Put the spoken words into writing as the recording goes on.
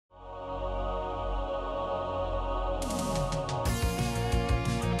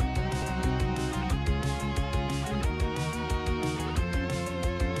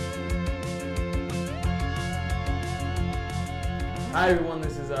Hi everyone,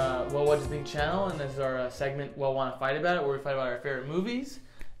 this is Well What You Think channel, and this is our segment Well Wanna Fight About It, where we fight about our favorite movies.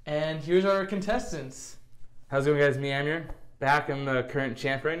 And here's our contestants. How's it going, guys? Me, Amir, back. I'm the current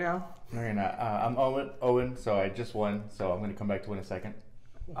champ right now. No, you're not. I'm Owen, so I just won, so I'm going to come back to win a second.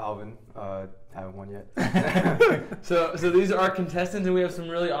 Alvin, haven't won yet. So these are our contestants, and we have some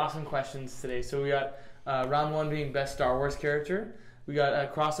really awesome questions today. So we got round one being best Star Wars character. We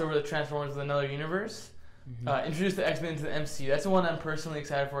got crossover the Transformers with another universe. Introduce the X-Men to the MCU. That's the one I'm personally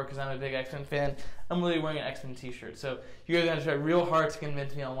excited for because I'm a big X-Men fan. I'm really wearing an X-Men t-shirt. So you guys are going to try real hard to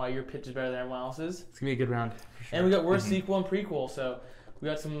convince me on why your pitch is better than everyone else's. It's going to be a good round. For sure. And we got worst sequel and prequel. So we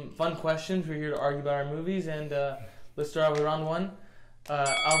got some fun questions. We're here to argue about our movies. And let's start off with round one.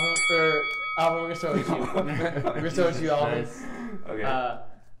 Alvin, we're going to start with you. We're going to start with you, Alvin. Nice. Okay.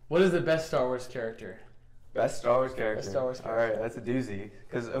 What is the best Star Wars character? Best Star Wars character. Best Star Wars character. All right, that's a doozy.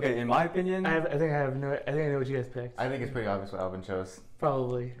 Because in my opinion, I think I know what you guys picked. I think it's pretty obvious what Alvin chose.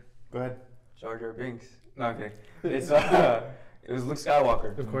 Probably. Go ahead. Jar Jar Binks. No, okay. It's it was Luke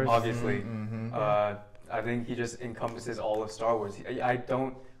Skywalker. Of course. Obviously. I think he just encompasses all of Star Wars. I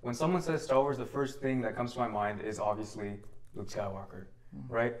don't. When someone says Star Wars, the first thing that comes to my mind is obviously Luke Skywalker,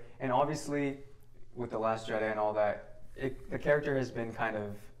 right? And obviously, with The Last Jedi and all that, the character has been kind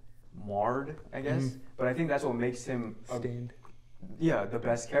of marred, I guess. But I think that's what makes him Stained. the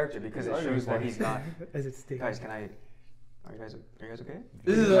best character, because it shows that he's not. As it's stained. Guys, are you guys okay?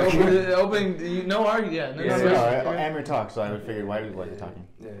 This is an open. No argument. Yeah. No, Yeah, Amir talks, so I would figure why would you like talking.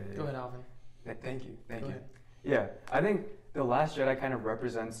 Yeah. Go ahead, Alvin. Thank you. Go ahead. Yeah, I think The Last Jedi kind of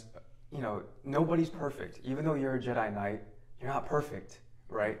represents, nobody's perfect. Even though you're a Jedi Knight, you're not perfect,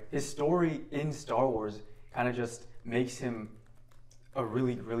 right? His story in Star Wars kind of just makes him a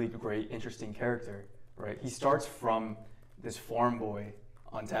really, really great, interesting character, right? He starts from this farm boy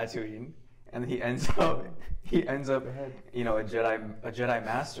on Tatooine, and he ends up, a Jedi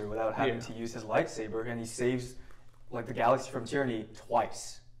master without having to use his lightsaber, and he saves like the galaxy from tyranny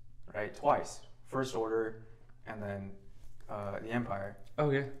twice, right? Twice. First Order, and then the Empire.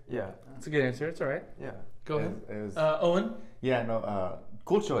 Okay. Yeah. That's a good answer. It's all right. Yeah. Go ahead. It was, Owen? Yeah, no,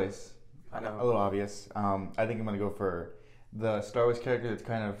 cool choice. I know. A little obvious. I think I'm going to go for the Star Wars character that's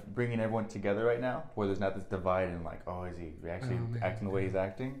kind of bringing everyone together right now, where there's not this divide and like, oh, is he actually acting the way he's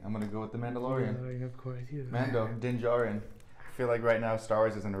acting? I'm going to go with the Mandalorian. Of course. Mando, Din Djarin. I feel like right now Star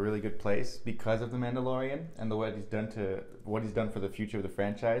Wars is in a really good place because of the Mandalorian and what he's done for the future of the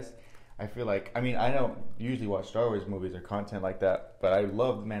franchise. I feel like, I don't usually watch Star Wars movies or content like that, but I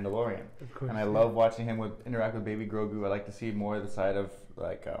love The Mandalorian. Of course. And I love watching him interact with Baby Grogu. I like to see more of the side of,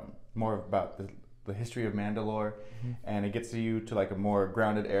 like, more about the history of Mandalore, and it gets you to, like, a more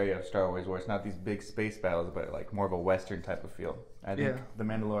grounded area of Star Wars where it's not these big space battles, but, like, more of a Western type of feel. I think The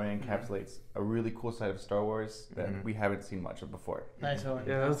Mandalorian encapsulates a really cool side of Star Wars that we haven't seen much of before. Nice, Owen.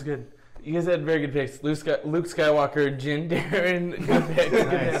 Yeah, that was good. You guys had very good picks. Luke Skywalker, Jin Darren, good picks.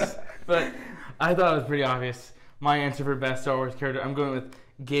 Nice. But I thought it was pretty obvious. My answer for best Star Wars character, I'm going with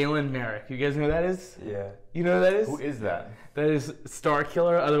Galen Merrick. You guys know who that is? Yeah. You know who that is? Who is that? That is Star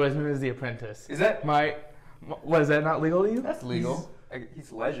Killer, otherwise known as The Apprentice. Is that was that not legal to you? That's legal.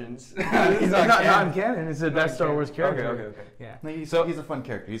 He's Legends. He's not in canon. It's the best Star Wars character. Okay. Yeah. No, he's a fun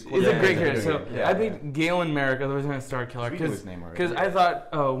character. He's cool. He's a great character. So Yeah. I picked Galen Merrick, otherwise known as Star Killer, because I thought,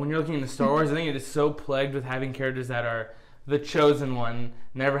 when you're looking into Star Wars, I think it is so plagued with having characters that are the chosen one,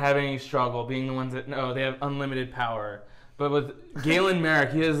 never having any struggle, being the ones that they have unlimited power. But with Galen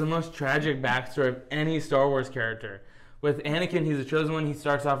Merrick, he has the most tragic backstory of any Star Wars character. With Anakin, he's the chosen one. He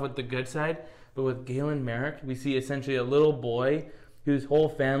starts off with the good side. But with Galen Merrick, we see essentially a little boy whose whole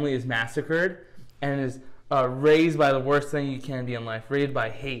family is massacred and is raised by the worst thing you can be in life, raised by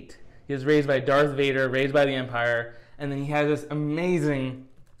hate. He was raised by Darth Vader, raised by the Empire, and then he has this amazing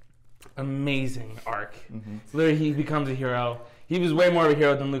arc. Literally, he becomes a hero. He was way more of a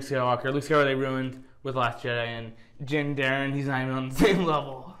hero than Luke Skywalker. Luke Skywalker they ruined with Last Jedi, and Jin Darren, he's not even on the same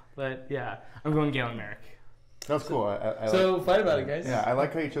level. But yeah, I'm going Galen Merrick. That's cool. So fight about it, guys. Yeah, I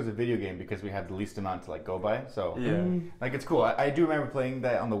like how you chose a video game because we had the least amount to go by. So Yeah. it's cool. I do remember playing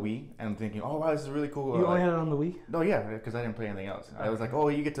that on the Wii and thinking, oh wow, this is really cool. You only had it on the Wii? No, yeah, because I didn't play anything else. I was like, oh,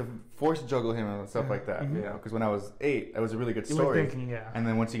 you get to force juggle him and stuff like that. You know, because when I was 8, it was a really good story. You were thinking, And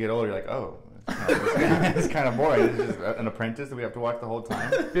then once you get older, you're like, oh, it's kind of boring. It's just an apprentice that we have to watch the whole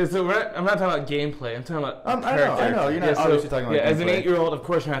time. Yeah, so I'm not talking about gameplay. I'm talking about character. I know. You're not obviously talking about gameplay. As an 8-year-old, of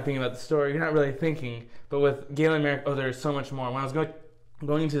course, you're not thinking about the story. You're not really thinking. But with Galen Merrick, there's so much more. When I was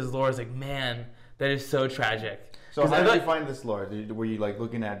going into his lore, I was like, man, that is so tragic. So how did you find this lore? Were you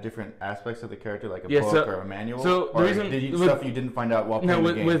looking at different aspects of the character, like a book or a manual? So or the reason, stuff you didn't find out while playing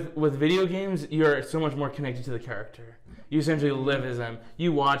the game? With video games, you're so much more connected to the character. You essentially live as him.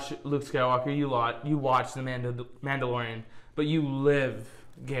 You watch Luke Skywalker, you watch the Mandalorian, but you live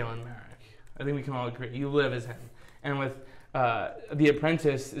Galen Merrick. I think we can all agree. You live as him. And with The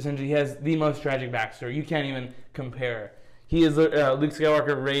Apprentice, essentially, he has the most tragic backstory. You can't even compare. He is Luke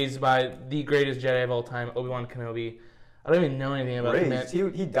Skywalker, raised by the greatest Jedi of all time, Obi-Wan Kenobi. I don't even know anything about the man.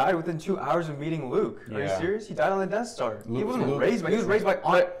 He died within 2 hours of meeting Luke. Are you serious? He died on the Death Star. He wasn't raised by. He was raised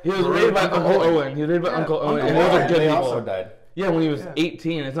by. He was raised by Uncle Owen. He was raised by Uncle Owen. And they also died. Yeah, when he was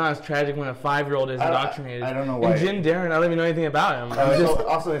 18. It's not as tragic when a 5-year-old is indoctrinated. I don't know why. And Jin Darren, I don't even know anything about him.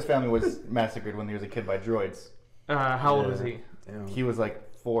 Also, his family was massacred when he was a kid by droids. How old was he? Damn. He was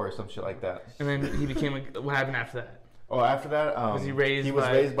like 4 or some shit like that. And then he became what happened after that? Oh, after that, was he raised? He was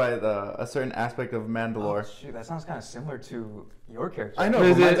raised by a certain aspect of Mandalore. Oh, shoot, that sounds kind of similar to your character. I know.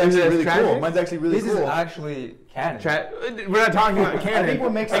 Mine's actually really cool. Mine's actually really cool. This is actually canon. We're not talking about canon. I think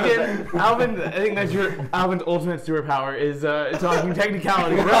what makes Alvin, I think that's Alvin's ultimate superpower is talking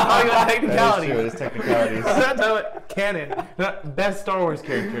technicality. We're not talking about technicality. That is true. It is technicalities. We're not talking about canon. Best Star Wars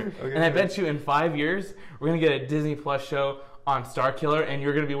character. Okay, and I bet you in 5 years we're gonna get a Disney Plus show on Starkiller, and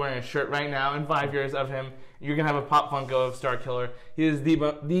you're gonna be wearing a shirt right now in 5 years of him. You're gonna have a pop Funko of Starkiller. He is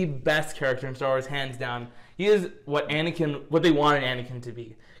the best character in Star Wars, hands down. He is what they wanted Anakin to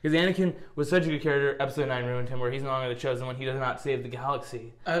be. Because Anakin was such a good character, Episode 9 ruined him, where he's no longer the chosen one. He does not save the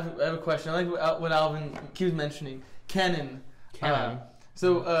galaxy. I have a question. I like what Alvin keeps mentioning. Canon.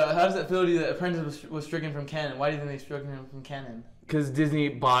 So how does that feel to you that Apprentice was stricken from canon? Why do you think they struck him from canon? Because Disney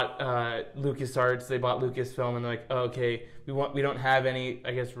bought LucasArts, they bought Lucasfilm, and they're like, oh, okay, we don't have any,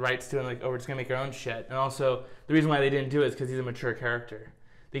 I guess, rights to it. And like, oh, we're just gonna make our own shit. And also, the reason why they didn't do it is because he's a mature character.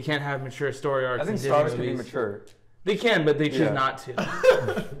 They can't have mature story arcs. I think Star Wars can be mature. They can, but they choose not to.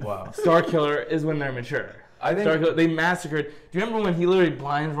 Wow. Starkiller is when they're mature. I think Starkiller, they massacred. Do you remember when he literally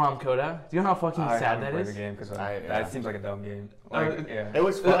blinds Ram Koda? Do you know how fucking sad that is? The game because that seems like a dumb game. It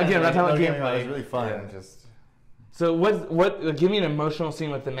was fun. Again, I'm not talking about gameplay. It was really fun. Just. So give me an emotional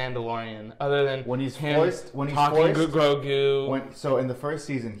scene with the Mandalorian other than when he's him forced Grogu. So in the first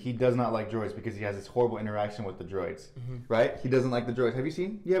season, he does not like droids because he has this horrible interaction with the droids, right? He doesn't like the droids. Have you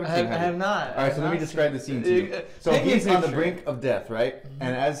seen? You haven't seen? I have not. All right, so let me describe the scene to you. So he's on the brink of death, right?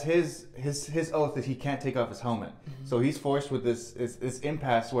 And as his oath is he can't take off his helmet. So he's forced with this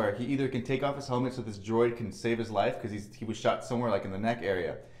impasse where he either can take off his helmet so this droid can save his life because he was shot somewhere like in the neck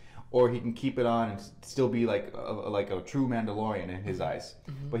area, or he can keep it on and still be like a true Mandalorian in his eyes.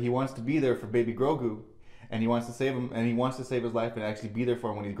 But he wants to be there for baby Grogu, and he wants to save him, and he wants to save his life and actually be there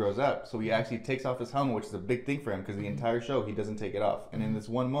for him when he grows up. So he actually takes off his helmet, which is a big thing for him because the entire show he doesn't take it off. And in this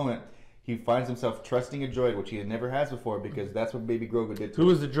one moment, he finds himself trusting a droid, which he never has before because that's what baby Grogu did to him. Who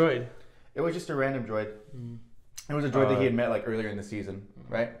was the droid? It was just a random droid. It was a droid that he had met like earlier in the season,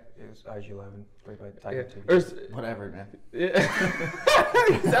 right? It was IG-11, played by Taika. Whatever, man.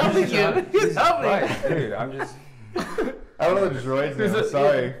 He's helping you. He's helping. Dude, I'm just. I don't know the droids now.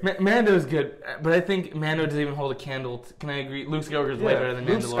 Sorry. Mando's good, but I think Mando doesn't even hold a candle. Can I agree? Luke Skywalker is way better than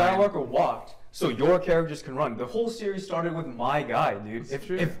Mandalorian. Luke Skywalker walked, so your characters can run. The whole series started with my guy, dude. If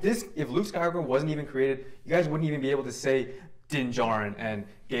Luke Skywalker wasn't even created, you guys wouldn't even be able to say Din Djarin and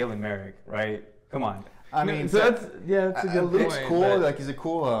Galen Merrick, right? Come on. I mean, so that's a good point. Luke's cool. Like he's a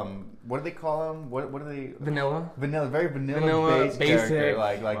cool. What do they call him? What are they? Vanilla, very vanilla based character.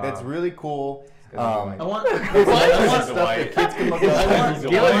 Like that's really cool. I want stuff that kids can look up.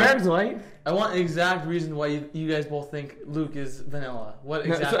 Galen Merrick's white. I want an exact reason why you guys both think Luke is vanilla. What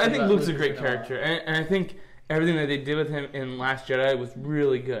exactly? So I think Luke's a great character, and I think everything that they did with him in Last Jedi was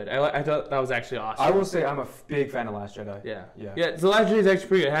really good. I thought that was actually awesome. I will say I'm a big fan of Last Jedi. Yeah. So Last Jedi is actually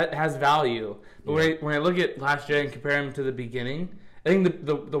pretty good. It has value. But when I look at Last Jedi and compare him to the beginning, I think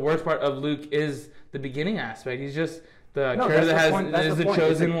the worst part of Luke is the beginning aspect. He's just the character that is the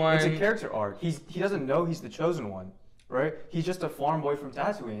chosen one. It's a character arc. He doesn't know he's the chosen one, right? He's just a farm boy from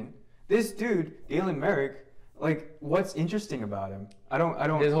Tatooine. This dude, Galen Merrick, like, what's interesting about him? I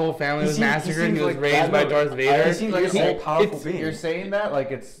don't. His whole family was massacred. He was raised by Darth Vader. He seems like a powerful being. You're saying that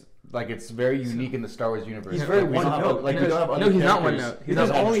like it's very unique in the Star Wars universe. He's very one note. Like we don't have other he's not one note. He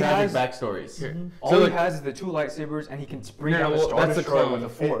doesn't have tragic backstories. All he has is the 2 lightsabers, and he can bring down the Star Destroyer with the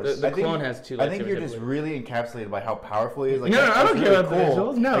Force. The clone has 2 lightsabers. I think you're just really encapsulated by how powerful he is. Like, no, I don't care about the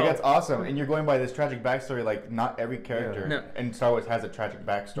visuals. No, like, that's awesome. And you're going by this tragic backstory. Like not every character in Star Wars has a tragic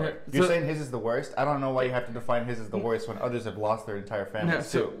backstory. You're saying his is the worst. I don't know why you have to define his as the worst when others have lost their entire families.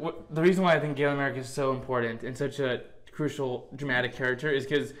 So the reason why I think Galen Merrick is so important and such a crucial dramatic character is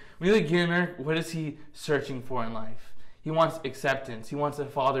because when you look at Galen Merrick, what is he searching for in life? He wants acceptance. He wants a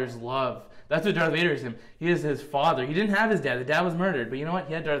father's love. That's what Darth Vader is him. He is his father. He didn't have his dad. The dad was murdered, but you know what?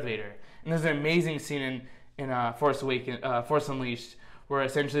 He had Darth Vader. And there's an amazing scene Force Unleashed, where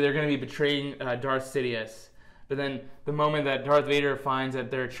essentially they're going to be betraying Darth Sidious. But then the moment that Darth Vader finds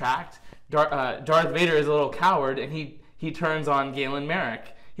that they're tracked, Darth Vader is a little coward, and he turns on Galen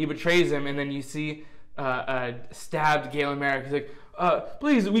Marek. He betrays him, and then you see stabbed Galen Marek. He's like,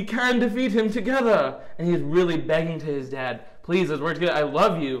 please, we can defeat him together. And he's really begging to his dad, please, let's work together. I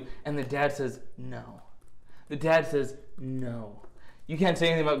love you. And the dad says, no. The dad says, no. You can't say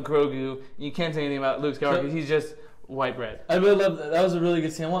anything about Grogu. You can't say anything about Luke Skywalker because he's just white bread. I really love that. That was a really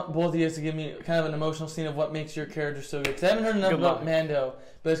good scene. I want both of you guys to give me kind of an emotional scene of what makes your character so good. Because I haven't heard enough about Mando,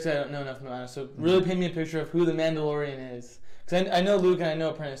 but it's because I don't know enough about Mando. So really paint me a picture of who the Mandalorian is. Because I know Luke and I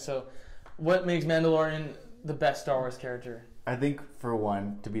know Apprentice. So what makes Mandalorian the best Star Wars character? I think, for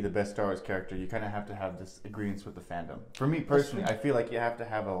one, to be the best Star Wars character, you kind of have to have this agreement with the fandom. For me personally, I feel like you have to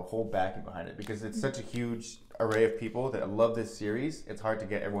have a whole backing behind it because it's such a huge array of people that love this series. It's hard to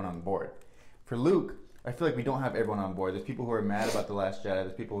get everyone on board. For Luke, I feel like we don't have everyone on board. There's people who are mad about The Last Jedi.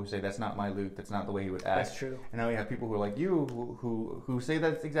 There's people who say that's not my Luke. That's not the way he would act. That's true. And now we have people who are like you who say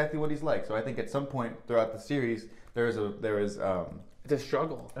that's exactly what he's like. So I think at some point throughout the series it's a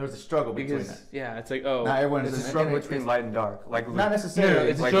struggle. There was a struggle between that. Yeah, it's like, oh, not everyone It's a struggle between light and dark. Like Luke. Not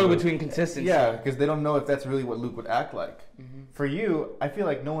necessarily. It's a struggle between consistency. Yeah, because they don't know if that's really what Luke would act like. Mm-hmm. For you, I feel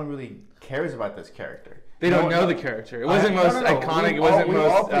like no one really cares about this character. They don't know the character. It wasn't most iconic. It wasn't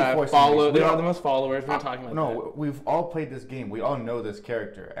most followed. They don't have the most followers. We're not talking about that. No, we've all played this game. We all know this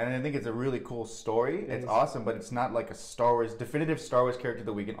character. And I think it's a really cool story. It's awesome, but it's not like a definitive Star Wars character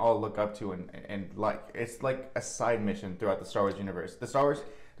that we can all look up to and like. It's like a side mission throughout the Star Wars universe. The Star Wars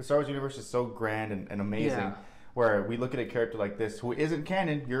universe is so grand and amazing. Yeah. Where we look at a character like this who isn't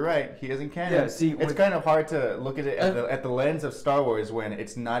canon. You're right, he isn't canon. Yeah, see, it's kind of hard to look at it at the lens of Star Wars when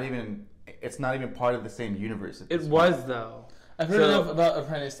it's not even part of the same universe. It was though. I've heard enough about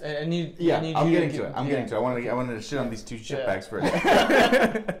Apprentice. I'm getting to it. I wanted to shit on these two shitbags first.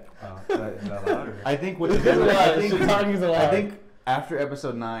 I think after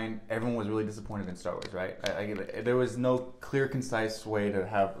Episode 9, everyone was really disappointed in Star Wars, right? There was no clear, concise way to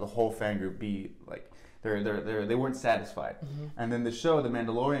have the whole fan group be like they weren't satisfied. Mm-hmm. And then the show, The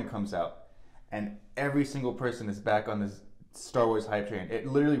Mandalorian, comes out, and every single person is back on this Star Wars hype train. It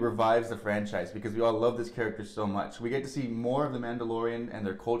literally revives the franchise because we all love this character so much. We get to see more of the Mandalorian and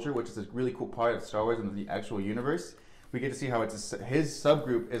their culture, which is a really cool part of Star Wars and the actual universe. We get to see how his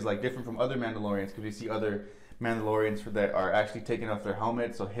subgroup is like different from other Mandalorians because we see other Mandalorians that are actually taking off their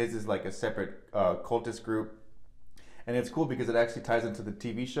helmets. So his is like a separate cultist group, and it's cool because it actually ties into the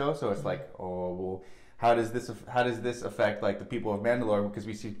TV show. So it's like, oh well, how does this affect like the people of Mandalore? Because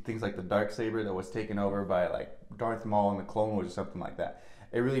we see things like the Darksaber that was taken over by like Darth Maul in the Clone Wars or something like that.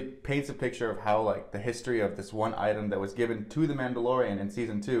 It really paints a picture of how like the history of this one item that was given to the Mandalorian in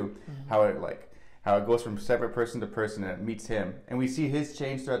season 2, how it goes from separate person to person and it meets him, and we see his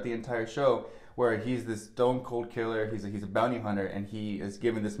change throughout the entire show, where he's this stone cold killer. He's a bounty hunter, and he is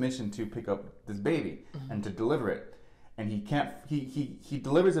given this mission to pick up this baby and to deliver it. And he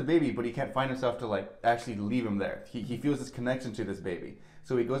delivers a baby, but he can't find himself to like actually leave him there. He feels this connection to this baby.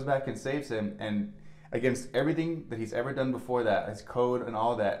 So he goes back and saves him, and against everything that he's ever done before that, his code and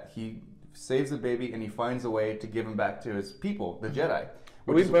all that, he saves the baby and he finds a way to give him back to his people, the Jedi.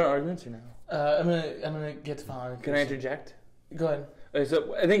 Are we playing arguments or no? I'm gonna get to final. Can I interject? Go ahead. Okay,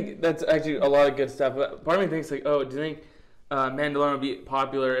 so I think that's actually a lot of good stuff. But part of me thinks like, oh, do you think Mandalorian would be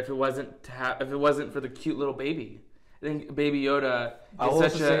popular if it wasn't for the cute little baby? I think Baby Yoda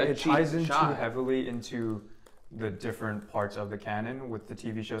is such a cheap ties in shot. Too heavily into the different parts of the canon with the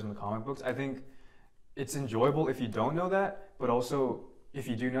TV shows and the comic books. I think it's enjoyable if you don't know that, but also if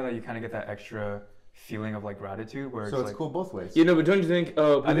you do know that, you kind of get that extra feeling of like gratitude. Where so it's cool both ways. You know, but don't you think?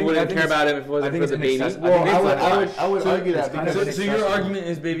 Oh, people wouldn't care about him if it wasn't for the baby. Well, I would argue that because so your argument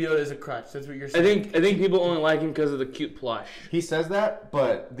is Baby Yoda is a crutch. That's what you're saying. I think people only like him because of the cute plush. He says that,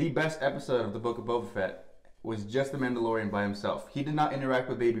 but the best episode of the Book of Boba Fett was just the Mandalorian by himself. He did not interact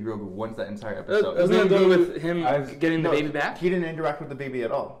with Baby Grogu once that entire episode. Wasn't it done with him getting the baby back? He didn't interact with the baby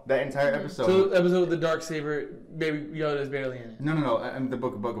at all. That entire episode. So the episode with the Darksaber, Baby Yoda is barely in it. No. The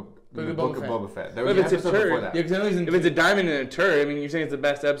Book of Boba Fett. There was an episode before that. Yeah, if it's a diamond and a turd, I mean, you're saying it's the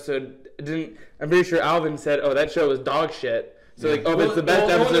best episode. I'm pretty sure Alvin said, "Oh, that show was dog shit." So like, oh, it's the best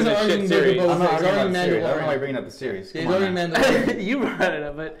episode in the shit series. I'm not arguing about the series. I don't know why you're bringing up the series. He's already Mandalorian. You brought it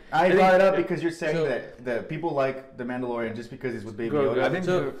up, but I brought it up because you're saying that people like the Mandalorian just because he's with Baby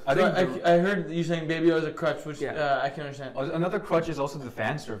Yoda. I heard you saying Baby Yoda is a crutch, which I can understand. Another crutch is also the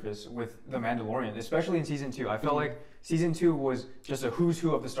fan service with the Mandalorian, especially in season 2. I felt like season 2 was just a who's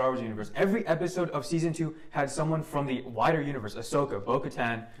who of the Star Wars universe. Every episode of season 2 had someone from the wider universe, Ahsoka,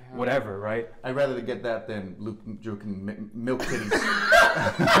 Bo-Katan, whatever, right? I'd rather get that than Luke joking milk titties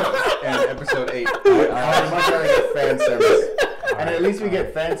in episode 8. I'd much rather get fan service. And at least we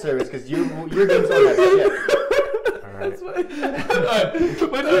get fan service because you're doing some of that shit. That's fine.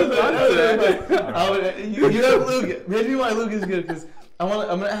 You have Luke. Maybe why Luke is good because I'm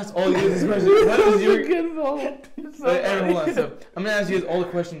gonna ask all you this question. What is your involved? Everyone. So I'm gonna ask you guys all the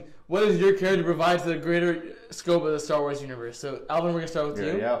question. What does your character provide to the greater scope of the Star Wars universe? So Alvin, we're gonna start with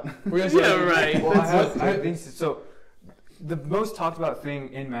you. Yeah. We're gonna start right. Well, I think so. The most talked about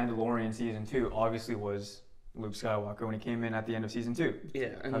thing in Mandalorian season 2 obviously was Luke Skywalker when he came in at the end of season 2. Yeah,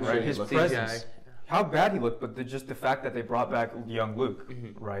 and right. His presence, how bad he looked, but just the fact that they brought back young Luke,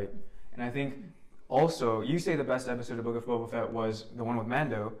 right? And I think also you say the best episode of Book of Boba Fett was the one with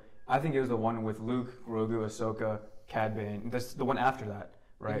Mando. I think it was the one with Luke, Grogu, Ahsoka, Cad Bane. That's the one after that,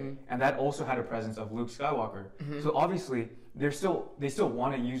 right? And that also had a presence of Luke Skywalker. So obviously they still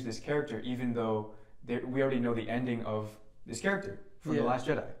want to use this character, even though we already know the ending of this character from The Last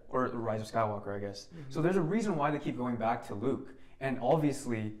Jedi, or The Rise of Skywalker, I guess. So there's a reason why they keep going back to Luke. And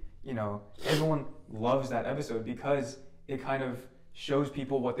obviously, you know, everyone loves that episode because it kind of shows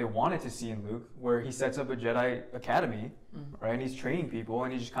people what they wanted to see in Luke, where he sets up a Jedi Academy, right? And he's training people,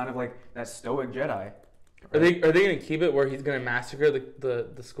 and he's just kind of like that stoic Jedi. Right? Are they going to keep it where he's going to massacre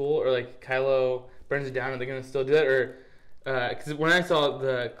the school, or like Kylo burns it down? Are they going to still do that, or because when I saw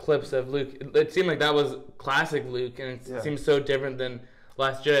the clips of Luke, it seemed like that was classic Luke, and it seems so different than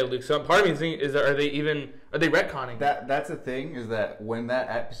Last Jedi Luke. So part of me is thinking, are they retconning? That's the thing, is that when that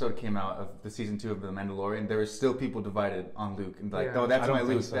episode came out of the season 2 of The Mandalorian, there were still people divided on Luke and like, oh, that's my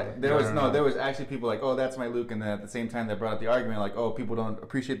Luke. So. There was actually people like, oh, that's my Luke, and then at the same time they brought up the argument like, oh, people don't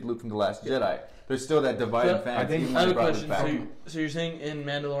appreciate the Luke from The Last Jedi. There's still that divided fans. I have a question. So you're saying in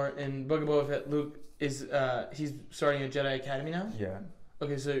Mandalorian, in Book of Boba Fett, Luke is he's starting a Jedi Academy now? Yeah.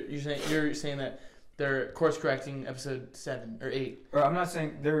 Okay, so you're saying that they're course correcting episode 7 or 8. Or I'm not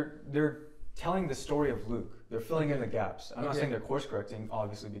saying they're telling the story of Luke. They're filling in the gaps. I'm not saying they're course correcting,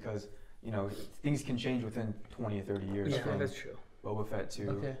 obviously, because you know things can change within 20 or 30 years. Yeah, that's true. Boba Fett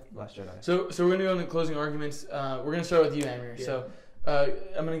to Last Jedi. So we're gonna go into closing arguments. We're gonna start with you, Amir. Yeah. So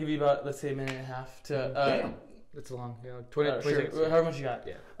I'm gonna give you about, let's say, a minute and a half to. Damn. That's a long. 20 seconds. However much you got.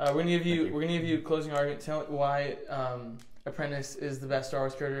 Yeah. We're gonna give you closing argument. Tell why Apprentice is the best Star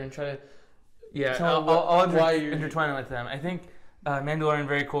Wars character, and try to. Yeah, I'll intertwine it with them. I think Mandalorian,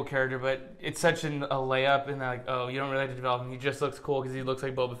 very cool character, but it's such a layup, and like, oh, you don't really have to develop him. He just looks cool because he looks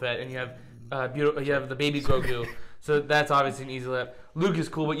like Boba Fett, and you have you have the baby Grogu, so that's obviously an easy layup. Luke is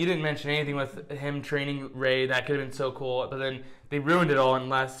cool, but you didn't mention anything with him training Rey. That could have been so cool, but then they ruined it all in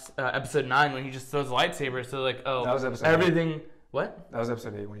last episode 9 when he just throws a lightsaber. So like, oh, that was episode everything. 8. What? That was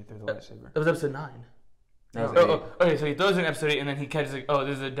episode 8 when he threw the lightsaber. That was episode 9. Okay, so he throws it in episode 8, and then he catches like, oh,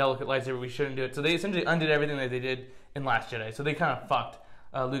 this is a delicate lightsaber, we shouldn't do it. So they essentially undid everything that they did in Last Jedi. So they kind of fucked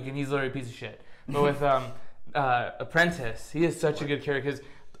Luke, and he's literally a piece of shit. But with Apprentice, he is such a good character, because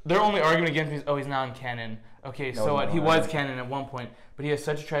their only argument against him is, oh, he's not in canon. Okay, so what? He was canon at one point, but he has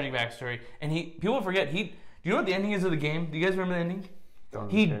such a tragic backstory. And people forget, do you know what the ending is of the game? Do you guys remember the ending?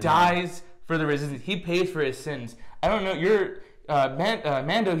 He dies for the Resistance. He pays for his sins. I don't know,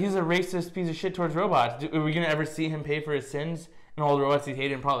 Mando, he's a racist piece of shit towards robots. Are we going to ever see him pay for his sins and all the robots he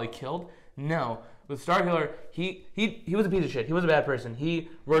hated and probably killed? No. With Starkiller, he was a piece of shit. He was a bad person. He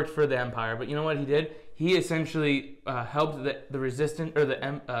worked for the Empire. But you know what he did? He essentially helped the Resistance, or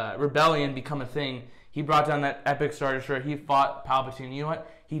the Rebellion, become a thing. He brought down that epic Star Destroyer. He fought Palpatine. You know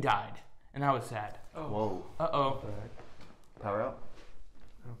what? He died. And that was sad. Oh. Whoa. Uh-oh. Power out?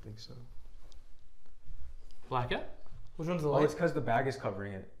 I don't think so. Blackout? Which one's the light? Oh, it's because the bag is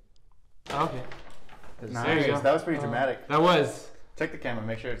covering it. Oh, okay. Nice. That was pretty dramatic. That was. Check the camera.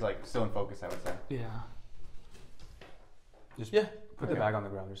 Make sure it's like still in focus, I would say. Yeah. Just put the bag on the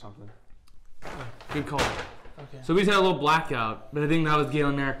ground or something. Good call. Okay. So we just had a little blackout, but I think that was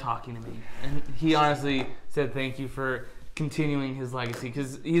Galen Merrick talking to me. And he honestly said thank you for continuing his legacy,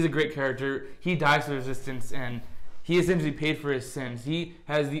 because he's a great character. He dies for the Resistance, and he essentially paid for his sins. He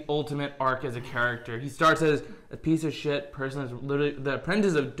has the ultimate arc as a character. He starts as a piece of shit person that's literally the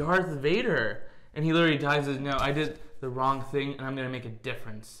apprentice of Darth Vader. And he literally dies as, no, I did the wrong thing, and I'm going to make a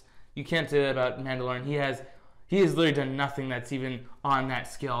difference. You can't say that about Mandalorian. He has literally done nothing that's even on that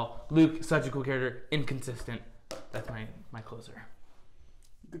scale. Luke, such a cool character, inconsistent. That's my closer.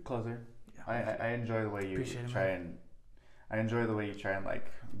 Good closer. Yeah. I enjoy the way you try and like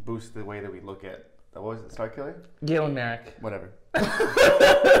boost the way that we look at what was it, Star Killer? Galen Merrick. Whatever.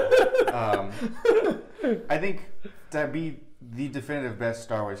 I think to be the definitive best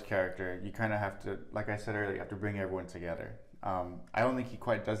Star Wars character, you kind of have to, like I said earlier, you have to bring everyone together. I don't think he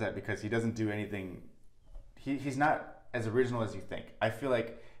quite does that because he doesn't do anything. He's not as original as you think. I feel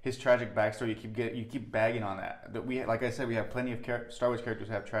like his tragic backstory, you keep bagging on that. But like I said, we have plenty of Star Wars characters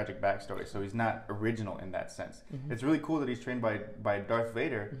who have tragic backstories, so he's not original in that sense. Mm-hmm. It's really cool that he's trained by Darth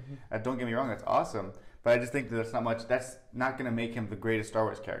Vader. Mm-hmm. Don't get me wrong, that's awesome. But I just think that's not going to make him the greatest Star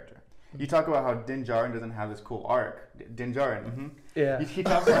Wars character. You talk about how Din Djarin doesn't have this cool arc. Din Djarin, yeah. He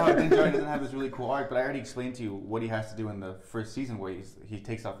talks about how Din Djarin doesn't have this really cool arc, but I already explained to you what he has to do in the first season where he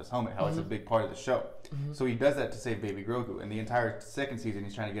takes off his helmet, how it's a big part of the show. Mm-hmm. So he does that to save Baby Grogu. And the entire second season,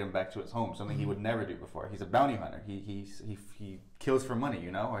 he's trying to get him back to his home, something he would never do before. He's a bounty hunter. He kills for money,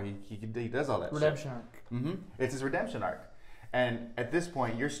 or he does all that redemption shit. arc. It's his redemption arc. And at this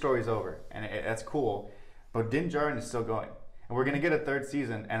point, your story's over, and that's cool. But Din Djarin is still going. And we're going to get a third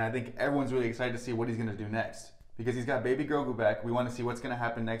season, and I think everyone's really excited to see what he's going to do next. Because he's got Baby Grogu back. We want to see what's going to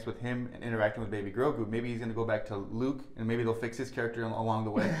happen next with him and interacting with Baby Grogu. Maybe he's going to go back to Luke, and maybe they'll fix his character along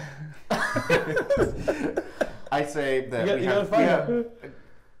the way. I say that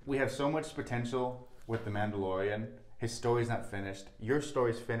we have so much potential with The Mandalorian. His story's not finished. Your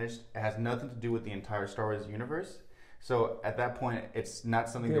story's finished. It has nothing to do with the entire Star Wars universe. So at that point, it's not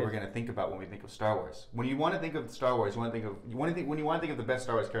something that we're going to think about when we think of Star Wars. When you want to think of Star Wars, when you want to think of the best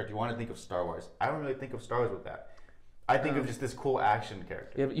Star Wars character, you want to think of Star Wars. I don't really think of Star Wars with that. I think of just this cool action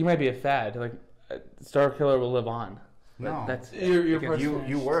character. Yeah, but you might be a fad. Like Star Killer will live on. No, that's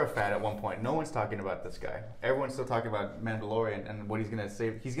you were a fad at one point. No one's talking about this guy. Everyone's still talking about Mandalorian and what he's going to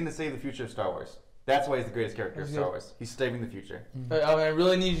save. He's going to save the future of Star Wars. That's why he's the greatest character of Star Wars. He's saving the future. I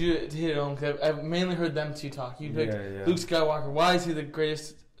really need you to hit it home because I've mainly heard them two talk. You picked Luke Skywalker. Why is he the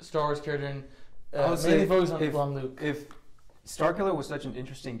greatest Star Wars character? And mainly focus on Luke. If Starkiller was such an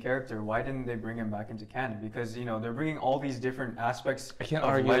interesting character, why didn't they bring him back into canon? Because they're bringing all these different aspects. I can't of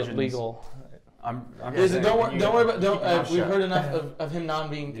argue legends. it's legal. Don't worry about. We've heard enough of him not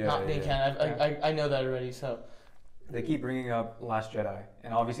being canon. I know that already. So they keep bringing up Last Jedi,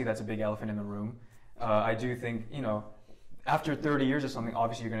 and obviously that's a big elephant in the room. I do think, after 30 years or something,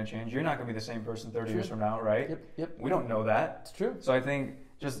 obviously you're going to change. You're not going to be the same person 30 years from now, right? Yep. We don't know that. It's true. So I think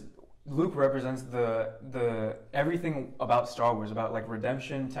just Luke represents the everything about Star Wars, about like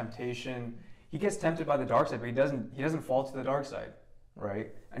redemption, temptation. He gets tempted by the dark side, but he doesn't fall to the dark side, right?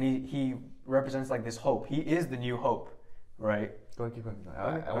 And he represents like this hope. He is the new hope, right? Go ahead, keep going.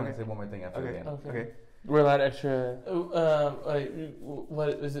 I want to say one more thing after the end. Okay. We're allowed extra. What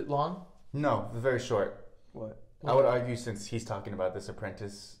is it long? No, very short. What? I would argue, since he's talking about this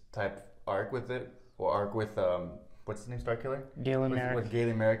apprentice type arc with it, or arc with what's his name, Starkiller? Galen Merrick. With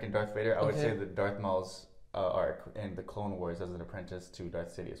Galen Merrick and Darth Vader, I would say that Darth Maul's arc in the Clone Wars as an apprentice to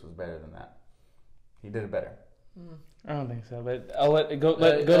Darth Sidious was better than that. He did it better. I don't think so, but I'll go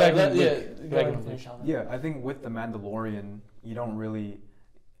back and finish. Yeah, I think with The Mandalorian, you don't really.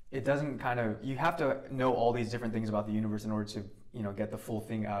 It doesn't you have to know all these different things about the universe in order to get the full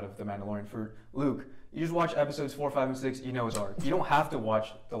thing out of The Mandalorian. For Luke, you just watch episodes 4, 5, and 6, you know his arc. You don't have to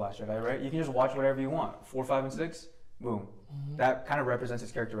watch The Last Jedi, right? You can just watch whatever you want. 4, 5, and 6, boom. That kind of represents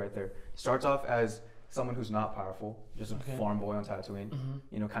his character right there. Starts off as someone who's not powerful, just a farm boy on Tatooine,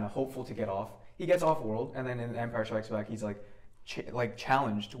 kind of hopeful to get off. He gets off world, and then in Empire Strikes Back, he's like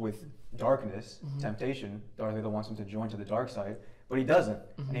challenged with darkness, temptation. Darth Vader wants him to join to the dark side, but he doesn't.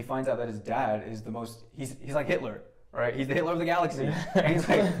 And he finds out that his dad is the most, he's like Hitler. Right, he's the Hitler of the galaxy,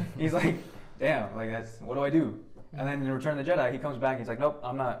 and he's like, damn, like what do I do? And then in Return of the Jedi, he comes back, and he's like, nope,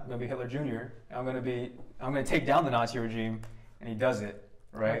 I'm not gonna be Hitler Jr. I'm gonna take down the Nazi regime, and he does it,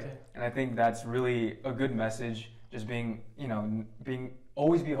 right? Okay. And I think that's really a good message, just being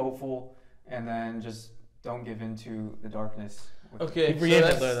always be hopeful, and then just don't give in to the darkness. Okay, he forgave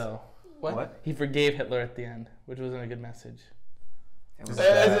Hitler though. What? He forgave Hitler at the end, which wasn't a good message. That's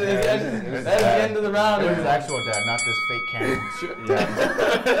the end of the round. It was his actual dad, not this fake canon.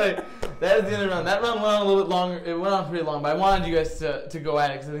 That is the end of the round. That round went on a little bit longer. It went on pretty long, but I wanted you guys to go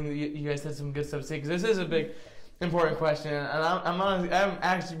at it because I think that you guys had some good stuff to say. Because this is a big, important question, and I'm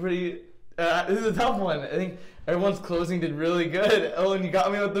actually pretty This is a tough one. I think everyone's closing did really good. Oh, and you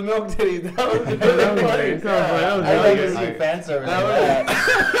got me with the milk titty. That was funny. I like to see fan service.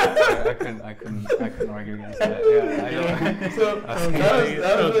 I couldn't argue against that. Yeah, so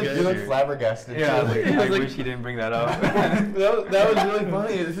that was really You look flabbergasted. Yeah, I like, wish he didn't bring that up. that was really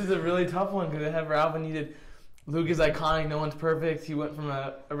funny. This is a really tough one because I have Ralph and needed. Luke is iconic. No one's perfect. He went from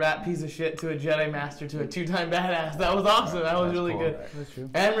a rat piece of shit to a Jedi master to a 2-time badass. That was awesome. That was really good. That's true.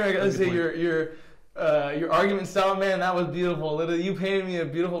 Amir, I gotta say your argument style, man, that was beautiful. Literally, you painted me a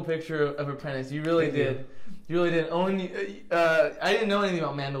beautiful picture of Apprentice. You really did. You really did. I didn't know anything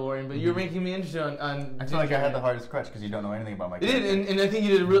about Mandalorian, but you were making me interested on. I feel like I had the hardest crutch because you don't know anything about my character. You did, and I think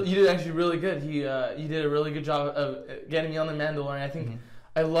you did actually really good. You did a really good job of getting me on the Mandalorian. I think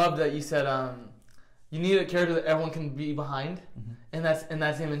I love that you said you need a character that everyone can be behind, and that's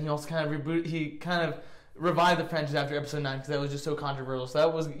him. And he also kind of revived the franchise after Episode 9 because that was just so controversial. So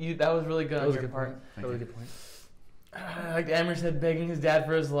that was really good on your part. That was a good point. Like Amir said, begging his dad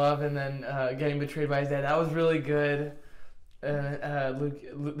for his love and then getting betrayed by his dad. That was really good. Hitler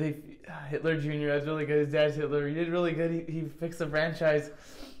Jr. That was really good. His dad's Hitler. He did really good. He fixed the franchise.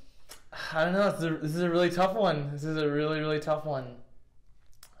 I don't know. This is a really tough one. This is a really, really tough one.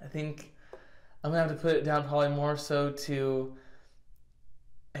 I think I'm going to have to put it down probably more so to,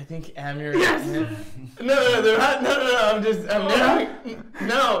 I think Amir. Yes! No.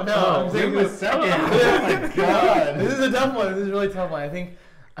 Give him a second. Oh my god. This is a tough one. This is a really tough one. I think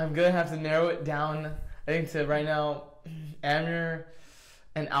I'm going to have to narrow it down. I think to right now, Amir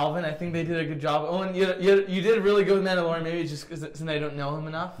and Alvin, I think they did a good job. Oh, and you did really good with Mandalorian. Maybe it's just because since I don't know him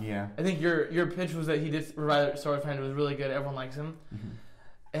enough. Yeah. I think your pitch was that he did provide Star Wars fan was really good. Everyone likes him.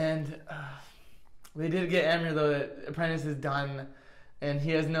 And they did get Amir, though, that Apprentice is done, and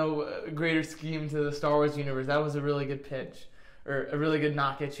he has no greater scheme to the Star Wars universe. That was a really good pitch, or a really good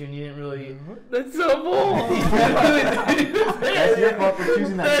knock at you, and you didn't really... That's so bold! That's your fault for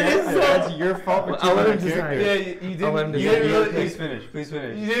choosing that character. That's your fault for choosing that character. Yeah, you didn't really... Please finish.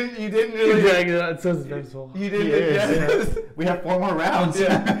 You didn't really... It's so suspenseful. You didn't address... We have 4 more rounds.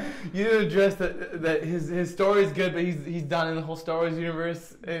 Yeah. You didn't address that his story is good, but he's done in the whole Star Wars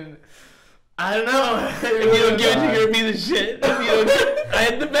universe, and... I don't know. If you don't give it to you're a piece of shit. I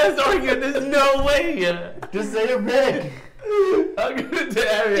had the best argument. There's no way. Just say your pick. I'll give it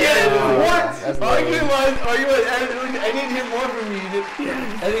to Aaron. Yes! What? Argument was Aaron. I need to hear more from you.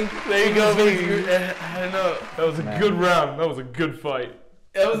 I think there you go, baby. I don't know. That was a good round. That was a good fight.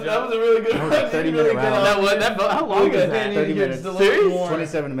 That was a really good round. 30-minute round. How long is that? 30 minutes. Serious?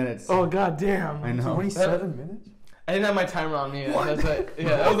 27 minutes. Oh, god damn. I know. 27 minutes? I didn't have my timer on me. That's right. Yeah,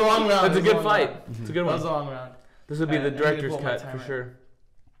 that was a long round. That's a good fight. It's a good one. That was a long round. This would be the director's cut for sure.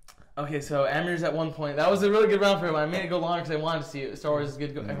 Okay, so Amir's at one point. That was a really good round for him. I made it go longer because I wanted to see it. Star Wars is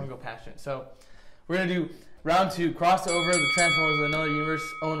good. Everyone go passionate. So we're going to do round 2, crossover, the Transformers with another universe.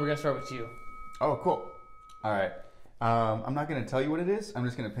 Owen, we're going to start with you. Oh, cool. All right. I'm not going to tell you what it is. I'm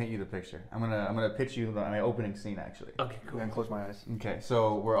just going to paint you the picture. I'm gonna pitch you my opening scene, actually. Okay, cool. I'm going to close my eyes. Okay,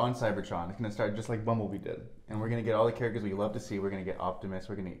 so we're on Cybertron. It's going to start just like Bumblebee did. And we're going to get all the characters we love to see. We're going to get Optimus.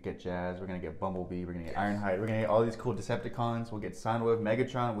 We're going to get Jazz. We're going to get Bumblebee. We're going to get Ironhide. We're going to get all these cool Decepticons. We'll get Soundwave,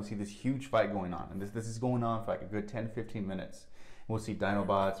 Megatron. We'll see this huge fight going on. And this is going on for like a good 10-15 minutes. We'll see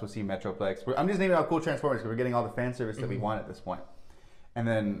Dinobots. We'll see Metroplex. I'm just naming out cool Transformers because we're getting all the fan service that we want at this point. And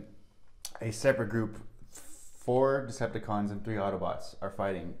then a separate group, 4 Decepticons and 3 Autobots are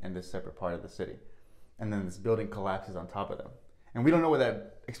fighting in this separate part of the city. And then this building collapses on top of them. And we don't know where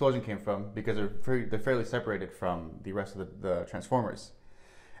that explosion came from because they're fairly separated from the rest of the Transformers.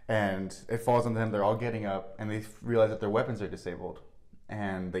 And it falls on them, they're all getting up, and they realize that their weapons are disabled,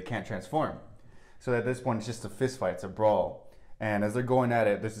 and they can't transform. So at this point, it's just a fist fight, it's a brawl. And as they're going at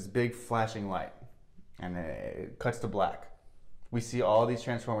it, there's this big flashing light, and it cuts to black. We see all these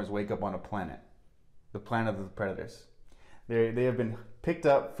Transformers wake up on a planet, the planet of the Predators. They have been picked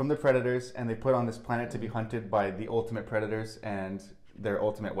up from the Predators, and they put on this planet to be hunted by the ultimate Predators and their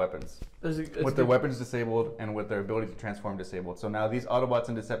ultimate weapons. With their weapons disabled and with their ability to transform disabled. So now these Autobots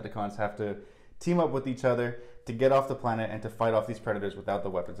and Decepticons have to team up with each other to get off the planet and to fight off these Predators without the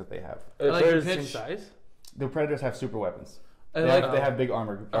weapons that they have. Like the same size? The Predators have super weapons. They have big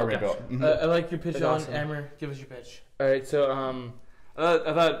armor already built. I like your pitch on awesome. Amir. Give us your pitch. All right, so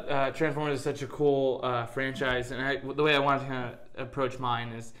I thought Transformers is such a cool franchise, and the way I wanted to kind of approach mine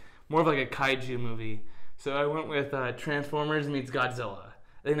is more of like a kaiju movie. So I went with Transformers meets Godzilla.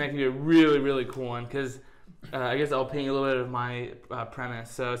 I think that could be a really, really cool one because I guess I'll paint you a little bit of my premise.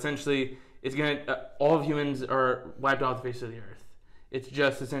 So essentially, it's gonna all of humans are wiped off the face of the earth. It's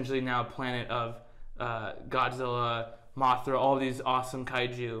just essentially now a planet of Godzilla, Mothra, all these awesome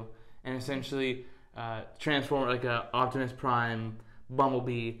kaiju, and essentially transform like Optimus Prime,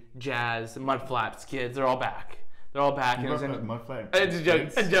 Bumblebee, Jazz, Mudflap, Skids. They're all back. They're all back. Mudflap. I'm just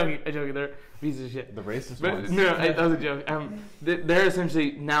joking. I'm joking. They're pieces of shit. The racist but, ones. No, that was a joke. They're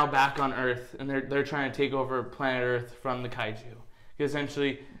essentially now back on Earth, and they're trying to take over planet Earth from the kaiju. Because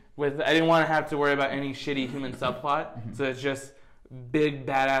essentially, I didn't want to have to worry about any shitty human subplot, so it's just big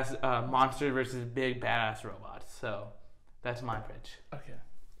badass monsters versus big badass robots. So that's my pitch. Okay,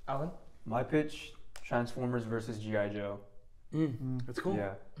 Alan. My pitch: Transformers versus GI Joe. That's cool.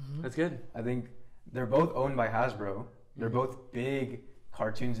 Yeah, that's good. I think they're both owned by Hasbro. They're both big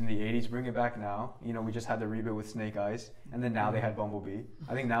cartoons in the 80s. Bring it back now. You know, we just had the reboot with Snake Eyes, and then now they had Bumblebee.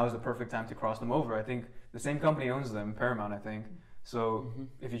 I think now is the perfect time to cross them over. I think the same company owns them, Paramount, I think. So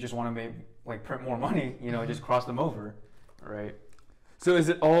if you just want to print more money, you know, just cross them over, right? So is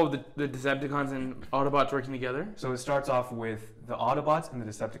it all of the Decepticons and Autobots working together? So it starts off with the Autobots and the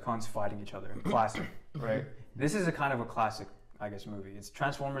Decepticons fighting each other. Classic, right? This is a kind of a classic, I guess, movie. It's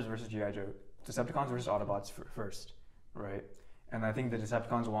Transformers versus G.I. Joe. Decepticons versus Autobots first, right? And I think the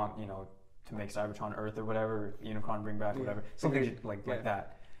Decepticons want, you know, to make Cybertron Earth or whatever, Unicron bring back, whatever, something like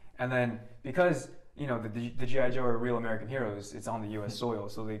that. And then because, you know, the G.I. Joe are real American heroes, it's on the U.S. soil,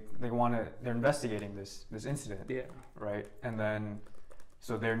 so they're investigating this incident, right? And then,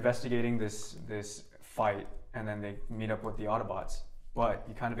 so they're investigating this fight, and then they meet up with the Autobots. But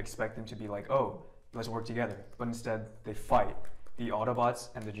you kind of expect them to be like, oh, let's work together. But instead, they fight. The Autobots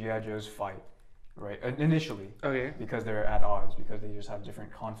and the G.I. Joes fight, right? Initially. Okay. Because they're at odds, because they just have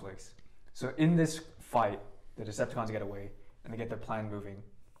different conflicts. So in this fight, the Decepticons get away, and they get their plan moving,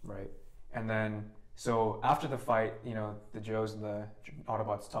 right? And then, so after the fight, you know, the Joes and the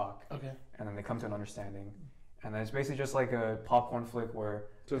Autobots talk. Okay. And then they come to an understanding. And then it's basically just like a popcorn flick where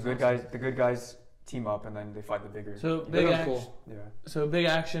the good guys team up, and then they fight the bigger. So big action. Cool. Yeah. So big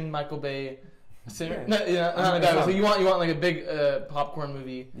action, Michael Bay. So Yeah. you want like a big popcorn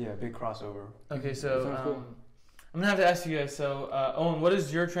movie. Yeah, big crossover. Okay, so Cool. I'm gonna have to ask you guys. So Owen, what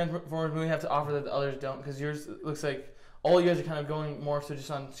does your Transformers movie have to offer that the others don't? Because yours looks like all you guys are kind of going more so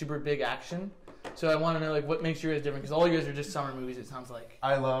just on super big action. So I want to know like what makes you guys different? Because all you guys are just summer movies. It sounds like.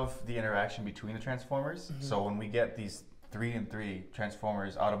 I love the interaction between the Transformers. So when we get these 3-in-3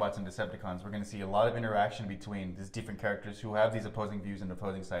 Transformers, Autobots, and Decepticons, we're going to see a lot of interaction between these different characters who have these opposing views and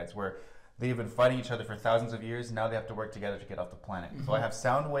opposing sides, where they've been fighting each other for thousands of years. Now they have to work together to get off the planet. So I have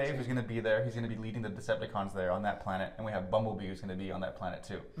Soundwave, who's going to be there. He's going to be leading the Decepticons there on that planet. And we have Bumblebee, who's going to be on that planet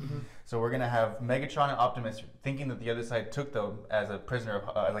too. So we're going to have Megatron and Optimus thinking that the other side took them as a prisoner,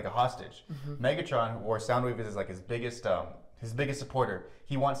 like a hostage. Megatron, or Soundwave, is like his biggest supporter.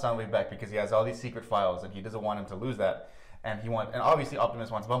 He wants Soundwave back because he has all these secret files, and he doesn't want him to lose that. And obviously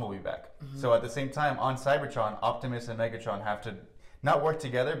Optimus wants Bumblebee back. So at the same time, on Cybertron, Optimus and Megatron have to not work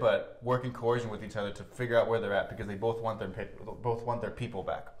together, but work in coercion with each other to figure out where they're at, because they both want their people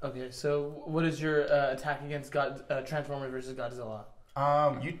back. Okay, so what is your attack against Transformers versus Godzilla?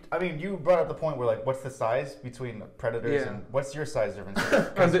 You brought up the point where, like, what's the size between Predators and what's your size difference?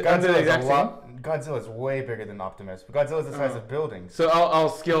 Godzilla's way bigger than Optimus. Godzilla's the size of buildings. So I'll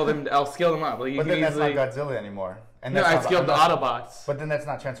scale them. I'll scale them up. Like, but then that's not Godzilla anymore. And no, I scaled the Autobots. But then that's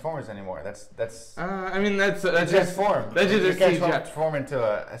not Transformers anymore. That's. That's transformed. That's just you can't transform into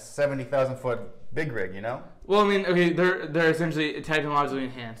a 70,000 foot big rig, you know. Well, I mean, okay, they're essentially technologically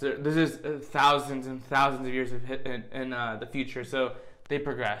enhanced. This is thousands and thousands of years in the future. So they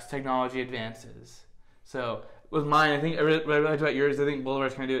progress. Technology advances. So with mine, I think what I liked about yours, I think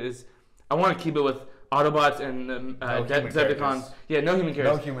Boulevard's going to do is I want to keep it with Autobots and Decepticons. Yeah, no human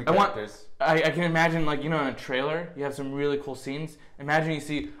characters. No human characters. I can imagine, like, you know, in a trailer, you have some really cool scenes. Imagine you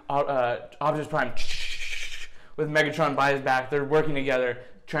see Optimus Prime with Megatron by his back. They're working together,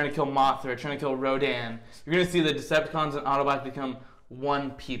 trying to kill Mothra, trying to kill Rodan. You're going to see the Decepticons and Autobots become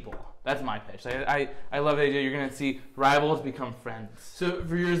one people. That's my pitch. I love the idea. You're going to see rivals become friends. So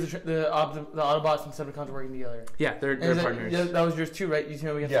for yours, the Autobots and Decepticons are working together. Yeah, they're partners. Yeah, that was yours too, right? You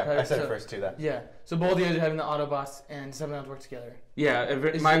know, we have I said it first too. That. Yeah. So both of you guys are having the Autobots and Decepticons work together. Yeah,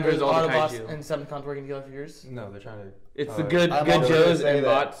 mine goes all the Autobots kaiju. and Decepticons working together for yours. No, they're trying to. It's the good Joes and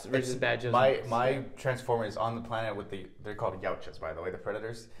bots versus bad Joes. My Transformer is on the planet with they're called Yautjas, by the way, the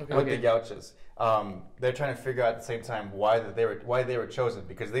Predators. Okay. With the Yautjas, they're trying to figure out at the same time why they were chosen,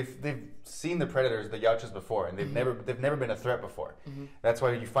 because they've seen the Predators, the Yautjas, before, and they've never been a threat before. That's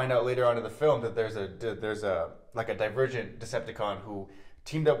why you find out later on in the film that there's a divergent Decepticon who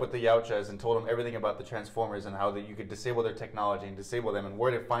teamed up with the Yautjas and told them everything about the Transformers and how that you could disable their technology and disable them and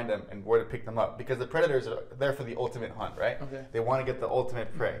where to find them and where to pick them up, because the Predators are there for the ultimate hunt, right? Okay. They want to get the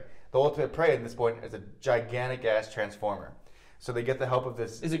ultimate prey. The ultimate prey at this point is a gigantic ass Transformer. So they get the help of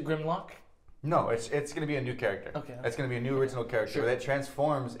this. Is it Grimlock? No, it's going to be a new character. Okay. It's going to be a new original character that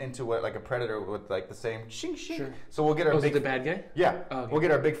transforms into what like a predator with like the same shing shing. Sure. So we'll get our Is it the bad guy? Yeah. Oh, okay. We'll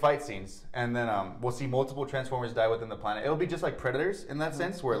get our big fight scenes, and then we'll see multiple Transformers die within the planet. It'll be just like Predators in that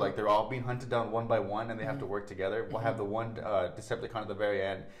sense, where like they're all being hunted down one by one, and they have to work together. We'll have the one Decepticon at the very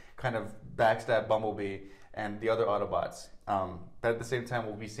end kind of backstab Bumblebee and the other Autobots. But at the same time,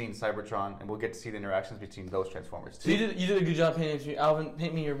 we'll be seeing Cybertron, and we'll get to see the interactions between those Transformers too. So you did a good job painting it to me. Alvin,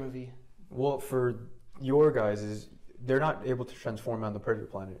 paint me your movie. Well, for your guys, they're not able to transform on the Predator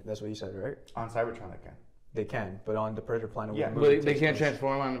planet. That's what you said, right? On Cybertron, they can. They can, but on the Predator planet, Yeah. where the movie But they takes can't place-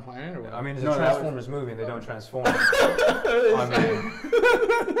 transform on the planet, or what? I mean, it's No, a that was- Transformers movie, and they don't transform. I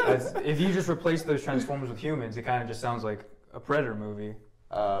mean, if you just replace those Transformers with humans, it kind of just sounds like a Predator movie.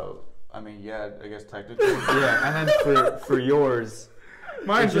 I mean, yeah, I guess technically. Yeah, and then for yours,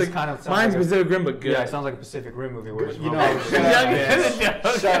 Mine's it just like kind of sounds mine's like Pacific Rim, but good. yeah, it sounds like a Pacific Rim movie. Where it's You know, robots. shut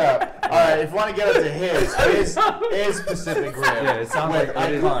up. Shut up. All right, if you want to get into his Pacific Rim. Yeah, it sounds with like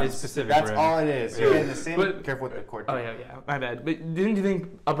icons. it's Pacific That's Rim. all it is. You're getting the same. But- Careful with the cord. Oh yeah, my bad. But didn't you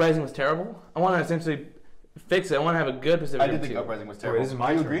think Uprising was terrible? I want to essentially fix it. I want to have a good Pacific I Rim did think too. Uprising was Wait, terrible. this is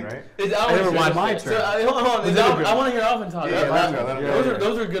my Do you turn, agree? right? It's I never watched my it. turn. So, hold on. I want to hear Alvin talk. Yeah, let him go, let him go.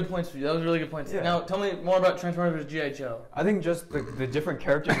 Those are good points for you. That was really good points. Yeah. Now tell me more about Transformers vs. G.I. Joe. I think just the different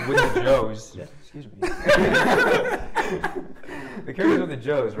characters with the Joes. Yeah, excuse me. The characters with the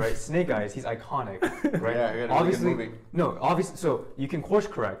Joes, right? Snake Eyes, he's iconic, right? Yeah, he had a really good obviously, movie. no, obviously. So you can course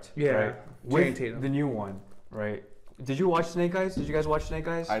correct, Yeah, right? Channing With Tatum. the new one, right? Did you watch Snake Eyes? Did you guys watch Snake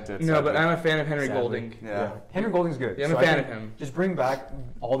Eyes? I did. No, sadly. but I'm a fan of Henry Sadly. Golding. Yeah. Henry Golding's good. Yeah, I'm So a I fan of think him. Just bring back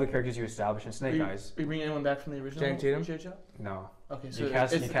all the characters you established in Snake Eyes. Are you bringing anyone back from the original Channing Tatum? G.I. Joe? No. Okay, You so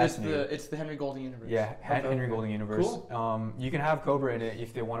cast- you cast new. it's the Henry Golding universe. Yeah, Okay. Henry Golding universe. Cool. You can have Cobra in it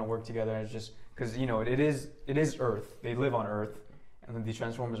if they want to work together. It's just because it is Earth. They live on Earth, and then these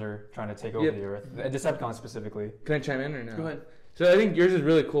Transformers are trying to take over Yep. the Earth. The Decepticons specifically. Can I chime in or no? Go ahead. So I think yours is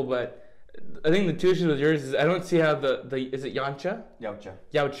really cool, but I think the two issues with yours is I don't see how the is it Yamcha? Yamcha.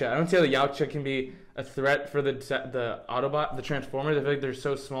 Yamcha. I don't see how the Yamcha can be a threat for the Autobot, the Transformers. I feel like they're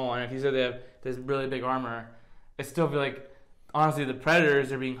so small, and if you said they have this really big armor, I still feel like honestly the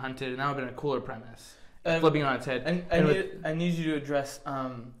Predators are being hunted, and that would have been a cooler premise. Flipping on its head. And I need you to address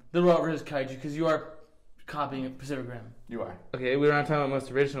the Robot vs. Kaiju because you are copying Pacific Rim. You are. Okay, we were not talking about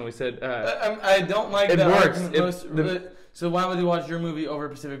most original. We said I don't like It that works. argument so why would you watch your movie over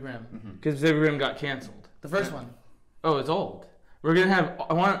Pacific Rim? because Pacific Rim got canceled. The first one. Oh, it's old. We're gonna have.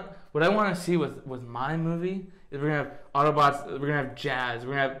 What I want to see with my movie is we're gonna have Autobots. We're gonna have jazz.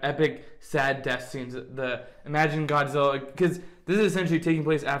 We're gonna have epic, sad death scenes. Imagine Godzilla, because this is essentially taking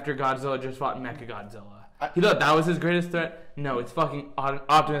place after Godzilla just fought Mechagodzilla. He thought that was his greatest threat. No, it's fucking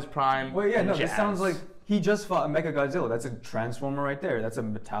Optimus Prime. Well, yeah, and no, this jazz. sounds like he just fought Mechagodzilla. That's a Transformer right there. That's a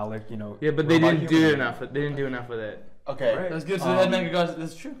metallic, Yeah, but they robot didn't do human. enough. They didn't do enough with it. Okay. Right. That's good. So they had Mechagodzilla.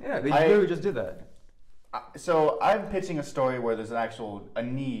 That's true. Yeah, they I- literally just did that. So I'm pitching a story where there's a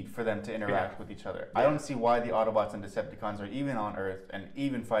need for them to interact with each other. I don't see why the Autobots and Decepticons are even on Earth and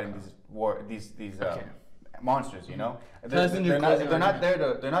even fighting these monsters. You know, That's in your they're closing not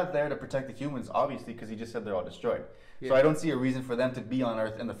argument. they're not there to protect the humans, obviously, because he just said they're all destroyed. Yeah. So I don't see a reason for them to be on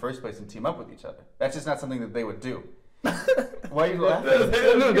Earth in the first place and team up with each other. That's just not something that they would do. Why are you laughing?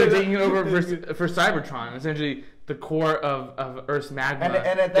 No, they're taking it over for Cybertron. Essentially, the core of Earth's magma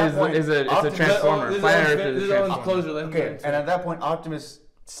And at that point, is a Optimus- transformer. Planet Earth is This a is Owen's transformer. closure. Let him Okay, finish. and at that point, Optimus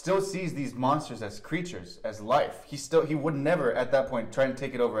still sees these monsters as creatures, as life. He would never at that point try and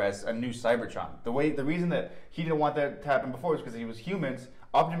take it over as a new Cybertron. The reason that he didn't want that to happen before is because he was humans.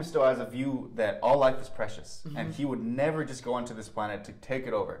 Optimus still has a view that all life is precious, and he would never just go onto this planet to take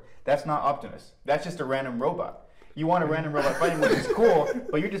it over. That's not Optimus. That's just a random robot. You want a random robot fighting, which is cool,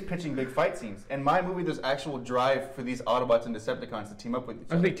 but you're just pitching big fight scenes. In my movie, there's actual drive for these Autobots and Decepticons to team up with each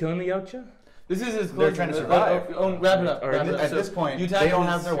Aren't other. they killing the Yamcha? This is his They're closure. trying to survive. Wrap it up. Or Wrap it up. At So this point, you they tackle don't this-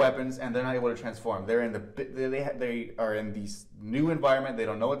 have their weapons and they're not able to transform. They're in they are in this new environment. They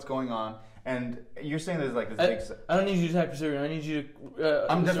don't know what's going on. And you're saying there's like this big. I don't need you to attack Pacific Rim. I need you to.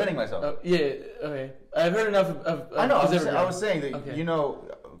 I'm defending myself. Yeah. Okay. I've heard enough of I know. Pacific Rim. I was saying that Okay. you know.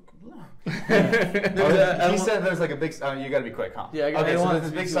 I He said there's like a big. You got to be quick, huh? Yeah, I Okay, don't so want there's it this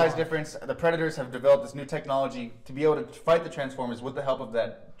to be big too size long. difference. The Predators have developed this new technology to be able to fight the Transformers with the help of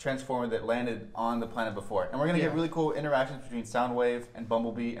that Transformer that landed on the planet before. And we're gonna get really cool interactions between Soundwave and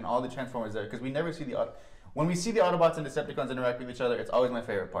Bumblebee and all the Transformers there because we never see when we see the Autobots and Decepticons interact with each other, it's always my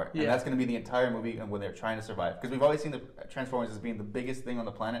favorite part. Yeah. And that's going to be the entire movie and when they're trying to survive. Because we've always seen the Transformers as being the biggest thing on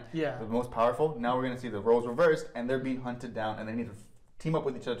the planet, Yeah. the most powerful. Now we're going to see the roles reversed and they're being hunted down and they need to team up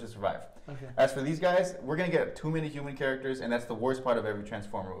with each other to survive. Okay. As for these guys, we're gonna get too many human characters, and that's the worst part of every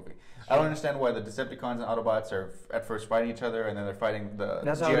Transformer movie. I don't understand why the Decepticons and Autobots are at first fighting each other, and then they're fighting the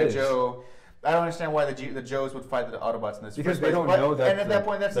G.I. Joe. I don't understand why the Joes would fight the Autobots in this. Because they don't know that. And at that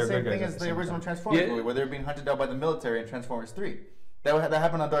point, that's the same thing as the original Transformers movie, where they're being hunted down by the military in Transformers 3. That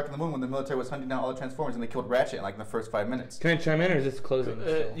happened on Dark of the Moon when the military was hunting down all the Transformers and they killed Ratchet in like the first 5 minutes. Can I chime in or is this closing?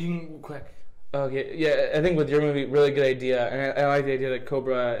 You can quick. Okay, yeah, I think with your movie, really good idea, and I like the idea that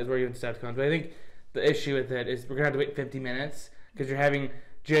Cobra is working with Decepticons, but I think the issue with it is we're gonna have to wait 50 minutes because you're having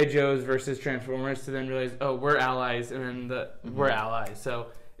G.I. Joes versus Transformers to then realize, oh, we're allies, and then we're allies, so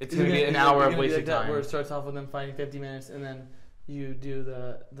it's gonna be an hour of wasted time. Where it starts off with them fighting 50 minutes, and then you do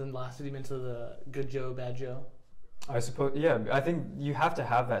the last 50 minutes of the good Joe, bad Joe. I suppose, yeah. I think you have to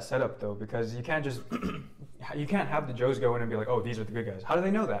have that setup though, because you can't just you can't have the Joes go in and be like, oh, these are the good guys. How do they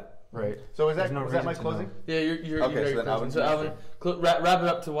know that, right? So is that my closing? Yeah, you're okay. So then Alvin, wrap it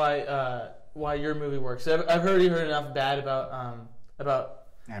up to why your movie works. So I've already heard enough bad about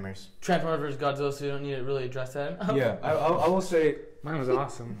Transformers vs. Godzilla, so you don't need to really address that. Yeah, I will say mine was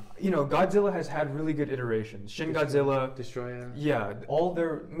awesome. You know, Godzilla has had really good iterations. Shin Godzilla, Destroyer. Yeah,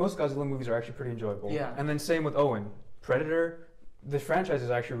 most Godzilla movies are actually pretty enjoyable. Yeah, and then same with Owen. Predator, the franchise is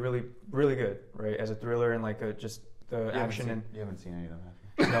actually really, really good, right? As a thriller and like just the action. You haven't seen any of them, have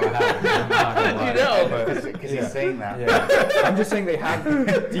you? No, I haven't. I'm not gonna lie. You know, because he's saying that. Yeah. I'm just saying they have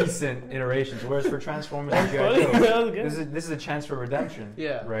decent iterations. Whereas for Transformers and G.I. Joe, this is a chance for redemption.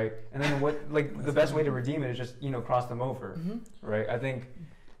 Yeah. Right. And then the best way to redeem it is just cross them over. Right. I think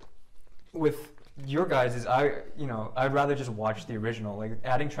with your guys is I'd rather just watch the original. Like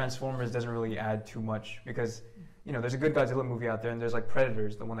adding Transformers doesn't really add too much because there's a good Godzilla movie out there and there's like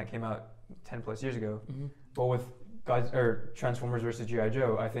Predators, the one that came out 10+ years ago. But with Transformers versus G.I.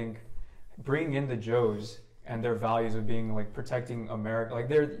 Joe, I think bringing in the Joes and their values of being like protecting America, like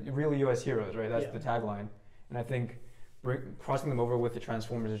they're really U.S. heroes, right? That's the tagline. And I think crossing them over with the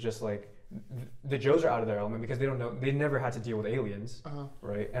Transformers is just like the Joes are out of their element because they never had to deal with aliens,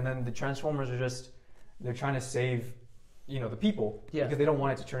 right? And then the Transformers are they're trying to save the people because they don't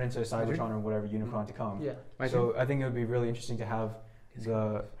want it to turn into a Cybertron or whatever Unicron to come. So I think it would be really interesting to have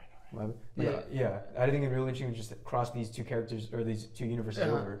I think it'd be really interesting to just cross these two characters or these two universes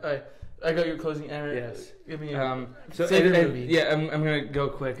over. I got your closing answer. Yes. Give me I'm gonna go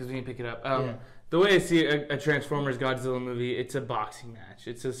quick because we need to pick it up. The way I see a Transformers Godzilla movie, it's a boxing match.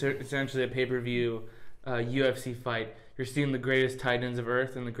 It's essentially a pay-per-view UFC fight. You're seeing the greatest titans of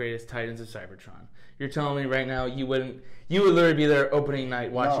Earth and the greatest titans of Cybertron. You're telling me right now you would literally be there opening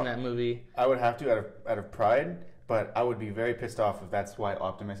night watching that movie? I would have to out of pride. But I would be very pissed off if that's why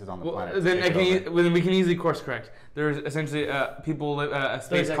Optimus is on the planet. Then we can easily course correct. There's essentially people live a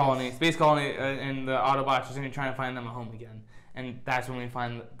space colony, and the Autobots are trying to find them a home again. And that's when we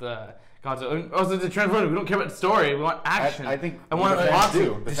find the Godzilla. Also, the Transformers. We don't care about the story. We want action. I think I want to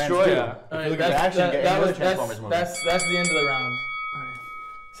destroy it. If you look at the action, that's the end of the round. Okay.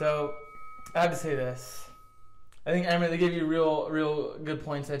 So I have to say this. I think they gave you real good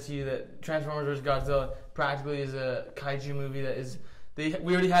points to you that Transformers vs. Godzilla practically is a kaiju movie that is. We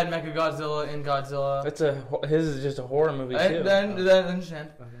already had Mechagodzilla in Godzilla. His is just a horror movie too. I understand.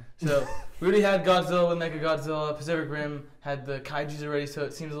 Okay. So we already had Godzilla with Mechagodzilla. Pacific Rim had the kaijus already, so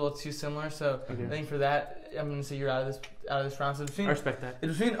it seems a little too similar. So I think for that, I'm going to say you're out of this round. So I respect that.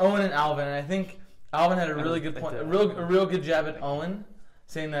 It's between Owen and Alvin, and I think Alvin had a really good point, a real good jab at Owen,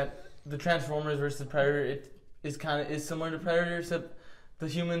 saying that the Transformers versus Predator is similar to Predator, except the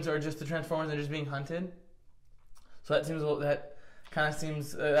humans are just the Transformers and they're just being hunted. So that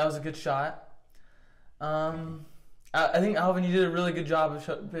was a good shot. I think Alvin, you did a really good job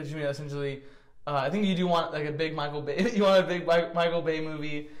of pitching me essentially. I think you do want like a big Michael Bay. You want a big Michael Bay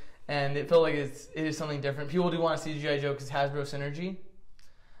movie, and it felt like it is something different. People do want to see G.I. Joe because Hasbro synergy.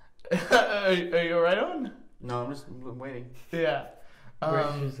 Are you alright on? No, I'm just waiting. Yeah. I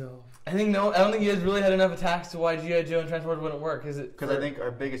don't think you guys really had enough attacks to why G.I. Joe and Transformers wouldn't work. Is it? Because I think our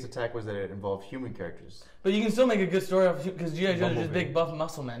biggest attack was that it involved human characters. But you can still make a good story because G.I. Joe is just big buff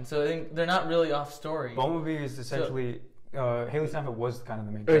muscle men, so I think they're not really off story. Bumblebee is essentially Haley Steinfeld was kind of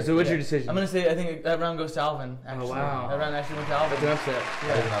the main. Alright, so what's your decision? I'm gonna say I think that round goes to Alvin. Actually. Oh wow! That round actually went to Alvin. That's an upset.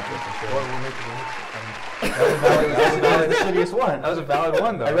 That was the shittiest one. That was a valid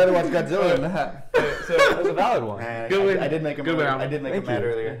one, though. I'd rather watch Godzilla than that. So that was a valid one. Good win. I did make him mad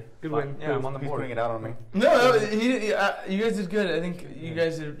earlier. Good win. Yeah, I'm on the board. He's putting it out on me. No, you guys did good. I think you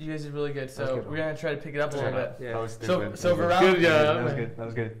guys did really good. So we're gonna try to pick it up a little bit. Yeah. So for round, that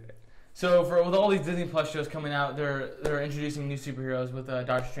was good. So with all these Disney Plus shows coming out, they're introducing new superheroes with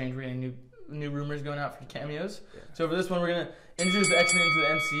Doctor Strange. We're getting new rumors going out for cameos. Yeah. So for this one, we're gonna introduce the X-Men into the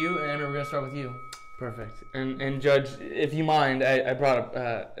MCU, and Amber, we're gonna start with you. Perfect. And Judge, if you mind, I brought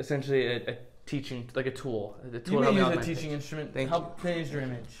up essentially a teaching, like a tool. The tool you may use a teaching instrument. Help change your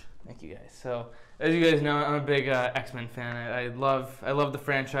image. Thank you guys. So as you guys know, I'm a big X-Men fan. I love the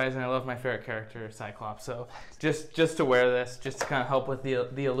franchise, and I love my favorite character, Cyclops. So just to wear this, just to kind of help with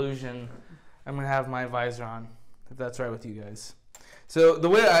the illusion, I'm gonna have my visor on, if that's right with you guys. So the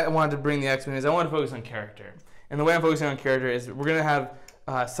way I wanted to bring the X-Men is I wanted to focus on character, and the way I'm focusing on character is we're gonna have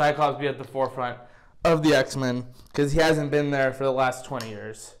Cyclops be at the forefront of the X-Men because he hasn't been there for the last 20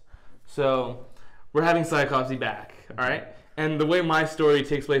 years. So we're having Cyclops be back, all right? And the way my story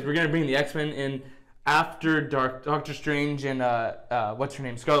takes place, we're going to bring the X-Men in after Doctor Strange and, what's her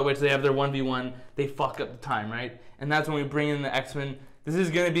name, Scarlet Witch, they have their 1v1. They fuck up the time, right? And that's when we bring in the X-Men. This is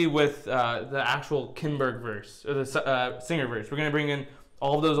going to be with the actual Kinberg verse, or the Singer verse. We're going to bring in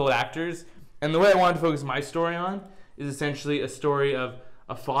all of those old actors. And the way I wanted to focus my story on is essentially a story of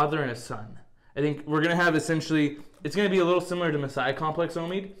a father and a son. I think we're going to have essentially, it's going to be a little similar to Messiah Complex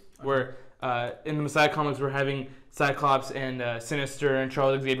Omid, where in the Messiah Complex we're having Cyclops and Sinister and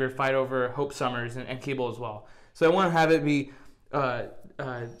Charles Xavier fight over Hope Summers and Cable as well. So I want to have it be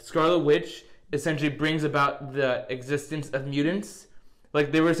Scarlet Witch essentially brings about the existence of mutants.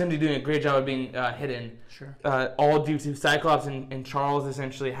 Like they were essentially doing a great job of being hidden. Sure. All due to Cyclops and Charles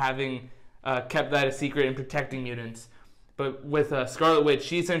essentially having kept that a secret and protecting mutants. But with Scarlet Witch,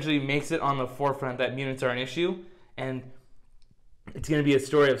 she essentially makes it on the forefront that mutants are an issue, and it's going to be a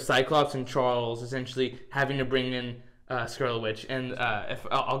story of Cyclops and Charles essentially having to bring in Scarlet Witch. And if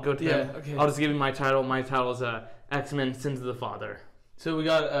I'll go to them, okay. I'll just give you my title. My title is X-Men: Sins of the Father. So we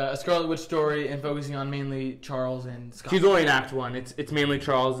got a Scarlet Witch story and focusing on mainly Charles and Scott. She's only in Act 1. It's mainly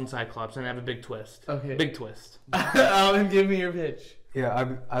Charles and Cyclops, and I have a big twist. Okay. Big twist. Give me your pitch.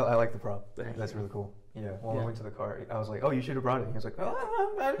 Yeah, I like the prop. That's really cool. Yeah, when we went to the car, I was like, oh, you should have brought it. He was like,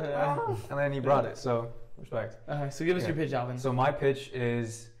 and then he brought it, so respect. So give us your pitch, Alvin. So my pitch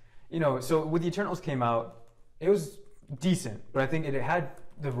is, so when the Eternals came out, it was decent, but I think it had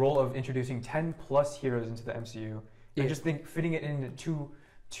the role of introducing 10 plus heroes into the MCU. I just think fitting it into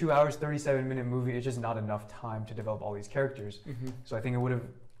 2 hours, 37-minute movie is just not enough time to develop all these characters. Mm-hmm. So I think it would have,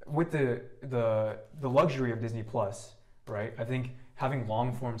 with the luxury of Disney Plus, right? I think having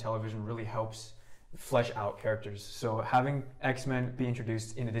long form television really helps flesh out characters. So having X-Men be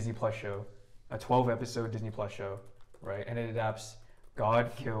introduced in a Disney Plus show, a 12-episode Disney Plus show, right? And it adapts God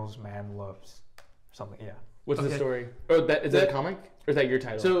Kills, Man Loves, something. Yeah. What's the story? Oh, is that a comic? Or is that your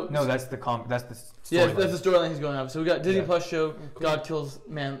title? So no, that's the That's the storyline. Yeah, that's the storyline he's going off. So we got Disney Plus show, cool. God Kills,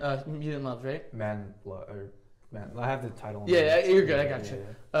 Man, Mutant Loves, right? Man. I have the title. Yeah, you're good. I got you.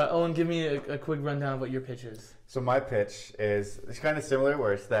 Owen, give me a quick rundown of what your pitch is. So my pitch is, it's kind of similar,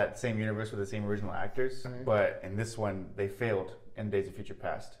 where it's that same universe with the same original actors, but in this one, they failed in Days of Future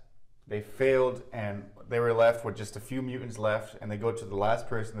Past. They failed, and they were left with just a few mutants left, and they go to the last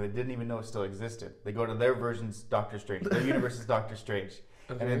person they didn't even know still existed. They go to their version's Doctor Strange. Their universe is Doctor Strange.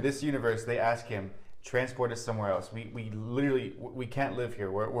 Okay. And in this universe, they ask him, transport us somewhere else. We literally, we can't live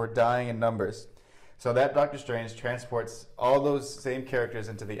here. We're dying in numbers. So that Doctor Strange transports all those same characters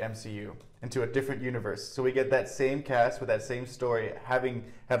into the MCU, into a different universe. So we get that same cast with that same story, having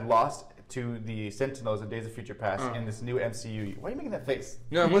had lost to the Sentinels in Days of Future Past in this new MCU. Why are you making that face?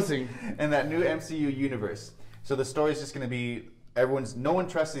 No, I'm listening. In that new MCU universe. So the story is just going to be no one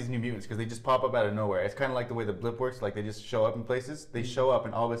trusts these new mutants because they just pop up out of nowhere. It's kind of like the way the blip works, like they just show up in places. They show up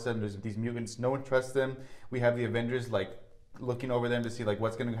and all of a sudden there's these mutants. No one trusts them. We have the Avengers looking over them to see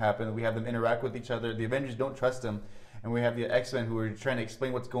what's going to happen. We have them interact with each other. The Avengers don't trust them. And we have the X-Men who are trying to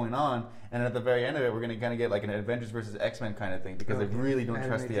explain what's going on. And at the very end of it, we're going to kind of get an Avengers versus X-Men kind of thing because they really don't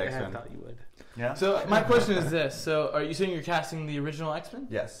trust the X-Men. I thought you would. Yeah. So my question is this. So are you saying you're casting the original X-Men?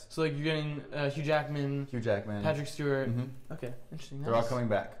 Yes. So you're getting Hugh Jackman, Patrick Stewart. Mm-hmm. Okay, interesting. Nice. They're all coming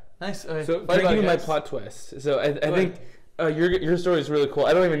back. Nice. Okay. So I give you my plot twist. So I think your story is really cool.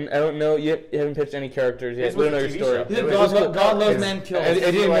 I don't know. You haven't pitched any characters yet. We don't know your story. God Loves, Man Kills. I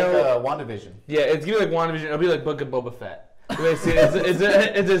didn't know. WandaVision. Yeah, it's gonna be like WandaVision. It'll be like Book of Boba Fett. It's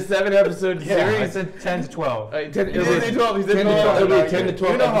a 7-episode series. I said 10 to 12. 10 to 12. He said 12. It'll be a 10 to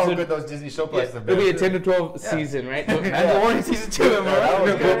 12. You know how good those Disney show plays have been. It'll be a 10 to 12 season, right? Mandalorian season 2.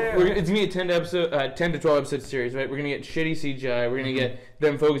 It's gonna be a 10 to 12 episode series, right? We're gonna get shitty CGI. We're gonna get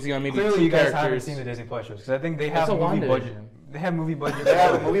them focusing on maybe Clearly two you guys characters. haven't seen the Disney Plus shows because I think they have a movie budget. They have movie budget. They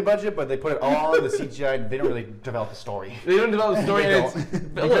have a movie budget, but they put it all on the CGI. They don't really develop the story. They don't develop the story, and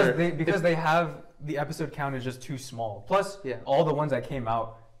it's because they have the episode count is just too small. Plus, all the ones that came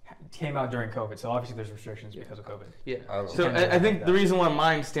out came out during COVID, so obviously there's restrictions because of COVID. Yeah. Oh. So I think the reason why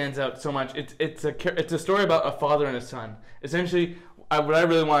mine stands out so much, it's a story about a father and a son. Essentially, what I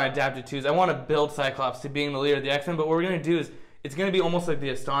really want to adapt it to is I want to build Cyclops to being the leader of the X-Men, but what we're going to do is it's going to be almost like the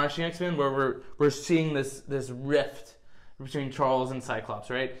Astonishing X-Men, where we're seeing this rift between Charles and Cyclops,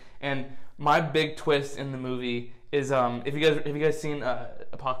 right? And my big twist in the movie is have you guys seen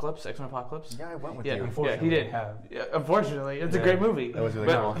Apocalypse, X-Men Apocalypse? Yeah, I went with Yeah, you. Unfortunately, he did. Yeah. Unfortunately, it's a great movie. That was really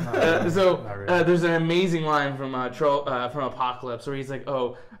But, cool. there's an amazing line from Apocalypse where he's like,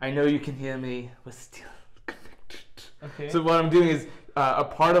 "Oh, I know you can hear me, but still connected." Okay. So what I'm doing is a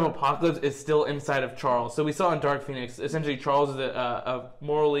part of Apocalypse is still inside of Charles. So we saw in Dark Phoenix, essentially Charles is a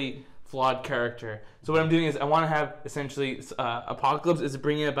morally flawed character. So what I'm doing is I want to have essentially Apocalypse is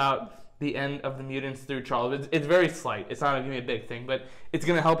bringing about the end of the mutants through Charles. It's very slight. It's not going to be a big thing, but it's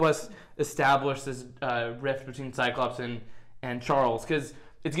going to help us establish this rift between Cyclops and Charles, because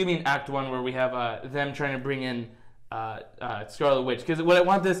it's going to be in Act 1 where we have them trying to bring in Scarlet Witch. Because what I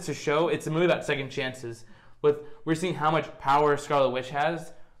want this to show, it's a movie about second chances. We're seeing how much power Scarlet Witch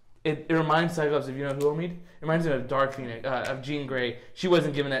has. It reminds Cyclops of, you know who, Omid? It reminds me of Dark Phoenix, of Jean Grey. She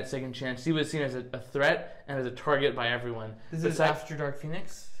wasn't given that second chance. She was seen as a threat and as a target by everyone. This is after Dark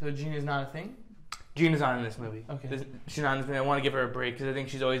Phoenix, so Jean is not a thing? Jean is not in this movie. Okay. She's not in this movie. I want to give her a break because I think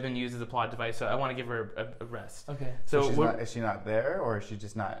she's always been used as a plot device, so I want to give her a rest. Okay. So is she not there, or is she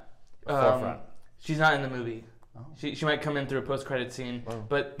just not forefront? She's not in the movie. Oh. She might come in through a post-credit scene. Whoa.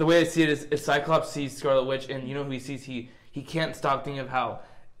 But the way I see it is, if Cyclops sees Scarlet Witch, and you know who he sees, he can't stop thinking of how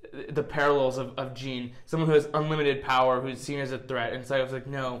the parallels of Jean, someone who has unlimited power, who's seen as a threat, and Cyclops is like,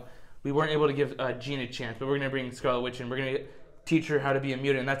 no, we weren't able to give Jean a chance, but we're going to bring Scarlet Witch in. We're going to teach her how to be a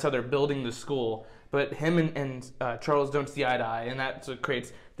mutant, and that's how they're building the school. But him and Charles don't see eye to eye, and that's what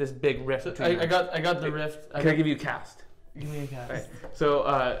creates this big rift between them. I got the rift. Can I give you a cast? Give me a cast. Right.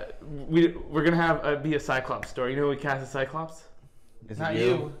 So we're gonna have be a Cyclops story. You know who we cast as Cyclops? Is Not it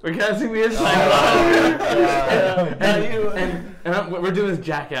you. We're casting me as Cyclops. Not you. And we're doing this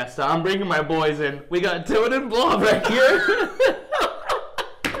jackass stuff. I'm bringing my boys in. We got Toad and Blob right here.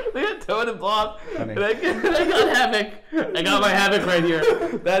 We got Toad and Blob. And I got Havoc. I got my Havoc right here.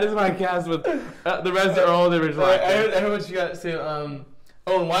 That is my cast with the rest are all the original. I heard what you got to say. And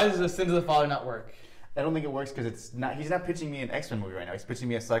why does the Sins of the Father not work? I don't think it works because it's not. He's not pitching me an X-Men movie right now. He's pitching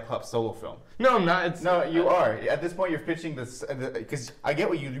me a Cyclops solo film. No, I'm not. No, you are. At this point, you're pitching this because I get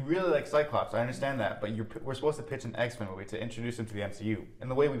what you really like Cyclops. I understand that, but we're supposed to pitch an X-Men movie to introduce him to the MCU. And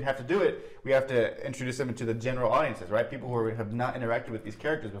the way we have to do it, we have to introduce him into the general audiences, right? People who have not interacted with these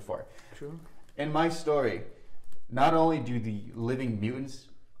characters before. True. In my story, not only do the living mutants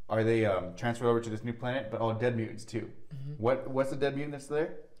are they transferred over to this new planet, but all dead mutants too. Mm-hmm. What's the dead mutant that's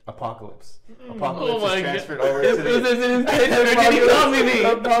there? Apocalypse. Apocalypse is transferred over to the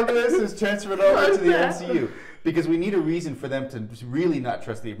Apocalypse is transferred over to the MCU because we need a reason for them to really not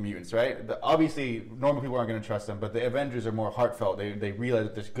trust the mutants, right? Obviously, normal people aren't going to trust them, but the Avengers are more heartfelt. They realize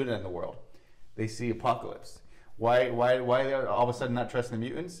that there's good in the world. They see Apocalypse. Why they're all of a sudden not trusting the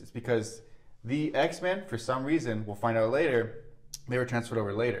mutants? It's because the X-Men, for some reason, we'll find out later, they were transferred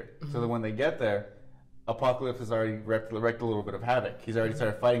over later. Mm-hmm. So that when they get there, Apocalypse has already wreaked a little bit of havoc. He's already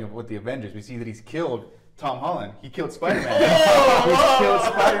started fighting with the Avengers. We see that he's killed Tom Holland. He killed Spider-Man. He's killed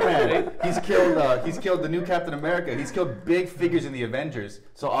Spider-Man. He's killed the new Captain America. He's killed big figures in the Avengers.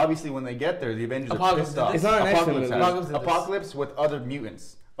 So obviously when they get there, the Avengers are pissed off. It's not an X-Men movie. Apocalypse with other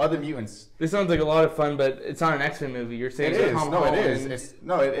mutants. Other mutants. This sounds like a lot of fun, but it's not an X-Men movie. You're saying it is. No, it is. It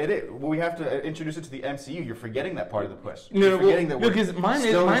is. Well, we have to introduce it to the MCU. You're forgetting that part of the push. No, because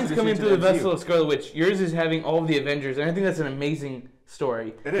mine's coming through the vessel of Scarlet Witch. Yours is having all of the Avengers, and I think that's an amazing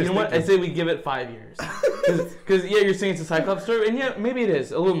story. It is. You know what? I say we give it 5 years. Because you're saying it's a Cyclops story, and yeah, maybe it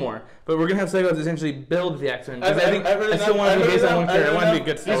is a little more. But we're gonna have Cyclops essentially build the X-Men. Because I still want to be based on one character. I want to be a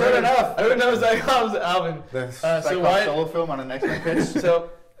good story. He's heard enough. I heard enough Cyclops, Alvin. The Cyclops solo film on an X-Men pitch. So.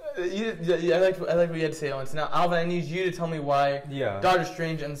 I like what you had to say, Owen. So now, Alvin, I need you to tell me why Doctor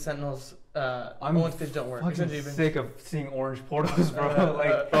Strange and Sentinels Owen's pitch don't work. I'm sick of seeing orange portals, bro.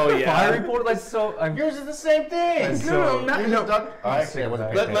 Fiery portal. That's so. Yours is the same thing. Let him talk.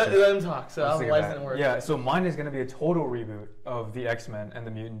 So Alvin, why doesn't it work? Yeah. So mine is gonna be a total reboot of the X-Men and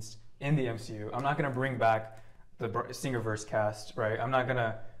the mutants in the MCU. I'm not gonna bring back the Singerverse cast, right? I'm not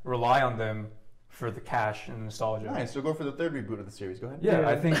gonna rely on them for the cash and nostalgia. Nice. So go for the third reboot of the series. Go ahead. Yeah,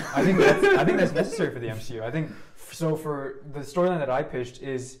 I think that's necessary for the MCU. I think so. For the storyline that I pitched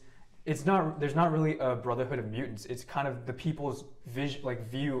there's not really a brotherhood of mutants. It's kind of the people's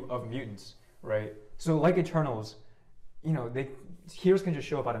view of mutants, right? So like Eternals, heroes can just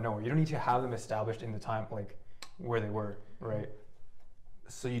show up out of nowhere. You don't need to have them established in the time where they were, right?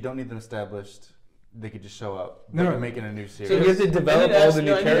 So you don't need them established. They could just show up. No, You're making a new series. So you have to develop all the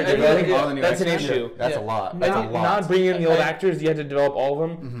new characters. That's an issue. That's a lot. That's a lot. Not bringing in the old actors. You have to develop all of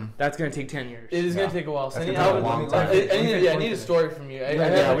them. Mm-hmm. That's going to take 10 years. It is going to take a while. So I need a story from you. We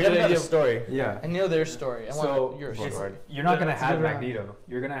haven't got a story. Yeah. I know their story. I want your story. You're not going to have Magneto.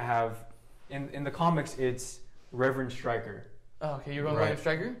 You're going to have, in the comics, it's Reverend Stryker. Oh, okay. You're going Reverend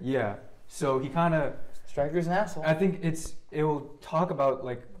Stryker? Yeah. So he kind of... Stryker's an asshole. I think it will talk about,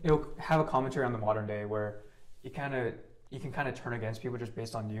 like, it'll have a commentary on the modern day where you can kind of turn against people just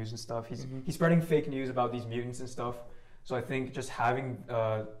based on news and stuff. He's spreading fake news about these mutants and stuff. So I think just having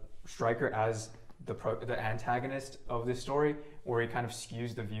Stryker as the antagonist of this story, where he kind of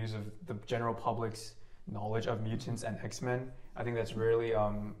skews the views of the general public's knowledge of mutants and X-Men, I think that's really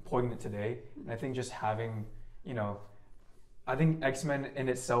poignant today. And I think just having, I think X-Men in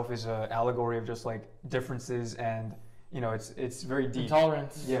itself is an allegory of just like differences and, it's very deep.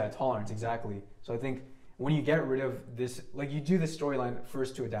 Tolerance. Yeah, tolerance, exactly. So I think when you get rid of this, like you do this storyline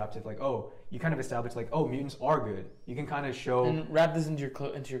first to adapt it, like, you kind of establish like, mutants are good. You can kind of show... And wrap this into your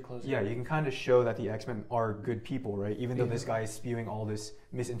closing. Yeah, you can kind of show that the X-Men are good people, right? Even though this guy is spewing all this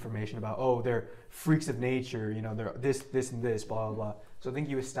misinformation about, they're freaks of nature, they're this, and this, blah, blah, blah. So I think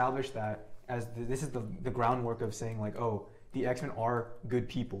you establish that as this is the groundwork of saying like, the X-Men are good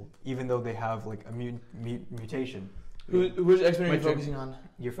people, even though they have like a mutation. Which X-Men are you focusing on?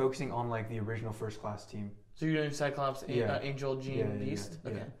 You're focusing on like the original First Class team. So you're doing Cyclops, Angel, Jean, Beast?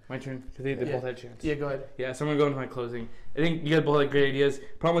 Yeah. Okay. My turn, because they both had a chance. Yeah, go ahead. Yeah, so I'm going to go into my closing. I think you guys both had great ideas.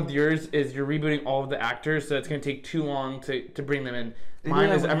 Problem with yours is you're rebooting all of the actors, so it's going to take too long to bring them in.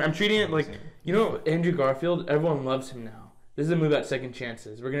 Mine is, I'm treating it like, Andrew Garfield, everyone loves him now. This is a move at second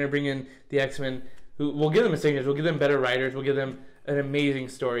chances. We're going to bring in the X-Men, who we'll give them a second chance. We'll give them better writers. We'll give them an amazing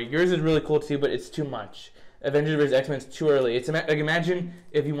story. Yours is really cool too, but it's too much. Avengers vs. X-Men is too early. It's like imagine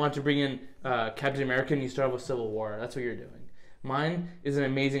if you want to bring in Captain America and you start with Civil War. That's what you're doing. Mine is an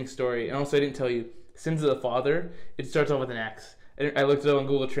amazing story, and also I didn't tell you, Sins of the Father. It starts off with an X. I looked it up on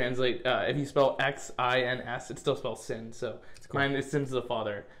Google Translate. If you spell X-I-N-S, it still spells sin. So mine is Sins of the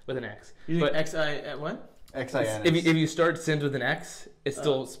Father with an X. But X-I what? X-I-N. If you start Sins with an X, it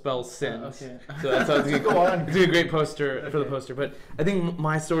still spells sins. Okay. So that's how it's going to go on. It's a great poster for the poster. But I think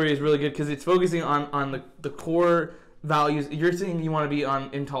my story is really good because it's focusing on the core values. You're saying you want to be on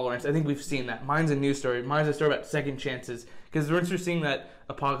intolerance. I think we've seen that. Mine's a new story. Mine's a story about second chances. Because once you're seeing that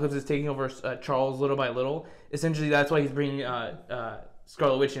Apocalypse is taking over Charles little by little, essentially that's why he's bringing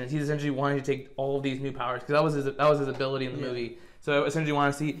Scarlet Witch in. He's essentially wanting to take all of these new powers because that was his ability in the movie. So I essentially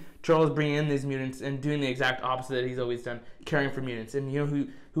want to see Charles bring in these mutants and doing the exact opposite that he's always done, caring for mutants. And who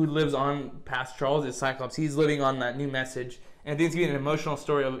lives on past Charles is Cyclops. He's living on that new message. And I think it's going to be an emotional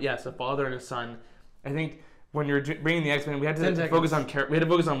story of, a father and a son. I think when you're bringing the X-Men, we had to focus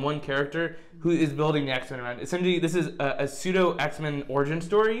on one character who is building the X-Men around. Essentially, this is a pseudo X-Men origin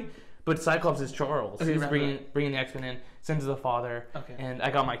story, but Cyclops is Charles. Okay, he's bringing the X-Men in, Sins of the Father, and I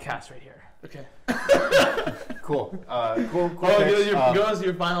got my cast right here. Okay. Cool. Go to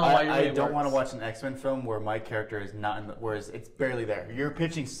your final. I don't want to watch an X-Men film where my character is not in whereas it's barely there. You're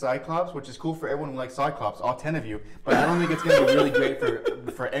pitching Cyclops, which is cool for everyone who likes Cyclops, all 10 of you, but I don't think it's going to be really great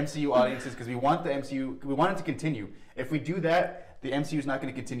for MCU audiences because we want the MCU, we want it to continue. If we do that, the MCU is not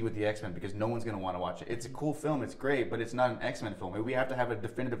going to continue with the X-Men because no one's going to want to watch it. It's a cool film, it's great, but it's not an X-Men film. We have to have a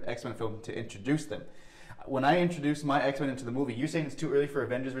definitive X-Men film to introduce them. When I introduced my X-Men into the movie, you're saying it's too early for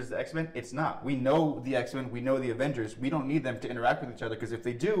Avengers vs. X-Men? It's not. We know the X-Men, we know the Avengers. We don't need them to interact with each other because if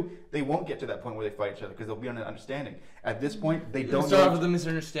they do, they won't get to that point where they fight each other because they'll be on an understanding. At this point, they don't. Start off with a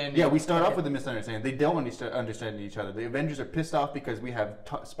misunderstanding. Yeah, we start off with a misunderstanding. They don't understand each other. The Avengers are pissed off because we have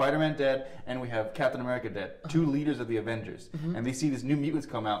Spider-Man dead and we have Captain America dead, two leaders of the Avengers, and they see these new mutants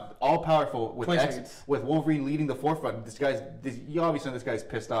come out, all powerful with with Wolverine leading the forefront. You obviously know this guy's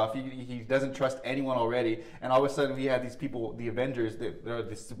pissed off. He doesn't trust anyone already, and all of a sudden we have these people, the Avengers, they're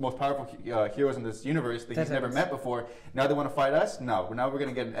the most powerful heroes in this universe that he's never met before. Now they want to fight us? No. Now we're going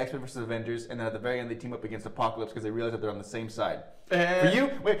to get an X-Men versus Avengers, and then at the very end they team up against Apocalypse because they realize that they're on the same side. For you,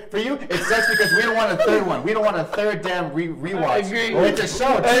 it sucks because we don't want a third one. We don't want a third damn rewatch. I agree. It's a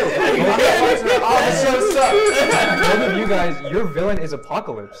show too. All the shows suck. Both of you guys, your villain is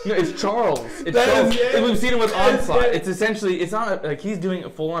Apocalypse. No, it's Charles. It's Charles. We've seen it with Onslaught. It's essentially, it's not like he's doing a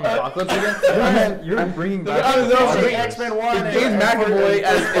full-on Apocalypse again. You're bringing back X-Men 1. James McAvoy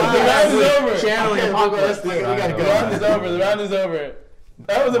as channeling Apocalypse. We gotta go. The round is over.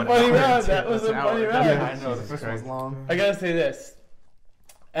 That was a funny round. Yeah, I know. The first one was long. I gotta say this.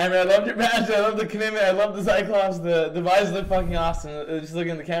 Amber, I loved your match. I love the commitment. I love the Cyclops. The vibes look fucking awesome. Just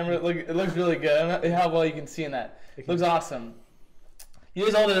looking at the camera, it looks really good. I don't know how well you can see in that. It looks awesome. You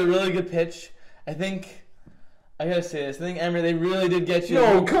guys all did a really good pitch. I think I gotta say this. I think Emery, they really did get you.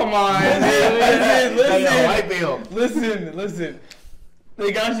 No, come on. Listen.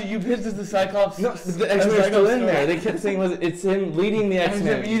 They got you. You pitched as the Cyclops. No, the X-Men are still in there. They kept saying it's him leading the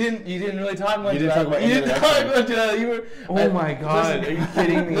X-Men. You didn't really talk much. You didn't talk about. You didn't talk much about. You were. Oh my God! Are you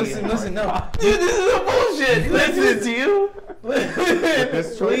kidding me? Listen, no, dude, this is a bullshit. Listen to you.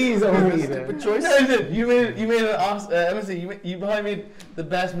 Please, stupid choice. Listen, you made an awesome. I'm gonna say you probably made the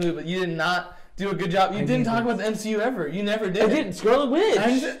best move, but you did not do a good job. You didn't talk about the MCU ever. You never did. I didn't. Scarlet Witch.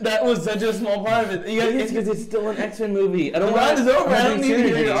 That was such a small part of it. It's because it's still an X-Men movie. I don't the round is over. I don't need to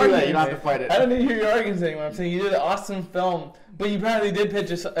hear your argument. You don't have to fight it. I don't need to hear your arguments anymore. I'm saying you did an awesome film, but you probably did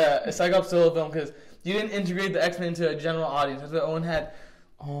pitch a Cyclops solo film because you didn't integrate the X-Men into a general audience. That's what Owen had.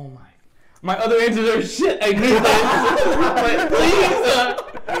 Oh my other answers are shit. I knew that.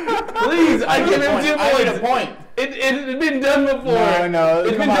 Please, I give him 2 points. I made a point. It had been done before. No.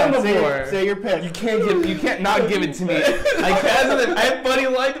 It's been done before. Say your pick. You can't not give it to me. I have buddy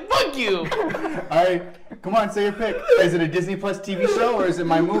like fuck you. All right, come on, say your pick. Is it a Disney Plus TV show or is it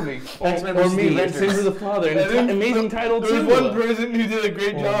my movie? X-Men Or versus me. the Sins of Avengers. the Father. An amazing title There too. was one person who did a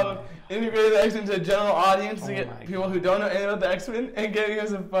great job of integrating the X-Men into a general audience to get people who don't know anything about the X-Men and getting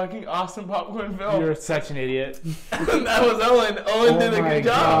us a fucking awesome popcorn film. You're such an idiot. That was Owen. Owen did a good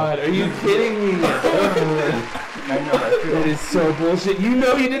job. God, are you kidding me? I know, I feel That is so bullshit. You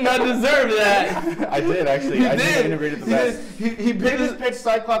know you did not deserve that. I did actually. I did integrated the best. He You just pitched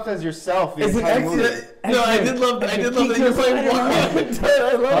Cyclops as yourself. The It's an entire X-Men. movie. No, I did love that you were playing Bob and Toad.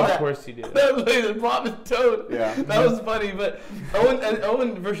 I love that. Of course you did. That was like Bob and Toad. Yeah. That was funny, but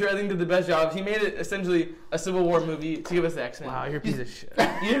Owen for sure I think did the best job. He made it essentially a Civil War movie to give us the X-Men. Wow, you're a piece of shit.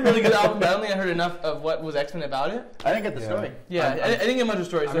 You did a really good album, but I don't think I heard enough of what was X-Men about it. I didn't get the story. Yeah, I didn't get much of a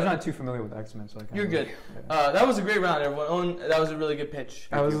story. I'm So just not too familiar with X-Men, so I can't. you're good. Yeah. That was a great round, everyone. Owen, that was a really good pitch.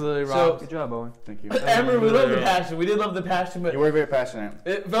 I was literally So- robbed. Good job, Owen. Thank you. Amber, we love the passion. We did love the passion, but You were very passionate.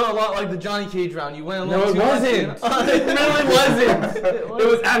 it felt a lot like the Johnny Cage round. You went a No, little it too much wasn't. in. It really wasn't. It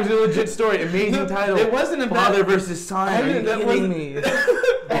was actually a legit story. Amazing No, title. it wasn't a bad- Father versus son. I Are you didn't- that kidding wasn't- me?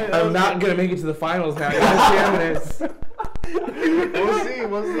 I'm not gonna make it to the finals now. You understand this?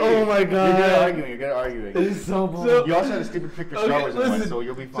 We'll see. Oh my You're good at God. arguing. You're good at arguing. This is so bullshit. You also had a stupid pick for Okay, Star Wars in one, listen. so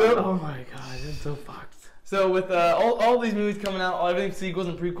you'll be fine. Oh my God, I'm so fucked. So with all these movies coming out, everything sequels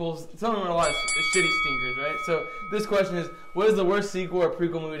and prequels, some of them are a lot of shitty stinkers, right? So this question is, what is the worst sequel or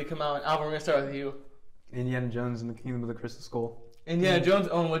prequel movie to come out? And Alvin, we're gonna start with you. Indiana Jones and the Kingdom of the Crystal Skull. Indiana Jones.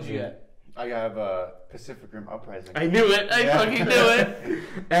 Owen, what'd you get? I have Pacific Rim Uprising. I knew it. I fucking knew it.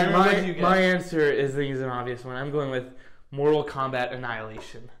 And What'd you get? my answer is an obvious one. I'm going with Mortal Kombat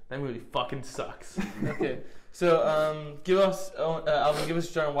Annihilation. That movie fucking sucks. Okay. So give us, Alvin, give us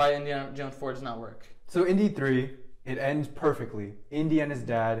a start on why Indiana Jones 4 does not work. So Indy 3, it ends perfectly. Indy and his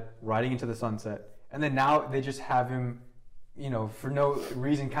dad riding into the sunset. And then now they just have him, for no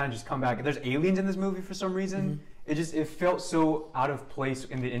reason kind of just come back. There's aliens in this movie for some reason. Mm-hmm. It felt so out of place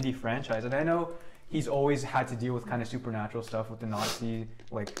in the Indy franchise. And I know he's always had to deal with kind of supernatural stuff with the Nazi,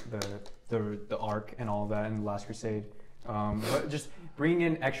 like the Ark and all of that in The Last Crusade. But just bringing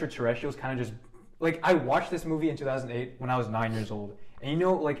in extraterrestrials kind of just, like, I watched this movie in 2008 when I was 9 years old. And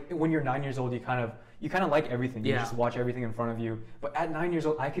like when you're 9 years old, you kind of like everything. You Yeah. just watch everything in front of you. But at 9 years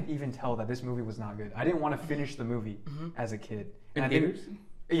old, I could even tell that this movie was not good. I didn't want to finish the movie as a kid. In And I think- theaters?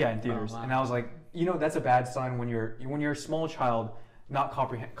 Yeah, in theaters. Oh, wow. And I was like, that's a bad sign when you're a small child, not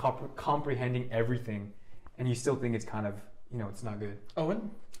comprehending everything, and you still think it's kind of, it's not good. Owen?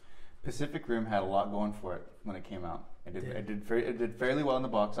 Pacific Rim had a lot going for it when it came out. It did fairly well in the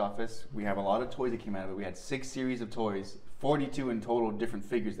box office. We have a lot of toys that came out of it. We had 6 series of toys, 42 in total different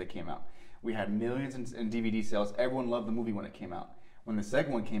figures that came out. We had millions in DVD sales. Everyone loved the movie when it came out. When the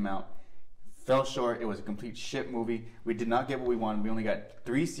second one came out, fell short. It was a complete shit movie. We did not get what we wanted. We only got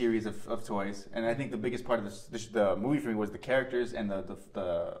 3 series of toys, and I think the biggest part of the movie for me was the characters and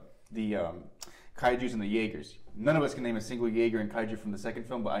the kaijus and the Jaegers. None of us can name a single Jaeger and kaiju from the second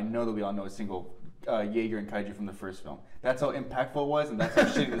film, but I know that we all know a single Jaeger and kaiju from the first film. That's how impactful it was, and that's how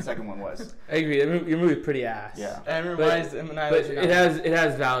shitty the second one was. I agree. Your movie's pretty ass. Yeah. I remember But- why is Annihilation But not- it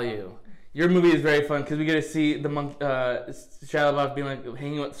has value. Your movie is very fun because we get to see the Shia LaBeouf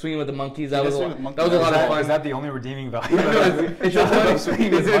being like swinging with the monkeys. That was a lot of fun. Is that the only redeeming value? It's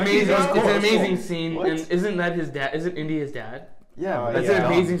an amazing scene, What? and isn't that his dad? Isn't Indy his dad? Yeah, That's yeah. an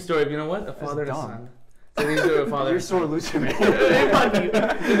amazing story. But you know what? A father and a dumb. son. It's an amazing story of a father. You're and a so son. loose, man. Fuck you. It's an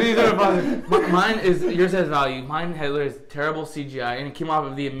amazing story of a father. Mine is yours has value. Mine has terrible CGI, and it came off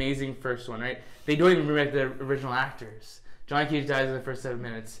of the amazing first one. Right? They don't even remake the original actors. Johnny Cage dies in the first 7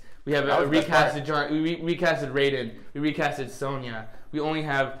 minutes. We have a recasted we recasted Raiden. We recasted Sonya. We only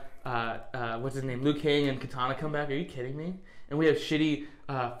have what's his name, Liu Kang and Katana come back. Are you kidding me? And we have shitty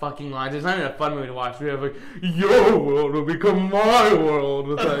fucking lines. It's not even a fun movie to watch. We have like, your world will become my world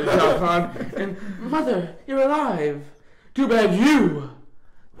with Shao Kahn. And mother, you're alive. Too bad you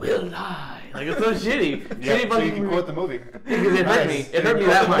will die. Like, it's so shitty. Yeah, Shitty so fucking you can quote the movie. Because it hurt me. It hurt me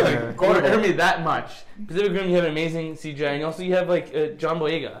that much. It hurt me that much. Pacific Rim, you have amazing CGI, and also you have like John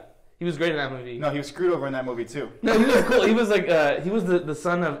Boyega. He was great in that movie. No, he was screwed over in that movie too. No, he was cool. He was like he was the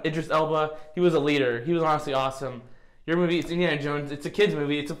son of Idris Elba. He was a leader. He was honestly awesome. Your movie, it's Indiana Jones. It's a kids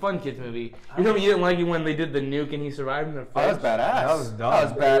movie. It's a fun kids movie. You know, you didn't like it when they did the nuke and he survived in the fridge. Oh, that was badass. That was dumb. That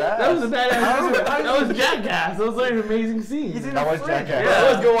was badass. That was a badass. That was Jackass. That was like an amazing scene. That was Jackass.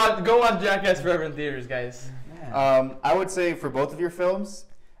 Yeah, go watch Jackass forever in theaters, guys. I would say for both of your films,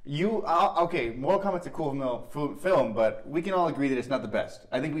 okay, Mortal Kombat's a cool film, but we can all agree that it's not the best.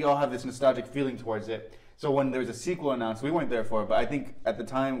 I think we all have this nostalgic feeling towards it. So when there was a sequel announced, we weren't there for it, but I think at the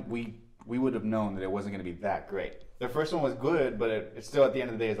time we would have known that it wasn't going to be that great. The first one was good, but it's still at the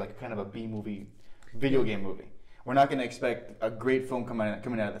end of the day is like kind of a B movie, video game movie. We're not going to expect a great film coming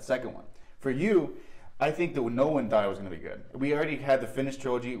out of the second one. For you, I think that no one thought it was going to be good. We already had the finished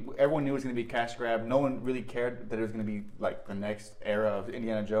trilogy. Everyone knew it was going to be cash grab. No one really cared that it was going to be like the next era of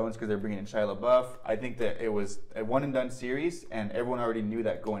Indiana Jones because they're bringing in Shia LaBeouf. I think that it was a one and done series, and everyone already knew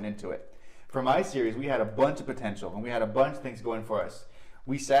that going into it. For my series, we had a bunch of potential, and we had a bunch of things going for us.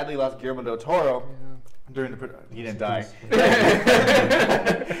 We sadly lost Guillermo del Toro during the he didn't die,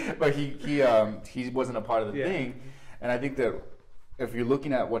 but he wasn't a part of the thing. And I think that if you're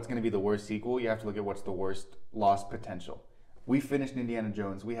looking at what's going to be the worst sequel, you have to look at what's the worst lost potential. We finished Indiana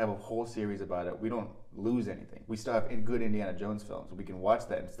Jones. We have a whole series about it. We don't lose anything. We still have good Indiana Jones films. We can watch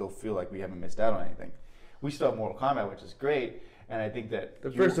that and still feel like we haven't missed out on anything. We still have Mortal Kombat, which is great. And I think that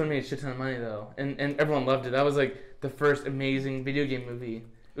the first one made a shit ton of money though, and everyone loved it. That was like the first amazing video game movie.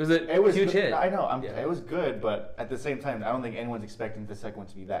 It was a huge hit. I know, it was good, but at the same time, I don't think anyone's expecting the second one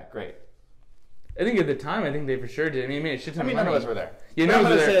to be that great. I think at the time, I think they for sure did. I mean, it made a shit ton of money. None of us were there. Yeah, none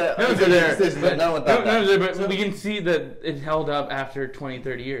of us were there. No one thought that. But we can see that it held up after 20,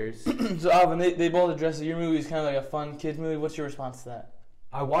 30 years. So Alvin, they both addressed that your movie is kind of like a fun kids movie. What's your response to that?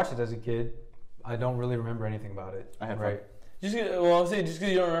 I watched it as a kid. I don't really remember anything about it. I had fun. I'll say just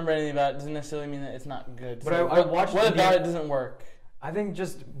because you don't remember anything about it doesn't necessarily mean that it's not good. But so I watched what about it doesn't work? I think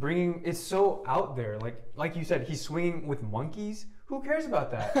just bringing it's so out there. Like you said, he's swinging with monkeys. Who cares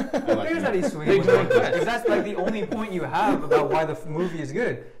about that? Who cares that he's swinging with monkeys? Because that's like the only point you have about why the movie is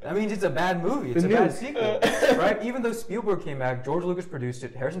good. That means it's a bad movie. It's a bad sequel, right? Even though Spielberg came back, George Lucas produced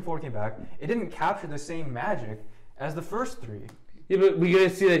it, Harrison Ford came back, it didn't capture the same magic as the first three. Yeah, but we gotta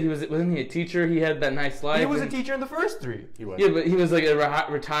see that wasn't he a teacher? He had that nice life. He was a teacher in the first three. He was. Yeah, but he was like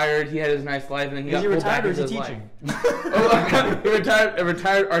retired. He had his nice life, and then he got pulled back into his life. A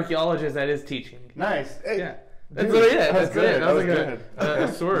retired archaeologist that is teaching. Nice. Hey, yeah, that's what it is. That's good. That was good.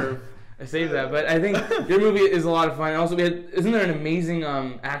 A swerve. I saved that, but I think your movie is a lot of fun. Also, isn't there an amazing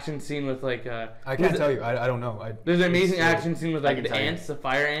action scene with like? I can't tell you. I don't know. There's an amazing action scene with like the ants, the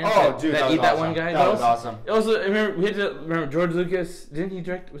fire ants. Oh, dude, that eat that one guy. That was awesome. Also, remember George Lucas? Didn't he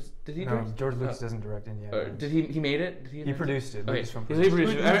direct? Did he direct? No, George Lucas doesn't direct Indiana. Did he made it? Did he produced it. Okay. He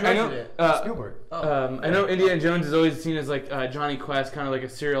produced it. I know. Spielberg. I know Indiana Jones is always seen as like Johnny Quest, kind of like a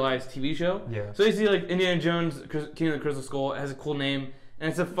serialized TV show. Yeah. So you see like Indiana Jones, King of the Crystal Skull, has a cool name, and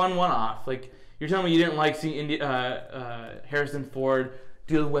it's a fun one-off. Like. You're telling me you didn't like seeing Harrison Ford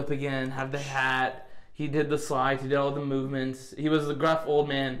do the whip again, have the hat, he did the slides, he did all the movements, he was the gruff old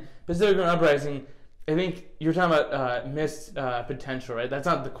man. Pacific Rim Uprising, I think you're talking about missed potential, right? That's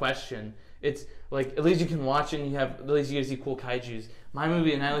not the question. It's like, at least you can watch it and at least you get to see cool kaijus. My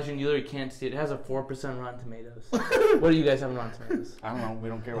movie, Annihilation, you literally can't see it. It has a 4% Rotten Tomatoes. What do you guys have on Rotten Tomatoes? I don't know. We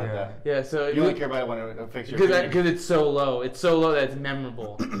don't care about that. Yeah, so you only care about it when it affects your because it's so low. It's so low that it's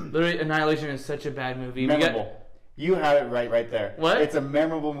memorable. Literally, Annihilation is such a bad movie. Memorable. You have it right there. What? It's a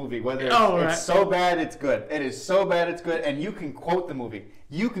memorable movie. Whether it's so bad, it's good. It is so bad, it's good, and you can quote the movie.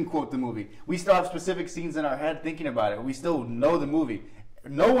 We still have specific scenes in our head thinking about it. We still know the movie.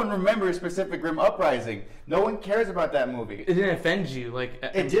 No one remembers Pacific Rim Uprising. No one cares about that movie. It didn't offend you, like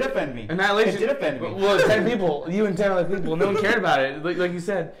it did offend me. Annihilation. It did offend me. Well, 10 people, you and 10 other people. No one cared about it. Like you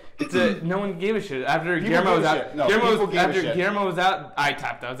said, no one gave a shit. After Guillermo was out, Guillermo was out, I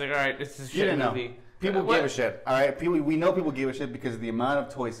tapped. I was like, all right, this is a shit movie. People gave a shit. All right, we know people gave a shit because of the amount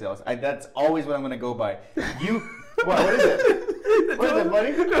of toy sales. That's always what I'm gonna go by. What is it? What is it,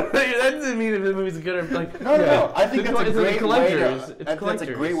 buddy? That doesn't mean if the movie's good or like. No. I think that's a great way to. That's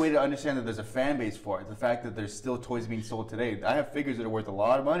a great way to understand that there's a fan base for it. The fact that there's still toys being sold today. I have figures that are worth a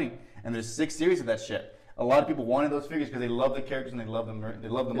lot of money, and there's 6 series of that shit. A lot of people wanted those figures because they love the characters and they love the monsters, they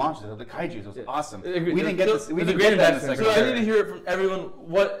love the kaijus. It was awesome. We didn't get this. We didn't get that in the second. So I need to hear it from everyone.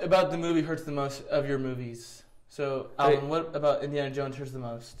 What about the movie hurts the most of your movies? So Alvin, what about Indiana Jones hurts the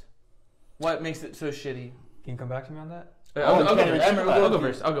most? What makes it so shitty? Can you come back to me on that? I'll go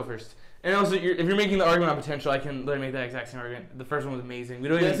first. And also, if you're making the argument on potential, I can literally make that exact same argument. The first one was amazing. We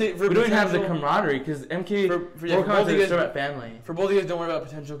don't even have the camaraderie because MK more content is about family. For both of you guys, don't worry about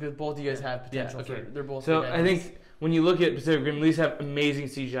potential because both of you guys have potential. Yeah, okay. They're both. So I think when you look at Pacific Rim, at least have amazing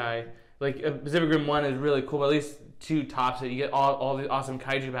CGI. Like Pacific Rim 1 is really cool, but at least 2 tops it. You get all the awesome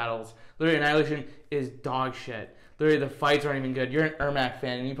kaiju battles. Literally, Annihilation is dog shit. Literally, the fights aren't even good. You're an Ermac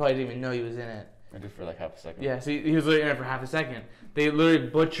fan, and you probably didn't even know he was in it. I did for like half a second. Yeah, so he was literally in it for half a second. They literally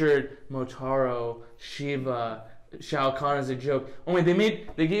butchered Motaro, Shiva, Shao Kahn as a joke. Oh wait,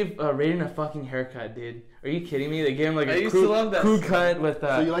 they gave Raiden a fucking haircut, dude. Are you kidding me? They gave him like a crew cut with.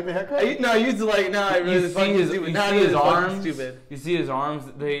 So you like the haircut? I used to like. No, I really fucking stupid. You see his arms. Stupid. You see his arms.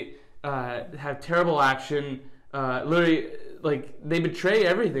 They have terrible action. Literally, like they betray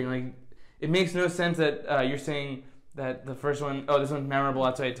everything. Like it makes no sense that you're saying that the first one, this one's memorable,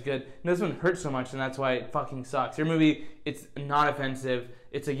 that's why it's good. No, this one hurts so much, and that's why it fucking sucks. Your movie, it's not offensive.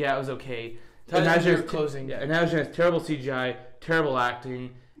 It's it was okay. Annihilation closing. Yeah, Annihilation has terrible CGI, terrible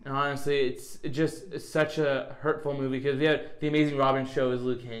acting, and honestly, it's such a hurtful movie because we had the Amazing Robin show as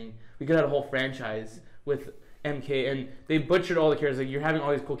Liu Kang. We could have a whole franchise with MK, and they butchered all the characters. Like you're having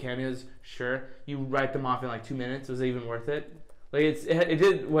all these cool cameos, sure. You write them off in like 2 minutes. Was it even worth it? Like it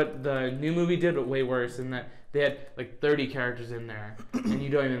did what the new movie did, but way worse in that they had like 30 characters in there, and you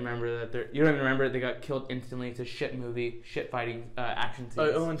don't even remember that they got killed instantly. It's a shit movie, shit fighting action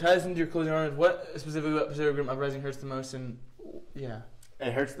scenes. And ties into your closing arguments. What specifically about Pacific Rim Uprising hurts the most? And yeah.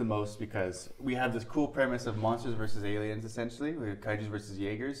 It hurts the most because we have this cool premise of monsters versus aliens, essentially. We have kaijus versus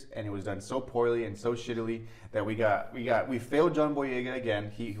Jaegers, and it was done so poorly and so shittily that we failed John Boyega again.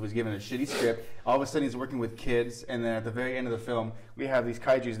 He was given a shitty script. All of a sudden, he's working with kids, and then at the very end of the film, we have these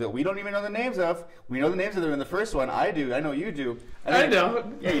kaijus that we don't even know the names of. We know the names of them in the first one. I do. I know you do. I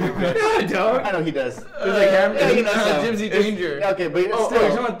don't. Yeah, you do. I don't. I know he does. He does. Jimsy Danger. Okay, but still. Oh, you're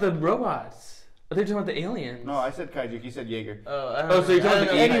talking about the robots. I think you're talking about the aliens. No, I said kaiju. You said Jaeger. So you're talking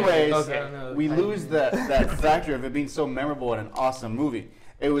about anyways, we lose that factor of it being so memorable and an awesome movie.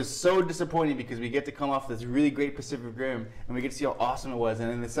 It was so disappointing because we get to come off this really great Pacific Rim and we get to see how awesome it was.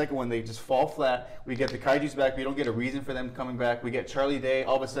 And in the second one, they just fall flat. We get the kaijus back. We don't get a reason for them coming back. We get Charlie Day.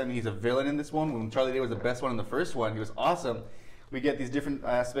 All of a sudden, he's a villain in this one. When Charlie Day was the best one in the first one, he was awesome. We get these different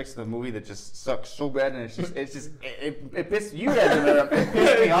aspects of the movie that just suck so bad, and it pissed you guys off. It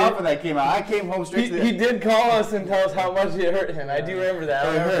pissed me off when that came out. I came home straight to the... He did call us and tell us how much it hurt him. I do remember that.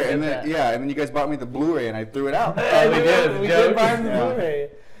 It hurt, and then you guys bought me the Blu-ray, and I threw it out. We did buy him the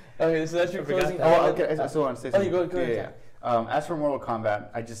Blu-ray. Okay, so that's your closing. Okay. So on. You go ahead. As for Mortal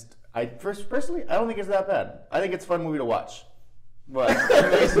Kombat, personally, I don't think it's that bad. I think it's a fun movie to watch. But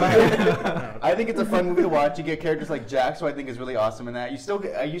I think it's a fun movie to watch. You get characters like Jax, who I think is really awesome in that.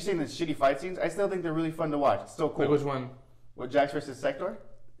 Are you seeing the shitty fight scenes? I still think they're really fun to watch. It's so cool. Like which one? What, Jax versus Sector?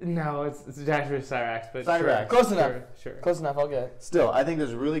 No, it's Jax versus Cyrax. But Cyrax. Close enough. Sure. Close enough. I'll get it. Still, I think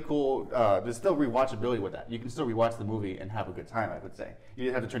there's really cool. There's still rewatchability with that. You can still rewatch the movie and have a good time. I would say you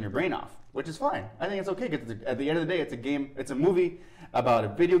just have to turn your brain off, which is fine. I think it's okay because at the end of the day, it's a game. It's a movie about a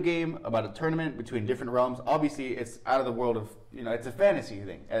video game, about a tournament between different realms. Obviously, it's out of the world of, it's a fantasy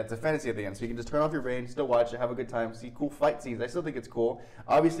thing. It's a fantasy at the end. So you can just turn off your brain, still watch it, have a good time, see cool fight scenes. I still think it's cool.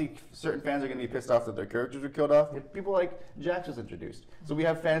 Obviously, certain fans are going to be pissed off that their characters were killed off. But people like Jax was introduced. So we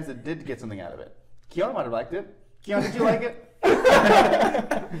have fans that did get something out of it. Keanu might have liked it. Keanu, did you like it?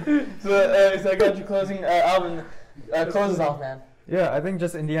 So I got you closing. Alvin, close us off, man. Yeah, I think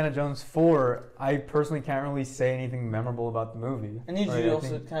just Indiana Jones 4, I personally can't really say anything memorable about the movie. And you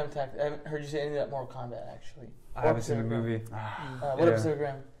also kind of attacked. I haven't heard you say anything about Mortal Kombat, actually. I haven't seen the movie. What about Pacific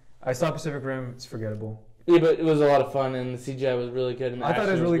Rim? I saw Pacific Rim. It's forgettable. Yeah, but it was a lot of fun, and the CGI was really good. And the I thought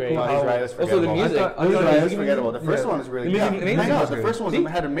it was really great. cool. Oh, he's right. It's forgettable. Also, the music. It was forgettable. The first one was really good. I know. The first one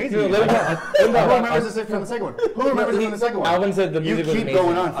had amazing music. Who remembers this from the second one? Who remembers it from the second one? Alvin said the music was amazing. You keep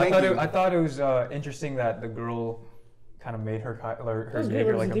going on. Thank you. I thought it was interesting that the girl kind of made her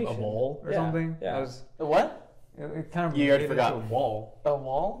Jaeger like a ball or something. Yeah. A what? It kind of you already made forgot. it into a wall. A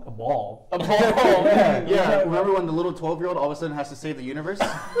wall? A ball. A ball. Yeah. Remember when the little 12-year-old all of a sudden has to save the universe?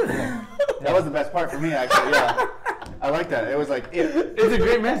 That was the best part for me, actually. Yeah. I like that. It was like it's a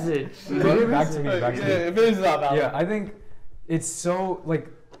great message. Back to me. Yeah, I think it's so like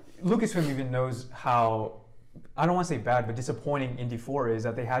Lucasfilm even knows how, I don't want to say bad, but disappointing Indy 4 is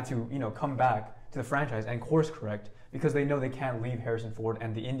that they had to, come back to the franchise and course correct because they know they can't leave Harrison Ford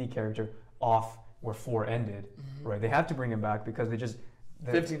and the Indy character off where 4 ended, right? They have to bring him back because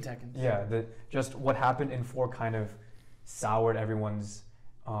 15 seconds. Yeah, just what happened in 4 kind of soured everyone's,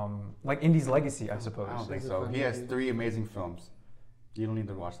 like Indy's legacy, I suppose. I don't think so. He has 3 amazing films. You don't need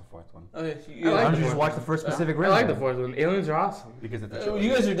to watch the 4th one. Okay, why don't you just watch the first Pacific Rim? I like the 4th one. Aliens are awesome. Because it's you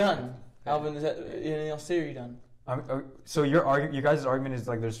guys are done. Alvin, is that anything else to say, or are you done? So your guys' argument is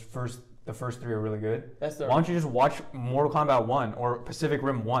like the first 3 are really good. That's the. Why don't you just watch Mortal Kombat 1 or Pacific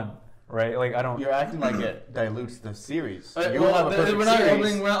Rim 1? Right? Like I don't. You're acting like it dilutes the series. We're not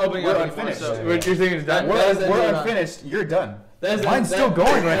opening. We're unfinished. So what you're saying is done. We're unfinished. You're done. Mine's still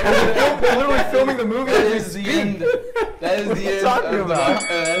going right now. They're literally filming the movie. That is the end. That is the end. Talking about.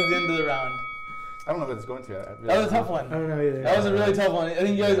 That is the end of the round. I don't know what it's going to. That was a tough one. I don't know either. That was a really tough one. I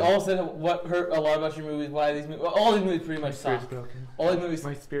think you guys all said what hurt a lot about your movies. Why these movies? All these movies pretty much suck. Broken. All these movies.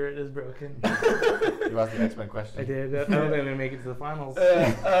 My spirit is broken. You asked the X-Men question. I did. I don't think I'm gonna make it to the finals.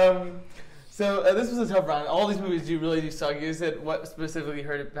 So this was a tough round. All these movies really do suck. You said what specifically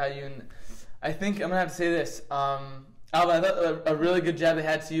hurt about you, and I think I'm gonna have to say this. Alvin, I thought a really good jab they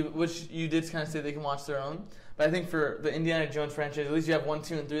had to you, which you did kind of say they can watch their own. But I think for the Indiana Jones franchise, at least you have 1,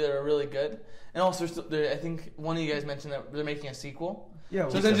 2, and 3 that are really good. And also, I think one of you guys mentioned that they're making a sequel. Yeah.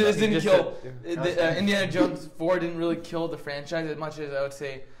 So essentially, this didn't kill. Indiana Jones 4 didn't really kill the franchise as much as I would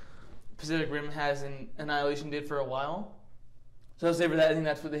say Pacific Rim has and Annihilation did for a while. So I'll say for that, I think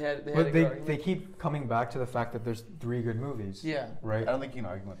that's what they had. But they keep coming back to the fact that there's 3 good movies. Yeah. Right. I don't think you can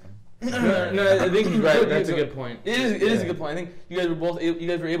argue with them. No, I think he's right. That's a good point. It is a good point. I think you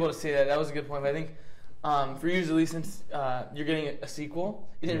guys were able to say that. That was a good point. But I think for you, at least, since you're getting a sequel,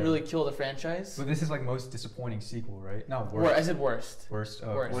 it didn't really kill the franchise. But this is like most disappointing sequel, right? No, worst. I said worst. Worst.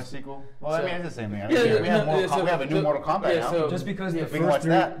 Worst Sequel? Well, I mean, it's the same thing. Yeah, we have a new Mortal Kombat now. So just because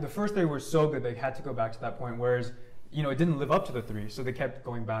the first 3 were so good, they had to go back to that point. Whereas, it didn't live up to the 3, so they kept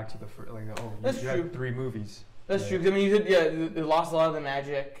going back to the first. Like, you had 3 movies. That's true. I mean, it lost a lot of the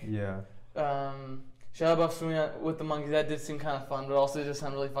magic. Yeah. Shia LaBeouf swimming with the monkeys, that did seem kind of fun, but also just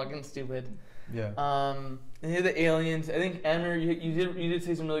sounded really fucking stupid. Yeah. And here the aliens. I think Amber, you did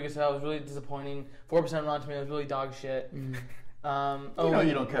say some really good stuff. It was really disappointing. 4% Rotten Tomatoes, really dog shit. You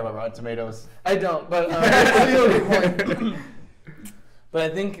don't care about Rotten Tomatoes. I don't, but that's a good point.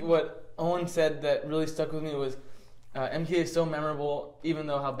 But I think what Owen said that really stuck with me was MK is so memorable, even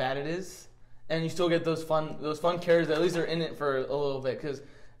though how bad it is, and you still get those fun characters that at least are in it for a little bit, because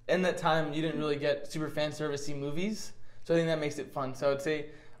in that time you didn't really get super fan servicey movies, so I think that makes it fun. So I'd say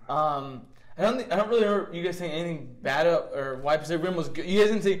I don't really remember you guys saying anything bad or why Pacific Rim was good. You guys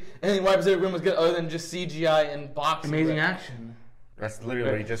didn't say anything why Pacific Rim was good other than just CGI and boxing. Amazing action. That's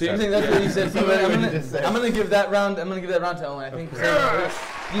literally what he just said. So you think that's what you said? So I'm gonna give that round. I'm gonna give that round to Owen. I think you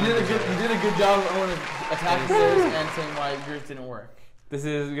did a good job of Owen attacking yours and saying why yours didn't work. This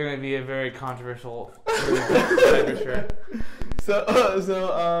is going to be a very controversial for sure. So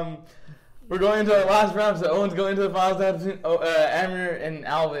we're going into our last round. So Owen's going into the finals between Amir and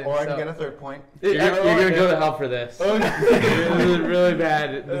Alvin. Or I can get a 3rd point. You're going to go to hell for this. This is really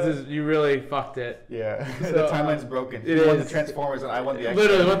bad. You really fucked it. Yeah. The timeline's broken. You won the Transformers and I won the X-Men.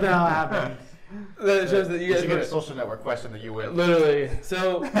 Literally, what the hell happened? That shows that you guys get a Social Network question that you win. Literally.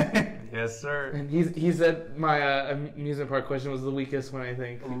 So yes, sir. And he said my amusement park question was the weakest one, I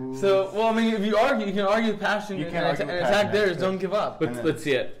think. Ooh. So, well, I mean, if you argue, you can argue with passion and attack theirs. Don't give up. Let's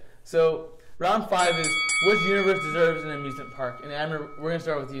see it. So, round 5 is which universe deserves an amusement park? And Amber, we're gonna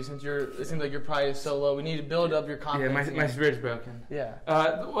start with you since it seems like your pride is so low. We need to build up your confidence. Yeah, my spirit's broken. Yeah.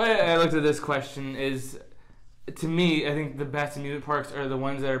 The way I looked at this question is, to me, I think the best amusement parks are the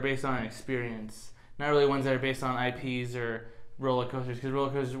ones that are based on an experience, not really ones that are based on IPs or roller coasters. Because roller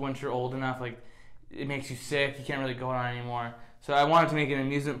coasters, once you're old enough, like it makes you sick. You can't really go on anymore. So I wanted to make an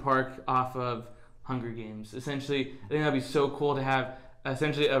amusement park off of Hunger Games. Essentially, I think that'd be so cool to have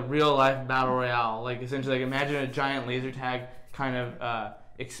essentially a real life battle royale. Like essentially, like imagine a giant laser tag kind of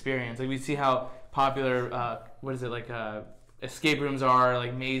experience. Like we see how popular escape rooms are,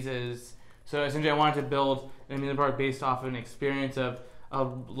 like mazes. So essentially, I wanted to build an amusement park based off of an experience of a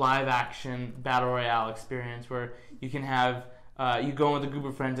live action battle royale experience where you can have you go in with a group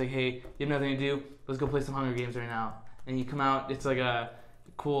of friends, like, hey, you have nothing to do, let's go play some Hunger Games right now. And you come out, it's like a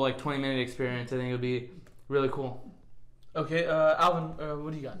cool 20-minute experience. I think it would be really cool. Okay, Alvin,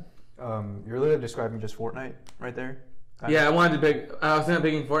 what do you got? You're literally describing just Fortnite right there. Yeah, I wanted to pick. I was thinking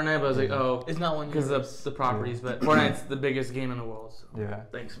picking Fortnite, but I was like, oh, it's not one because of the properties. But Fortnite's the biggest game in the world. So. Yeah.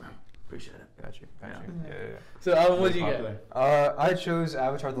 Thanks, man. Appreciate it. Got you. Yeah. So, what did you get? I chose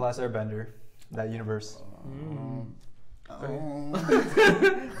Avatar: The Last Airbender, that universe. Go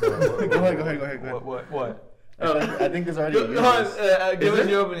ahead. What? I think there's already. Give us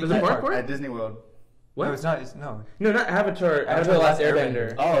your opening. There's a park at Disney World. What? No, it's not. No, not Avatar. Avatar: The Last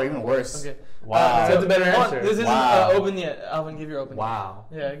Airbender. Oh, even worse. Okay. Wow. So it's a better answer. This isn't Wow. open yet. Alvin, give your opening. Wow.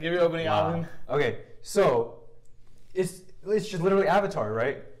 Yeah, give your opening, Alvin. Okay, so it's just literally Avatar,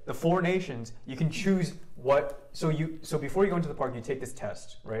 right? The 4 nations. You can choose what. So before you go into the park, you take this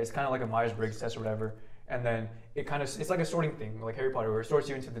test, right? It's kind of like a Myers-Briggs test or whatever, and then it's like a sorting thing, like Harry Potter, where it sorts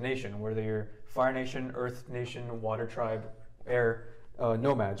you into the nation, whether you're Fire Nation, Earth Nation, Water Tribe, Air,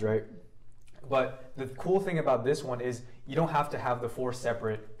 nomads, right? But the cool thing about this one is you don't have to have the 4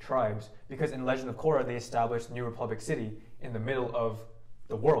 separate tribes, because in Legend of Korra they established New Republic City in the middle of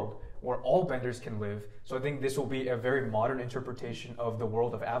the world where all benders can live. So I think this will be a very modern interpretation of the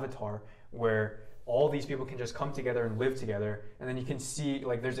world of Avatar, where all these people can just come together and live together, and then you can see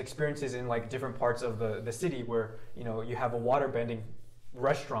like there's experiences in like different parts of the city where you have a water bending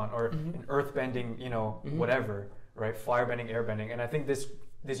restaurant or an earth bending whatever, right? Fire bending, air bending, and I think this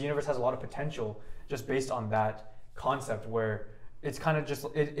universe has a lot of potential just based on that concept, where it's kind of just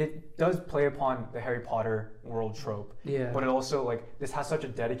it does play upon the Harry Potter world trope, but it also this has such a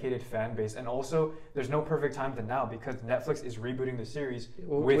dedicated fan base, and also there's no perfect time than now because Netflix is rebooting the series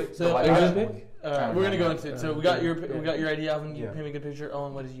with the live action one. We're gonna go into it. So we got your idea, Alvin. You paint me a good picture.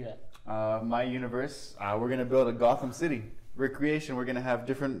 Owen, what did you get? My universe, we're gonna build a Gotham City recreation. We're gonna have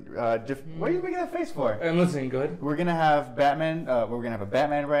different. What are you making that face for? I'm listening. Good. We're gonna have Batman. We're gonna have a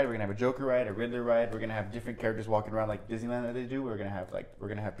Batman ride. We're gonna have a Joker ride, a Riddler ride. We're gonna have different characters walking around like Disneyland that they do. We're gonna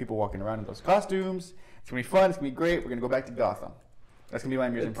have people walking around in those costumes. It's gonna be fun. It's gonna be great. We're gonna go back to Gotham. That's gonna be my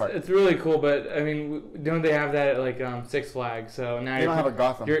amusement park. It's really cool, but I mean, don't they have that at Six Flags? So now they don't have a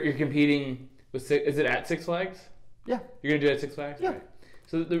Gotham. You're competing with is it at Six Flags? Yeah. You're gonna do it at Six Flags? Yeah. Right.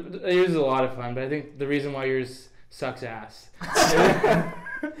 So yours is a lot of fun, but I think the reason why yours sucks ass.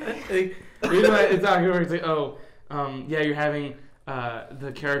 The reason why it's not gonna work is you're having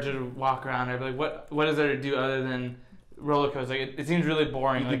the character to walk around. I'd be like, what is there to do other than roller coaster? It seems really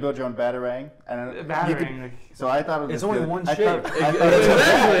boring. You can build your own batarang. And batarang. So I thought of this. It's only one shape. Exactly.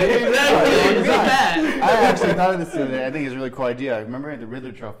 I actually thought of this the other day. I think it's a really cool idea. Remember the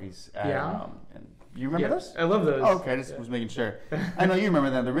Riddler trophies? You remember those? I love those. Oh, okay, I just was making sure. I know you remember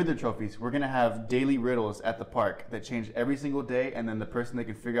them, the Riddler trophies. We're going to have daily riddles at the park that change every single day, and then the person that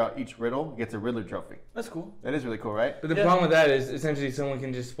can figure out each riddle gets a Riddler trophy. That's cool. That is really cool, right? But the problem with that is essentially someone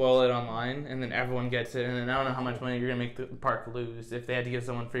can just spoil it online, and then everyone gets it, and then I don't know how much money you're going to make the park lose if they had to give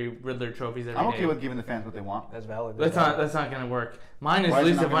someone free Riddler trophies every day. I'm okay with giving the fans what they want. That's valid. That's not going to work. Mine is at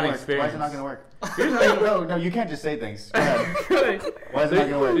least a fun experience. Why is it not going to work? No, you can't just say things. Go ahead. Why is it not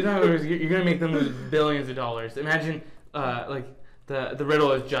going to work? You're going to make them lose billions of dollars. Imagine, the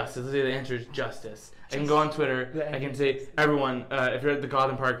riddle is justice. Let's say the answer is justice. I can go on Twitter. I can say, everyone, if you're at the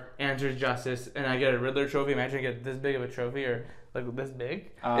Gotham Park, answers justice, and I get a Riddler trophy. Imagine I get this big of a trophy, or this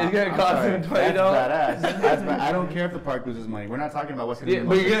big. It's going to cost them $20. That's badass. I don't care if the park loses money. We're not talking about what's going to be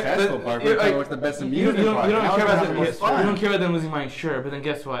the most successful park. We're talking about what's the best amusement park. You don't care about them losing money, sure, but then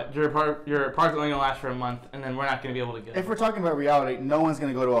guess what? Your park's only going to last for a month, and then we're not going to be able to get it. If we're talking about reality, no one's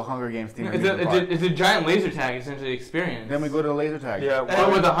going to go to a Hunger Games theme. It's a giant laser tag, essentially, experience. Then we go to a laser tag. Yeah.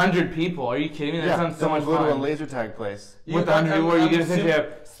 With 100 people. Are you kidding me? That sounds so much fun. Then we go to a laser tag place. With 100 people, where you can essentially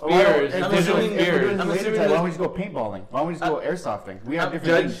have spears, digital spears. Why don't we just go paintballing? Why don't we just go airsofting? We have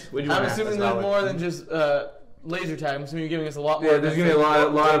different things. I'm assuming there's more than just laser tag. I'm assuming you're giving us a lot more. Yeah, there's gonna be a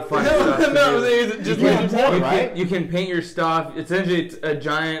lot of fun stuff. Just laser tag. Right? You can paint your stuff. Essentially, it's a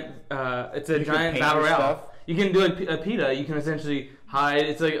giant battle royale. You can do a PETA. You can essentially hide.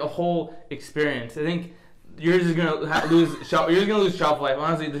 It's like a whole experience. I think yours is gonna lose shelf life.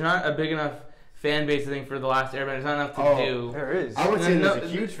 Honestly, there's not a big enough fan base, I think, for The Last Airbender. There's not enough to do. There is. I would say there's a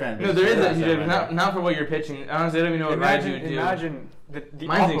huge fan base. No, there is a huge fan base. Not for what you're pitching. Honestly, I don't even know what ride you would do. Imagine the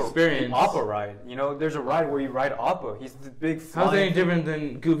Mine's Appa, experience. The Appa ride. There's a ride where you ride Appa. He's the big flying. How's that any different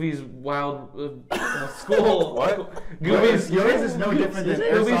than Goofy's wild school? What? Yours is no different than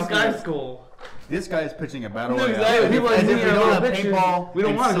Goofy's Sky School. This guy is pitching a battle royale. Exactly. People are we don't have pictures. paintball. We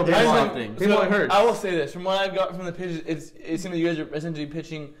don't want to go paintball. I will say this. From what I've got from the pitches, it seems like you guys are essentially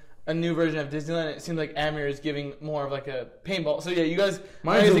pitching a new version of Disneyland. It seems like Amir is giving more of like a paintball. So yeah, you guys.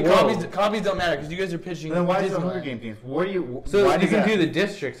 Copies don't matter because you guys are pitching. Then why Disneyland. is the Hunger Game themes? What do you? So you can do the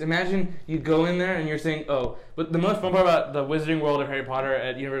districts. Imagine you go in there and you're saying, but the most fun part about the Wizarding World of Harry Potter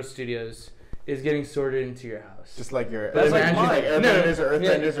at Universal Studios is getting sorted into your house. Just like your But like imagine, airbenders or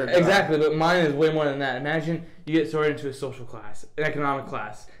earthbenders or exactly, but mine is way more than that. Imagine you get sorted into a social class, an economic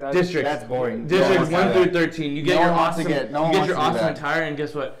class, districts. That's boring. Districts 1 through 13. You get your awesome, awesome attire, and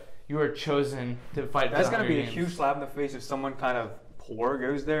guess what? You are chosen to fight. That's gonna be games. a huge slap in the face if someone kind of poor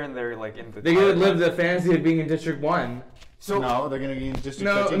goes there and they're like in the. They could live the fantasy of being in District 1. So no, they're gonna be in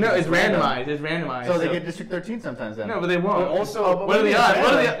District 13. No, it's randomized. It's randomized. So they get District 13 sometimes then. No, but they won't. But also, what are the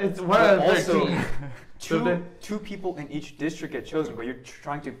odds? It's 1 out of 13. Two people in each district get chosen, but you're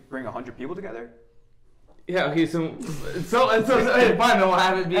trying to bring 100 people together. Yeah. Okay. So hey, fine. Then we'll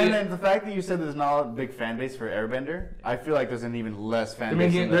have it be. And then the fact that you said there's not a big fan base for Airbender, I feel like there's an even less fan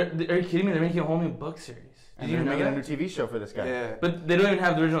base. Are you kidding me? They're making a whole new book series. And they're making a new TV show for this guy. Yeah. But they don't even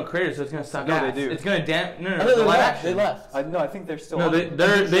have the original creators, so it's gonna suck. No, they do. It's gonna No. They left. I think they're still. No, they've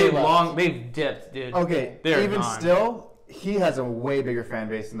dipped, dude. Okay. Even still, he has a way bigger fan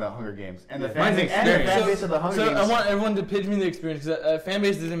base than the Hunger Games, and the fan base of the Hunger Games. So I want everyone to pitch me the experience, because fan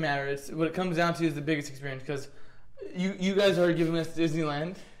base doesn't matter. It's what it comes down to is the biggest experience, because you guys are giving us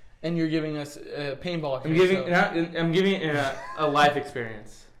Disneyland, and you're giving us paintball. I'm giving a life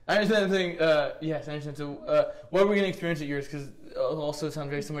experience. I understand the thing. Yes, I understand. So, what are we going to experience at yours? Because it also sounds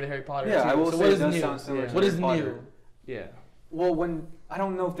very similar to Harry Potter. Yeah, too. I will so say what it does new? sound similar to What is Harry Potter. new? Yeah. Well, I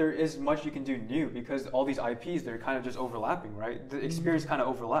don't know if there is much you can do new, because all these IPs, they're kind of just overlapping, right? The experience kind of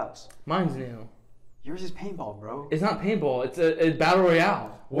overlaps. Mine's new. Yours is paintball, bro. It's not paintball. It's a battle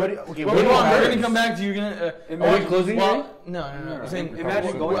royale. We're going to come back to you. Are we closing? No. I'm saying,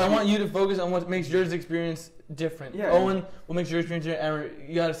 imagine going. I want you to focus on what makes yours experience different. Yeah. Owen, what makes your experience different? And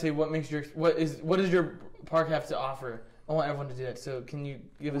you got to say what does your park have to offer? I want everyone to do that. So can you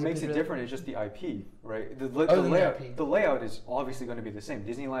give us? What makes it different is just the IP, right? The IP. The layout is obviously going to be the same.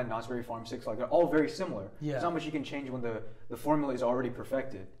 Disneyland, Knott's Berry Farm, Six Flags, they're all very similar. Yeah. There's not much you can change when the formula is already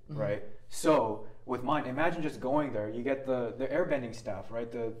perfected, right? So with mine, imagine just going there. You get the airbending staff,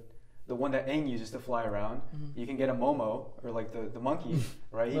 right? The one that Aang uses to fly around. You can get a Momo, or like the monkey,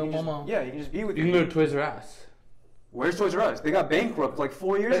 right? You can just be with you. You can go to Toys R Us. Where's Toys R Us? They got bankrupt like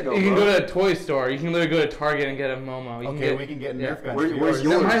 4 years ago. You can go to a toy store. You can literally go to Target and get a Momo. We can get Nerf guns. Where's yours?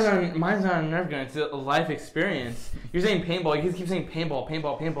 No, mine's not a Nerf gun. It's a life experience. You're saying paintball. You keep saying paintball.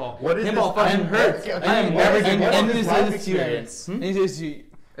 What is paintball this? fucking hurts. I am never going to say this.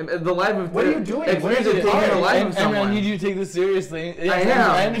 The life of what are you doing? Experience of taking the life of someone. I need you to take this seriously. I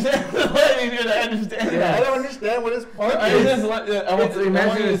am. I understand. I understand. Yeah. I don't understand what his part is.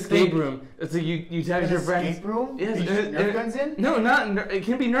 Imagine an escape room. It's like you text your friends. Escape room? Yes. Nerf guns in? No, it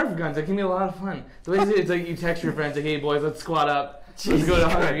can be Nerf guns. It can be a lot of fun. The way it's like you text your friends like, "Hey boys, let's squad up. Let's go to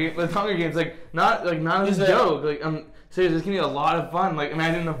Hunger Games." Like not as a joke. Like serious. This can be a lot of fun. Like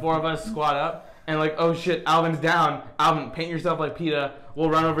imagine the 4 of us squad up. And like, oh shit, Alvin's down. Alvin, paint yourself like PETA. We'll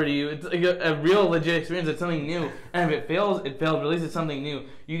run over to you. It's like a real legit experience. It's something new. And if it fails, it fails. At least it's something new.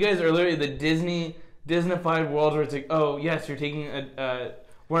 You guys are literally the Disney-fied world where it's like, oh yes, you're taking a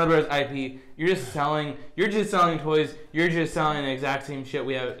Warner Bros. IP. You're just selling toys. You're just selling the exact same shit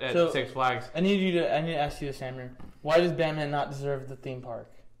we have at Six Flags. I need to ask you this, Samir. Why does Batman not deserve the theme park?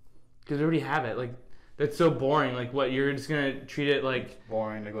 Because they already have it. Like. That's so boring. Like, what? You're just gonna treat it like it's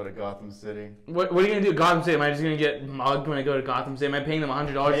boring to go to Gotham City. What are you gonna do? Gotham City? Am I just gonna get mugged when I go to Gotham City? Am I paying them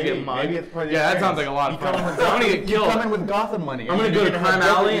 $100 to get mugged? Maybe it's part of that sounds like a lot of fun. I'm gonna get killed. You come in with Gotham money. I'm gonna go to Crime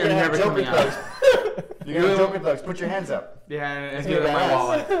Alley and never coming out. You're gonna Joker thugs. Put your hands up. Yeah, and give them my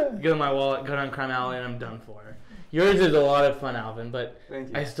wallet. Give them my wallet. Go down Crime Alley and I'm done for. Yours is a lot of fun, Alvin, but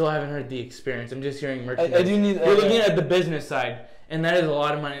I still haven't heard the experience. I'm just hearing merchandise. I do need. You're looking at the business side. And that is a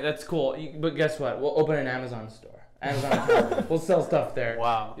lot of money. That's cool. But guess what? We'll open an Amazon store. We'll sell stuff there.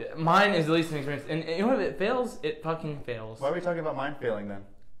 Wow. Mine is the least experience. And you know what? If it fails, it fucking fails. Why are we talking about mine failing then?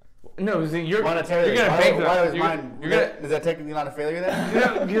 No, you're monetarily. You're gonna bank why is mine? Is that technically not a failure then?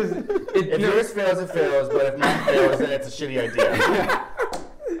 No, because if yours fails, it fails. But if mine fails, then it's a shitty idea.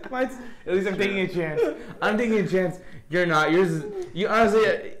 At least I'm taking a chance. I'm taking a chance. You're not. Yours. You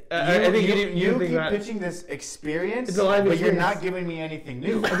honestly. I think you keep pitching this experience, it's a life but experience. You're not giving me anything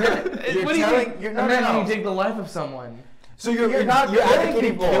new. You're not you take the life of someone. So you're not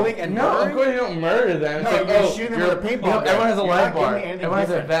advocating killing and no, murdering? of course you don't murder them. No, you're shooting them with a paintball gun. Everyone has a life bar. Everyone has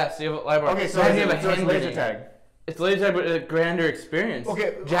a vest. You have a life bar. Okay, so you have a hand laser tag. It's laser tag, but a grander experience.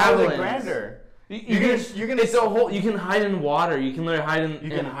 Okay, javelins. Grander. You're gonna. It's a whole. You can hide in water. You can literally hide in.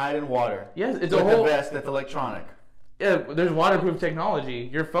 You can hide in water. Yes, it's with a whole. With a vest that's electronic. Yeah, there's waterproof technology.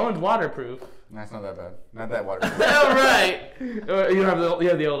 Your phone's waterproof. That's not that bad. Not that waterproof. All right. You have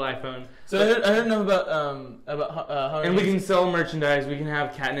the old iPhone. So I heard enough about how. And we can sell merchandise. We can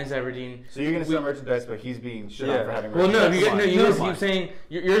have Katniss Everdeen. So you're gonna sell merchandise, but he's being shit on for having. Well, no, merchandise. you guys keep saying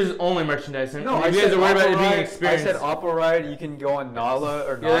yours is only merchandise. And No, if I you guys said are worried about it being I experienced. said Opera Ride. You can go on Nala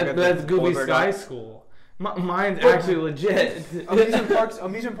or Yeah, Naga. that's Goofy Boulevard. Sky School. Mine's actually legit.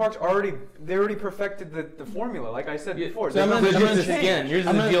 Amusement parks already perfected the formula. Like I said before, So I'm gonna skin. Yours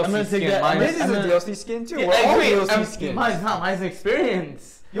is a DLC skin. Mine's is a DLC skin too. Yeah, We're all wait, DLC skins. Mine's not. Mine's an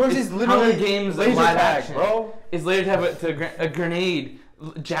experience. Yours is literally games laser live tag, action, bro. It's laser tag a grenade,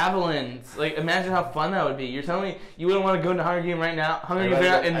 javelins. Like imagine how fun that would be. You're telling me you wouldn't want to go into Hunger Game right now? Hunger Games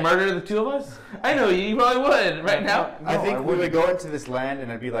right now and murder the two of us? I know you probably would right now. I think we would go into this land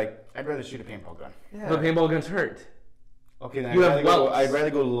and I'd be like, I'd rather shoot a paintball gun. Yeah. But paintball guns hurt. Okay, then You I'd rather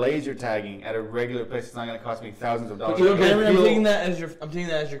go laser tagging at a regular place. It's not going to cost me thousands of dollars. I'm taking that as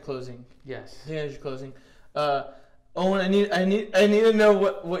your closing. Yes. I'm taking that as your closing. Owen, I need to know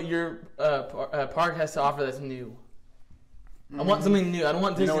what your park has to offer that's new. I want something new. I don't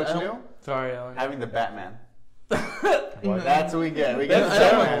want this. You know what's new? Sorry, Ellen. Having the Batman. That's what we get. We get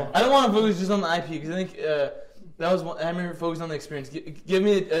I don't want to focus just on the IP because I think that was one. Amir focused on the experience. Give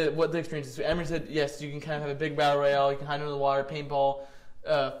me what the experience is. Amir said yes. You can kind of have a big battle royale. You can hide under the water, paintball,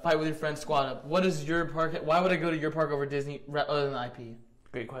 fight with your friends, squad up. What is your park? Why would I go to your park over Disney other than the IP?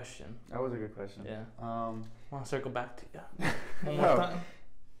 Great question. That was a good question. Yeah. I want to circle back to you. One No. more time.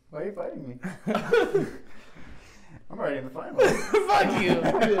 Why are you fighting me? I'm already in the finals. Fuck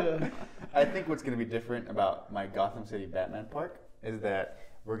you. I think what's going to be different about my Gotham City Batman park is that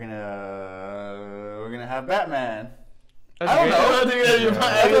we're gonna have Batman. I don't know.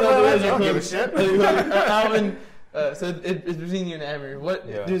 I don't give a shit. Alvin, so it's between you and Amir. What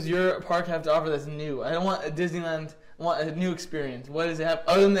does your park have to offer that's new? I don't want a Disneyland. I want a new experience. What does it have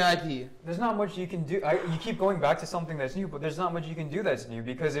other than the IP? There's not much you can do. You keep going back to something that's new, but there's not much you can do that's new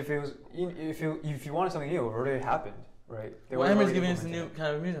because if you wanted something new, it already happened, right? Well, Amir's giving us a new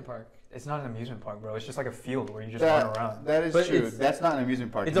kind of amusement park. It's not an amusement park, bro. It's just like a field where you just run around. That is true. That's not an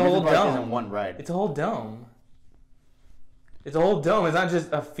amusement park. It's a whole park dome. isn't one ride. It's a whole dome. It's a whole dome. It's not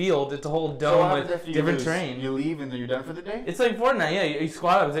just a field. It's a whole dome with different terrain. You leave and then you're done for the day? It's like Fortnite. Yeah, you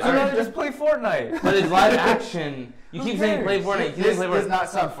squat up. Just play Fortnite. But it's live action. You keep saying play Fortnite. This does not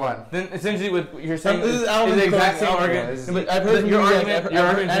sound fun. Then essentially, what you're saying this is the exact same argument. I've heard your argument. Your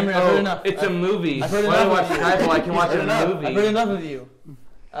argument. I've heard enough. It's a movie. I've heard Why enough. watch Skyfall? I can watch a movie. I've heard enough of you,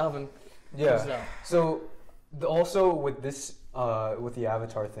 Alvin. Yeah. So also with this, with the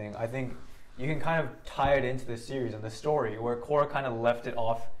Avatar thing, I think you can kind of tie it into the series and the story where Korra kind of left it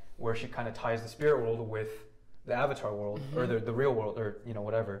off, where she kind of ties the spirit world with the Avatar world or the real world or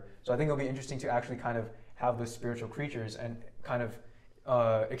whatever. So I think it'll be interesting to actually kind of have those spiritual creatures and kind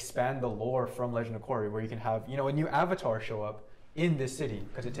of expand the lore from Legend of Korra, where you can have a new Avatar show up in this city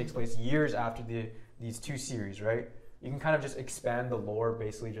because it takes place years after these two series, right? You can kind of just expand the lore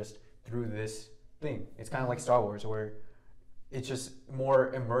basically just through this thing. It's kind of like Star Wars, where it's just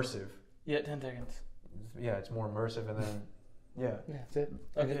more immersive. Yeah, 10 seconds. Yeah, it's more immersive, and then yeah, that's it.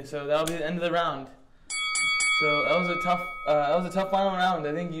 Okay, so that'll be the end of the round. So that was a tough final round.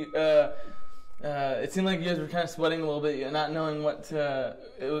 I think you. It seemed like you guys were kind of sweating a little bit, not knowing what to.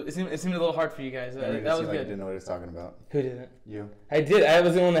 It seemed a little hard for you guys. That was good. Like you didn't know what he was talking about. Who didn't? You. I did. I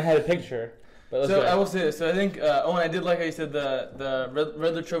was the one that had a picture. So I will say this. So I think Owen, I did like how you said the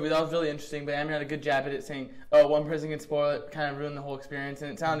Riddler trophy. That was really interesting. But Amir had a good jab at it, saying, "Oh, one person can spoil it, kind of ruin the whole experience."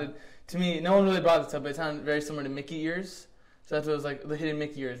 And it sounded to me, no one really brought this up, but it sounded very similar to Mickey ears. So that's what it was like, the hidden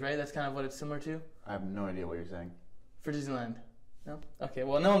Mickey ears, right? That's kind of what it's similar to. I have no idea what you're saying. For Disneyland. No? Okay.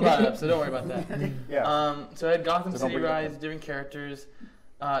 Well, no one brought it up, so don't worry about that. Yeah. So I had Gotham City Rise, different characters.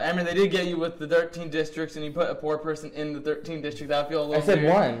 Amir, they did get you with the 13 districts, and you put a poor person in the 13 district. That would feel a little. I said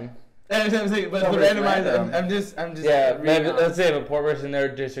weird. one. But the randomized, I'm just. Yeah, let's say if a poor person in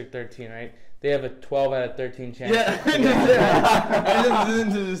their district 13, right? They have a 12 out of 13 chance. Yeah, I just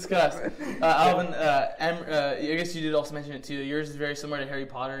didn't to discuss. Alvin, I guess you did also mention it too. Yours is very similar to Harry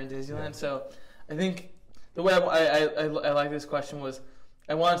Potter and Disneyland. Yeah. So I think the way I like this question was,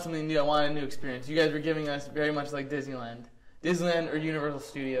 I wanted something new. I wanted a new experience. You guys were giving us very much like Disneyland or Universal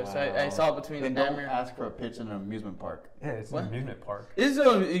Studios. Wow. So I saw it between. Then don't ask for a pitch in an amusement park. Yeah, it's an amusement park. You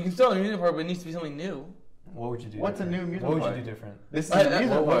can still an amusement park, but it needs to be something new. What would you do? What's different? a new amusement park? What would you do different? This is an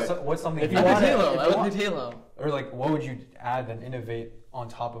amusement park. What's something? If you want Halo, I would pick Halo. Or like, what would you add and innovate on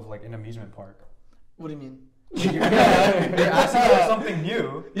top of like an amusement park? What do you mean? You're asking for something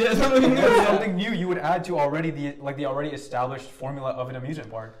new. Yeah, something new. Something new you would add to the already established formula of an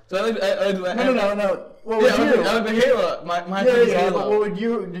amusement park. So No. What would I would pick Halo. My pick is Halo. But what would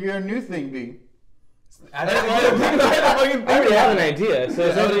your new thing be? I already have an idea. So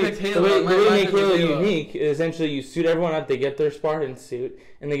essentially, the way you make Halo Halo. unique is essentially you suit everyone up. They get their Spartan suit,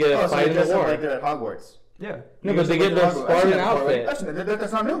 and they get a fight in the war. Like they're at Hogwarts. Yeah. No, but they get their Spartan outfit.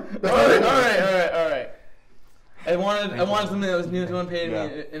 That's not new. All right. I wanted something that was new. Someone paid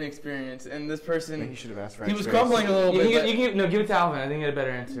me an experience, and this person. You should have asked for. He was crumbling a little bit. Give it to Alvin. I think you get a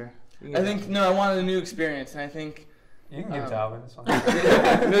better answer. I wanted a new experience, and I think. You can give it to Alvin. It's fine.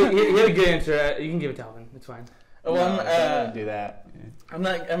 No, you had a good answer. You can give it to Alvin. It's fine. Well, do that. I'm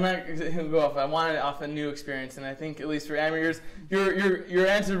not gonna go off. I wanted off a new experience, and I think at least for Amir, your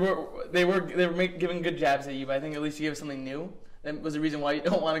answers were giving good jabs at you, but I think at least you gave us something new. That was the reason why you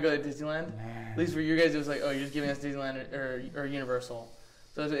don't want to go to Disneyland. At least for you guys, it was like, oh, you're just giving us Disneyland or Universal.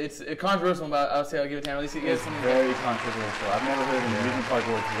 So it's controversial, but I'll say I'll give it to him. At least you guys something very controversial. I've never heard of an amusement park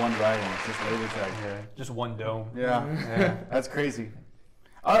where it's one ride and it's just laser tag. Yeah, just one dome. Yeah, that's crazy.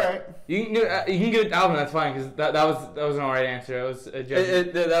 All right, you can give it to Alvin. That's fine because that was an alright answer. It was a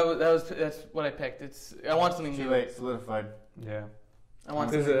that's what I picked. I want something new. Too late, solidified. Yeah, I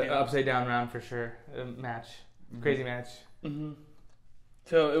want. This is an upside down round for sure. A match, crazy match. Mm-hmm.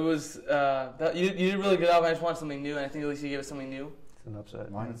 So it was you did really good, Alvin. I just want something new, and I think at least you gave us something new. it's an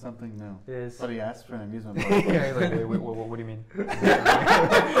upset. Wanted something new. It is. But he asked for an amusement park. Yeah, he's like, wait, what do you mean? Yeah.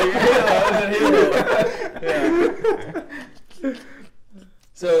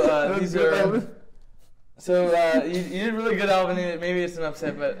 So these are. So you did really good, Alvin. Maybe it's an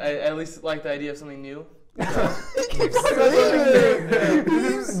upset, but I at least like the idea of something new. The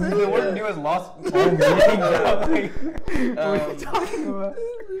word new has lost all meaning. What are you talking about?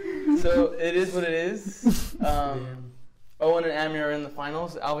 So it is what it is. Owen and Amir are in the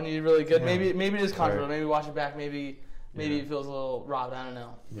finals. Alvin, you did really good. Yeah. Maybe it is controversial. Maybe watch it back. Maybe it feels a little robbed. I don't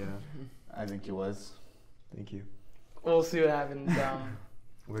know. Yeah, I think he was. thank you. We'll see what happens.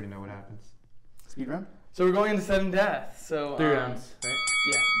 We already know what happens. Speed run? So we're going into sudden death. So 3 rounds, right?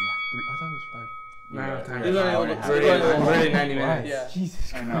 Yeah. I thought it was 5. No, time. There's only We're already 90 minutes. Yeah.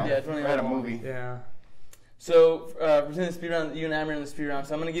 Jesus. I know. Yeah, it's only We're at a one. movie. Yeah. So pretend the speed round. You and Amir in the speed round.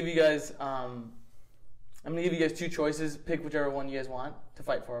 So I'm gonna give you guys. I'm gonna give you guys 2 choices. Pick whichever one you guys want to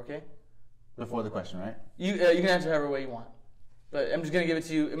fight for. Okay. Before the question, right? You can answer however way you want. But I'm just gonna give it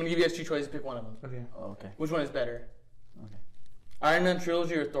to you. I'm gonna give you guys 2 choices. Pick one of them. Okay. Oh, okay. Which one is better? Okay. Iron Man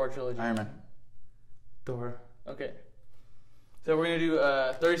trilogy or Thor trilogy? Iron Man. Thor. Okay. So we're gonna do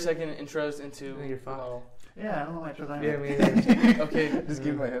 30-second intros into. I think you're fucked. Model. Yeah, I don't know why I chose Iron Yeah, Man. me Okay. Just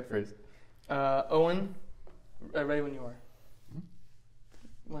give my head first. Owen, ready when you are.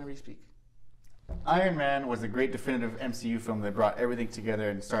 Whenever you speak. Iron Man was a great definitive MCU film that brought everything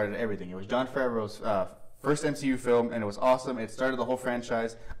together and started everything. It was Jon Favreau's first MCU film, and it was awesome. It started the whole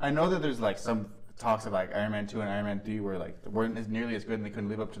franchise. I know that there's like some talks of like Iron Man 2 and Iron Man 3 were like weren't as nearly as good and they couldn't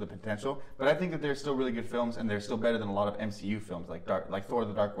live up to the potential. But I think that they're still really good films, and they're still better than a lot of MCU films like Thor: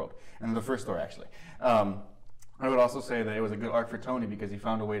 The Dark World and the first Thor actually. I would also say that it was a good arc for Tony because he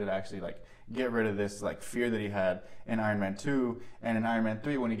found a way to actually like get rid of this like fear that he had in Iron Man 2 and in Iron Man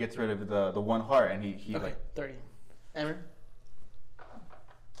 3 when he gets rid of the one heart and he Okay, like 30. Amir?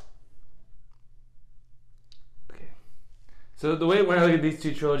 Okay. So the way when I look at these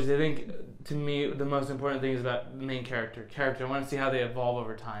 2 trilogies, I think to me the most important thing is about the main character. I want to see how they evolve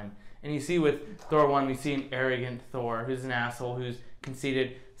over time. And you see with Thor 1, we see an arrogant Thor who's an asshole, who's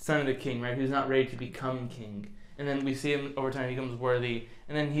conceited, son of the king, right? Who's not ready to become king. And then we see him over time, he becomes worthy.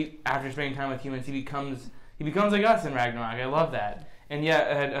 And then he, after spending time with humans, he becomes like us in Ragnarok. I love that. And yeah,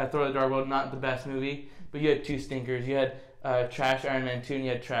 I had Thor: The Dark World, not the best movie, but you had 2 stinkers. You had trash Iron Man 2 and you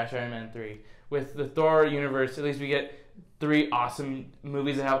had trash Iron Man 3. With the Thor universe, at least we get 3 awesome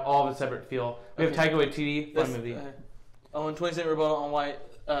movies that have all of a separate feel. We have Taika Waititi, fun movie. Owen, 20-second rebuttal on why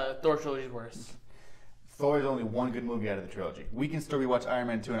Thor trilogy is worse. Thor is only one good movie out of the trilogy. We can still rewatch Iron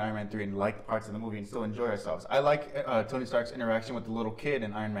Man 2 and Iron Man 3 and like parts of the movie and still enjoy ourselves. I like Tony Stark's interaction with the little kid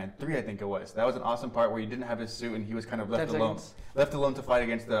in Iron Man 3, I think it was. That was an awesome part where he didn't have his suit and he was kind of left alone to fight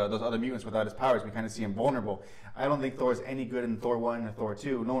against those other mutants without his powers. We kind of see him vulnerable. I don't think Thor's any good in Thor 1 or Thor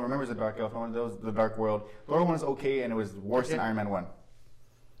 2. No one remembers the Dark Elf, no one knows the Dark World. Thor 1 is okay and it was worse than Iron Man 1.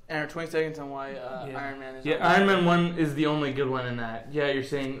 And our 20 seconds on why Iron Man is... Yeah, Iron Man 1 is the only good one in that. Yeah, you're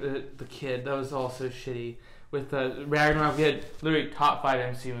saying the kid, that was also shitty. With Ragnarok, we had literally top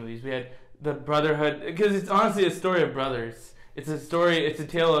 5 MCU movies. We had the Brotherhood, because it's honestly a story of brothers. It's a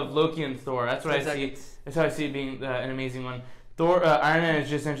tale of Loki and Thor. That's what I see. That's how I see it being an amazing one. Iron Man is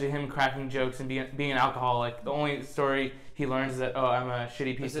just essentially him cracking jokes and being an alcoholic. The only story he learns is that, I'm a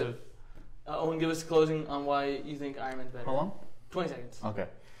shitty piece of... Owen, give us closing on why you think Iron Man's better. How long? 20 seconds. Okay.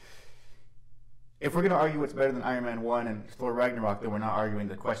 if we're going to argue what's better than Iron Man 1 and Thor Ragnarok, then we're not arguing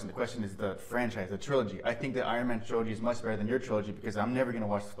the question. The question is the franchise, the trilogy. I think the Iron Man trilogy is much better than your trilogy because I'm never going to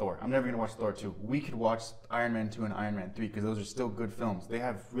watch Thor. I'm never going to watch Thor 2. We could watch Iron Man 2 and Iron Man 3 because those are still good films. They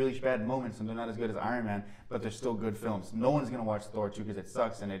have really bad moments and they're not as good as Iron Man, but they're still good films. No one's going to watch Thor 2 because it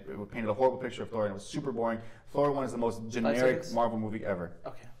sucks and it painted a horrible picture of Thor and it was super boring. Thor 1 is the most generic Marvel movie ever.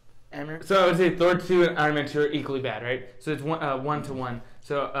 Okay. Amir? So I would say Thor 2 and Iron Man 2 are equally bad, right? So it's 1-1.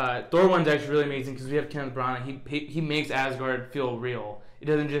 So Thor 1 is actually really amazing because we have Kenneth Branagh. He makes Asgard feel real. It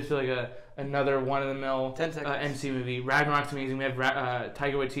doesn't just feel like another one-of-the-mill MC movie. Ragnarok's amazing. We have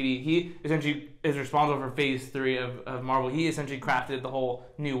Taika Waititi. He essentially is responsible for Phase 3 of Marvel. He essentially crafted the whole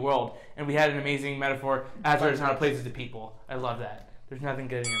new world. And we had an amazing metaphor. Asgard is not a place, it's a people. I love that. There's nothing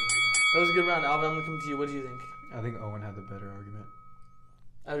good in it. That was a good round. Alvin, I'm going to come to you. What do you think? I think Owen had the better argument.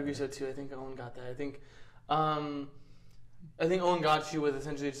 I would agree so too. I think Owen got that. I think Owen got you with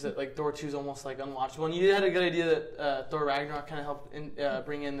essentially just that, like Thor 2 is almost like unwatchable. And you had a good idea that Thor Ragnarok kind of helped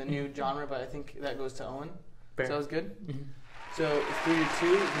bring in the new genre, but I think that goes to Owen. Fair. So that was good. Mm-hmm. So it's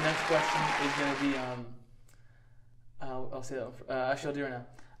 3-2. The next question is going to be I'll say that one. Actually, I'll do it right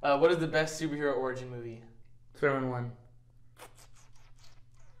now. What is the best superhero origin movie? Spider-Man 1.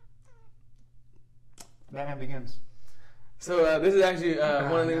 Batman Begins. So this is actually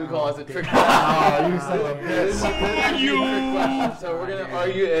one of the things we call as a trick question. Oh, you son of a bitch. So we're going to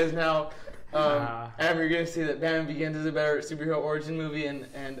argue as now, Adam, you're going to say that Batman Begins is a better superhero origin movie,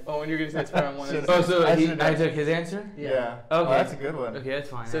 and Owen, you're going to say Spider-Man 1 is. Oh, so I took his answer? Yeah. Okay. Oh, that's a good one. Okay,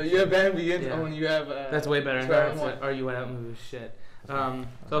 that's fine. So you have Batman Begins, Owen, you have that's way better. Spider-Man 1. Argue what out movie shit. So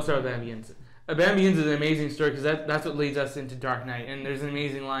I'll start with Batman Begins. Batman Begins is an amazing story because that's what leads us into Dark Knight. And there's an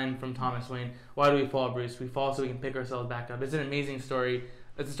amazing line from Thomas Wayne. Why do we fall, Bruce? We fall so we can pick ourselves back up. It's an amazing story.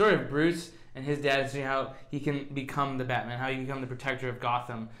 It's a story of Bruce and his dad, seeing how he can become the Batman, how he can become the protector of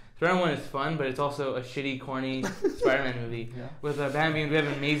Gotham. Spider-Man 1 is fun, but it's also a shitty, corny Spider-Man movie. Yeah. With Batman Begins, we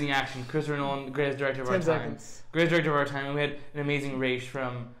have amazing action. Christopher Nolan, the greatest director of our time. Greatest director of our time. And we had an amazing race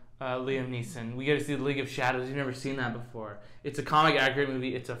from Liam Neeson. We get to see the League of Shadows. You've never seen that before. It's a comic accurate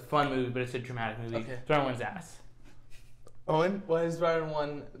movie. It's a fun movie, but it's a dramatic movie. Okay. Spider-Man 1's ass. Owen? Why is Spider-Man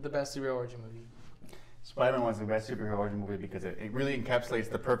 1 the best superhero origin movie? Spider-Man 1 is the best superhero origin movie because it really encapsulates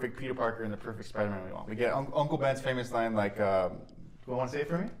the perfect Peter Parker and the perfect Spider-Man we want. We get Uncle Ben's famous line like, "You want to say it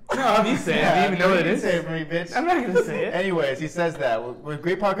for me?" No, you say it. I don't even know what it is. Say it for me, bitch. I'm not going to say it. Anyways, he says that. With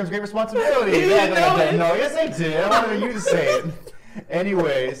great power comes great responsibility. No, yes I did. I wanted you to say it.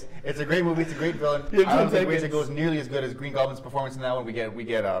 Anyways, it's a great movie. It's a great villain. I don't think it goes nearly as good as Green Goblin's performance in that one. We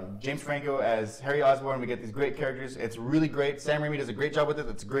get James Franco as Harry Osborn. We get these great characters. It's really great. Sam Raimi does a great job with it.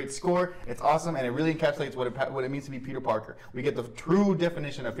 It's a great score. It's awesome, and it really encapsulates what it means to be Peter Parker. We get the true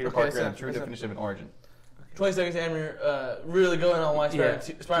definition of Peter Parker and the true definition of an origin. 20 seconds, Amir. Really going on why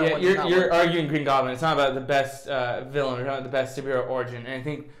Spider-Man 1 you're arguing Green Goblin. It's not about the best villain. It's not about the best superhero origin. And I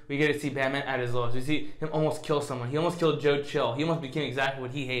think we get to see Batman at his lowest. We see him almost kill someone. He almost killed Joe Chill. He almost became exactly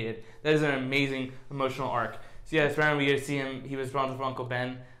what he hated. That is an amazing emotional arc. So yeah, Spider-Man, we get to see him. He was responsible for Uncle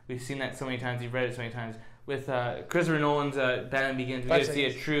Ben. We've seen that so many times. We've read it so many times. With Christopher Nolan's Batman Begins, we get to see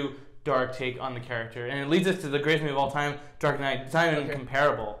a true dark take on the character. And it leads us to the greatest movie of all time, Dark Knight. It's not even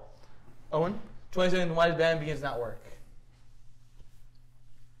comparable. Owen? 20 seconds, why does Batman Begins not work?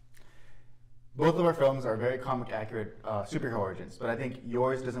 Both of our films are very comic accurate superhero origins, but I think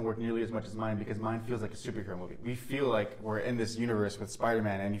yours doesn't work nearly as much as mine because mine feels like a superhero movie. We feel like we're in this universe with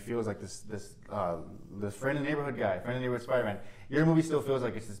Spider-Man, and he feels like this friend in the neighborhood guy, friend in the neighborhood Spider-Man. Your movie still feels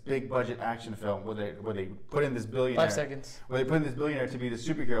like it's this big budget action film where they put in this billionaire. 5 seconds. Where they put in this billionaire to be the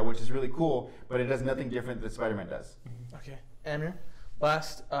superhero, which is really cool, but it does nothing different than Spider-Man does. Okay, Amir,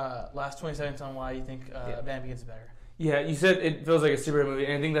 last 20 seconds on why you think Batman Begins is better. Yeah, you said it feels like a superhero movie,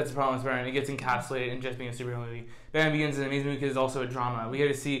 and I think that's the problem with Spider-Man. It gets encapsulated in just being a superhero movie. Batman Begins is an amazing movie because it's also a drama. We get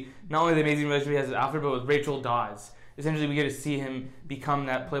to see not only the amazing relationship he has with Alfred, but with Rachel Dawes. Essentially, we get to see him become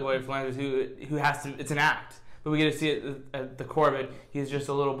that playboy philanthropist who has to. It's an act, but we get to see it at the core of it. He's just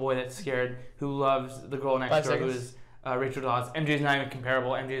a little boy that's scared who loves the girl next door, who is Rachel Dawes. MJ's not even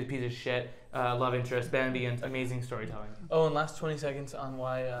comparable. MJ's a piece of shit. Love interest. Batman Begins, amazing storytelling. Oh, and last 20 seconds on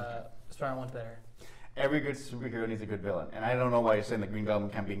why Spider-Man 1's better. Every good superhero needs a good villain. And I don't know why you're saying that Green Goblin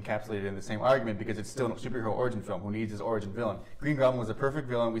can't be encapsulated in the same argument because it's still a superhero origin film who needs his origin villain. Green Goblin was a perfect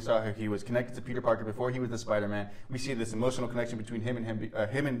villain. We saw how he was connected to Peter Parker before he was the Spider-Man. We see this emotional connection between him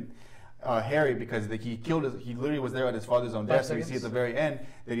and Harry because he literally was there at his father's own death. So we see at the very end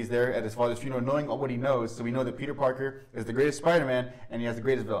that he's there at his father's funeral knowing what he knows. So we know that Peter Parker is the greatest Spider-Man and he has the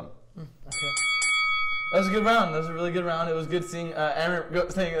greatest villain. Okay. That was a good round. That was a really good round. It was good seeing Amber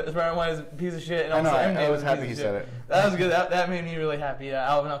saying that Spider-Man 1 is a piece of shit. And I know, MJ I was happy he said it. That was good. That made me really happy.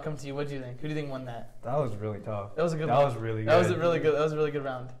 Alvin, I'll come to you. What do you think? Who do you think won that? That was really tough. That was a good That one. was really good. That was a really good. That was a really good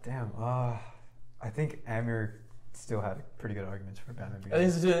round. Damn. I think Amir still had pretty good arguments for Batman. I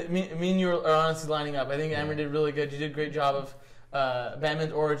think so too. Me and you are honestly lining up. I think Amir did really good. You did a great job of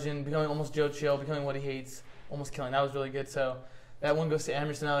Batman's origin, becoming almost Joe Chill, becoming what he hates, almost killing. That was really good. So that one goes to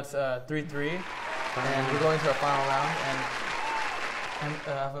Amir. So now it's 3-3. And we're going to our final round,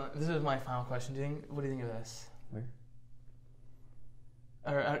 and this is my final question. What do you think of this? Where?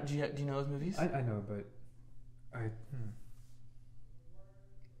 Do you know those movies? I know, but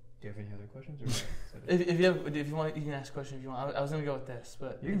do you have any other questions? Or if you want, you can ask a question if you want. I was gonna go with this,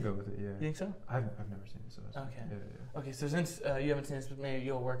 but you can go with it. Yeah. You think so? I've never seen it, so that's okay. Yeah. Okay, so since you haven't seen this, maybe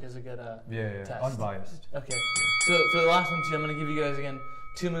you'll work as a good test. Unbiased. Okay. So for the last one too, I'm gonna give you guys again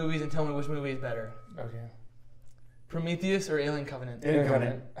 2 movies and tell me which movie is better. Okay. Prometheus or Alien Covenant? Alien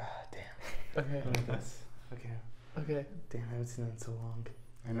Covenant. Damn. Okay. Prometheus. Okay. Damn, I haven't seen that in so long.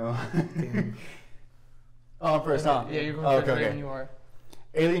 I know. Damn. Oh, I'm first, huh? Yeah, you're going first. Okay. When you are.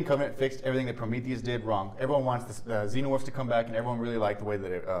 Alien Covenant fixed everything that Prometheus did wrong. Everyone wants the Xenomorphs to come back, and everyone really liked the way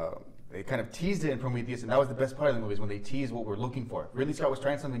that they kind of teased it in Prometheus, and that was the best part of the movie, is when they teased what we're looking for. Ridley Scott was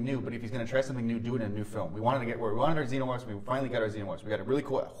trying something new, but if he's going to try something new, do it in a new film. We wanted our Xenomorphs. We finally got our Xenomorphs. We got a really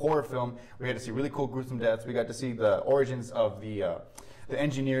cool horror film. We got to see really cool gruesome deaths. We got to see the origins of the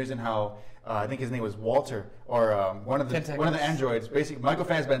engineers and how I think his name was Walter, or one of the androids. Basically, Michael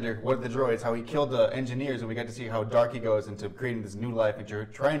Fassbender, one of the droids, how he killed the engineers, and we got to see how dark he goes into creating this new life, and you're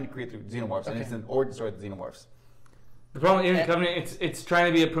trying to create the Xenomorphs, and it's or destroy the Xenomorphs. The problem with Alien Covenant, it's trying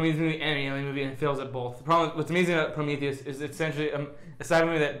to be a Prometheus movie and an Alien movie, and it fails at both. The problem, what's amazing about Prometheus is it's essentially a sci-fi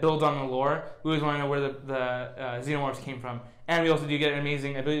movie that builds on the lore. We always want to know where the Xenomorphs came from, and we also do get an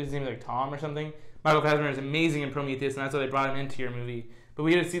amazing, I believe his name is like Tom or something. Michael Fassbender is amazing in Prometheus, and that's why they brought him into your movie. But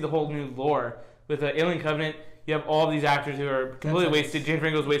we get to see the whole new lore. With Alien Covenant, you have all these actors who are completely wasted. James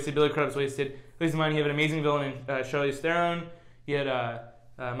Franco's wasted. Billy Crudup's wasted. At least in mine, you have an amazing villain in Charlize Theron. You had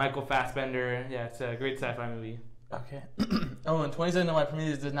Michael Fassbender. Yeah, it's a great sci-fi movie. Okay. Oh, and 27 of my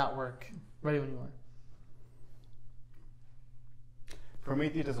Prometheus does not work. Ready when you are.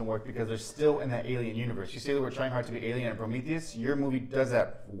 Prometheus doesn't work because they're still in that alien universe. You say that we're trying hard to be alien in Prometheus, your movie does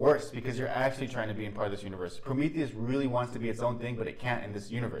that worse because you're actually trying to be in part of this universe. Prometheus really wants to be its own thing, but it can't in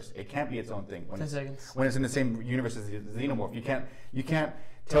this universe. It can't be its own thing. 10 seconds. When it's in the same universe as the Xenomorph. You can't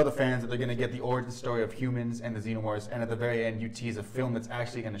tell the fans that they're going to get the origin story of humans and the Xenomorphs, and at the very end you tease a film that's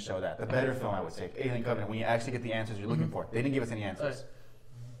actually going to show that. The better film, I would say, Alien Covenant, when you actually get the answers you're looking for. They didn't give us any answers.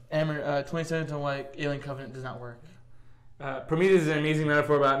 Amber, 27 on why Alien Covenant does not work. Prometheus is an amazing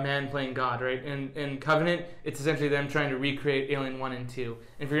metaphor about man playing God, right? In Covenant, it's essentially them trying to recreate Alien 1 and 2.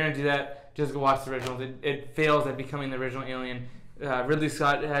 And if you're going to do that, just go watch the originals. It fails at becoming the original Alien. Ridley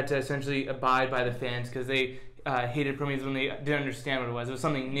Scott had to essentially abide by the fans because they hated Prometheus when they didn't understand what it was. It was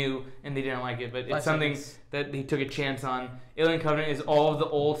something new, and they didn't like it. But it's something that he took a chance on. Alien Covenant is all of the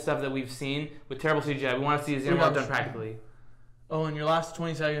old stuff that we've seen with terrible CGI. We want to see a Xenomorph done practically. Oh, and your last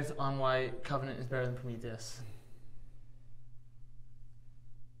 20 seconds on why Covenant is better than Prometheus.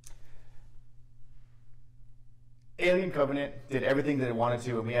 Alien Covenant did everything that it wanted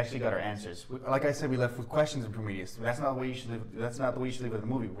to, and we actually got our answers. Like I said, we left with questions in Prometheus. That's not the way you should live. That's not the way you should live with a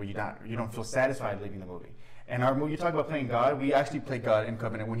movie, where you don't feel satisfied leaving the movie. And our movie, you talk about playing God. We actually play God in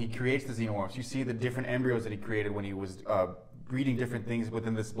Covenant when He creates the Xenomorphs. You see the different embryos that He created when He was breeding different things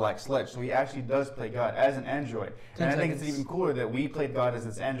within this black sludge. So He actually does play God as an android. And I think it's even cooler that we played God as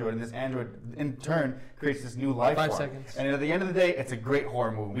this android, and this android in turn creates this new life form. 5 seconds. And at the end of the day, it's a great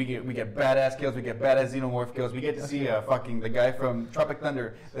horror movie. We get badass kills. We get badass Xenomorph kills. We get to see fucking the guy from Tropic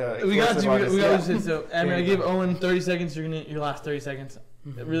Thunder. We got you. So I'm gonna give Owen 30 seconds. You're gonna your last 30 seconds.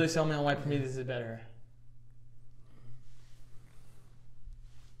 Really sell me on why Prometheus is better.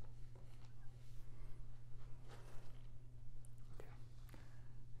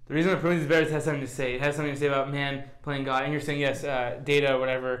 The reason why Prometheus is better is it has something to say. It has something to say about man playing God. And you're saying, yes, Data or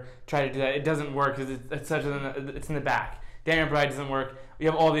whatever, try to do that. It doesn't work because it's in the back. Daniel Bride doesn't work. You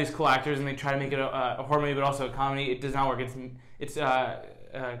have all these cool actors and they try to make it a horror movie but also a comedy. It does not work. It's tied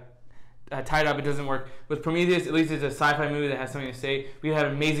up. It doesn't work. With Prometheus, at least it's a sci-fi movie that has something to say. We get to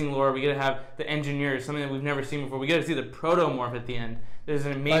have amazing lore. We get to have the engineers, something that we've never seen before. We get to see the protomorph at the end. There's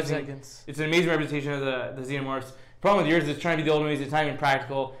an amazing. 5 seconds. It's an amazing representation of the Xenomorphs. The problem with yours is trying to be the old movies. It's not even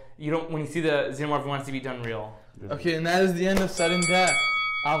practical. When you see the Xenomorph, it wants to be done real. Okay, and that is the end of Sudden Death.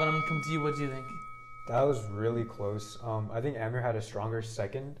 Alvin, I'm gonna come to you. What do you think? That was really close. I think Amir had a stronger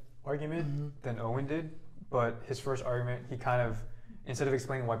second argument than Owen did, but his first argument, he kind of instead of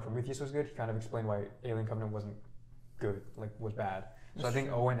explaining why Prometheus was good, he kind of explained why Alien Covenant wasn't good, like was bad. So I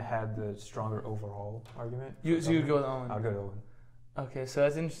think Owen had the stronger overall argument. So you'd go with Owen? I'll go to Owen. Okay, so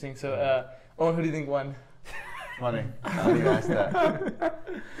that's interesting. So Owen, who do you think won? Funny. How do you ask that?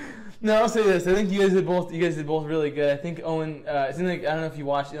 No, I'll say this. I think you guys did both really good. I think Owen, it seemed like, I don't know if you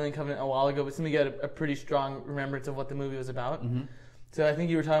watched Alien Covenant a while ago, but it seemed like you had a pretty strong remembrance of what the movie was about. Mm-hmm. So I think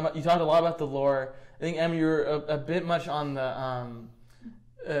you talked a lot about the lore. I think, Emma, you were a bit much on the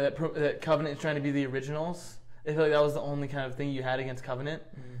that Covenant is trying to be the originals. I feel like that was the only kind of thing you had against Covenant.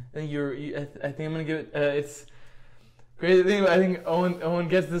 I think I think I'm gonna give it. It's great thing. I think Owen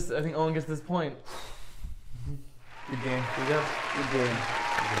gets this. I think Owen gets this point. Good game. Good game.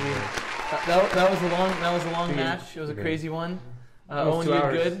 That was a long match. It was a crazy one. Owen, you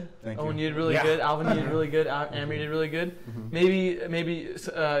did good. Owen, you did really good. Alvin, you did really good. Amber, you did really good. Maybe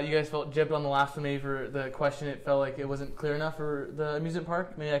you guys felt gypped on the last one. Maybe for the question, it felt like it wasn't clear enough for the amusement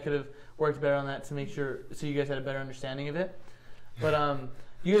park. Maybe I could have worked better on that to make sure so you guys had a better understanding of it. But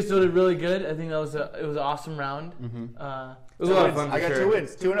you guys still did really good. I think it was an awesome round. It was a lot of fun. I got 2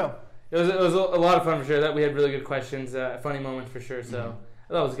 wins, 2-0. It was a lot of fun for sure. That we had really good questions, funny moments for sure. So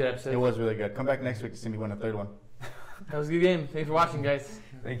that was a good episode. It was really good. Come back next week to see me win a 3rd one. That was a good game. Thanks for watching, guys.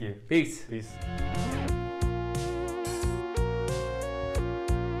 Thank you. Peace. Peace.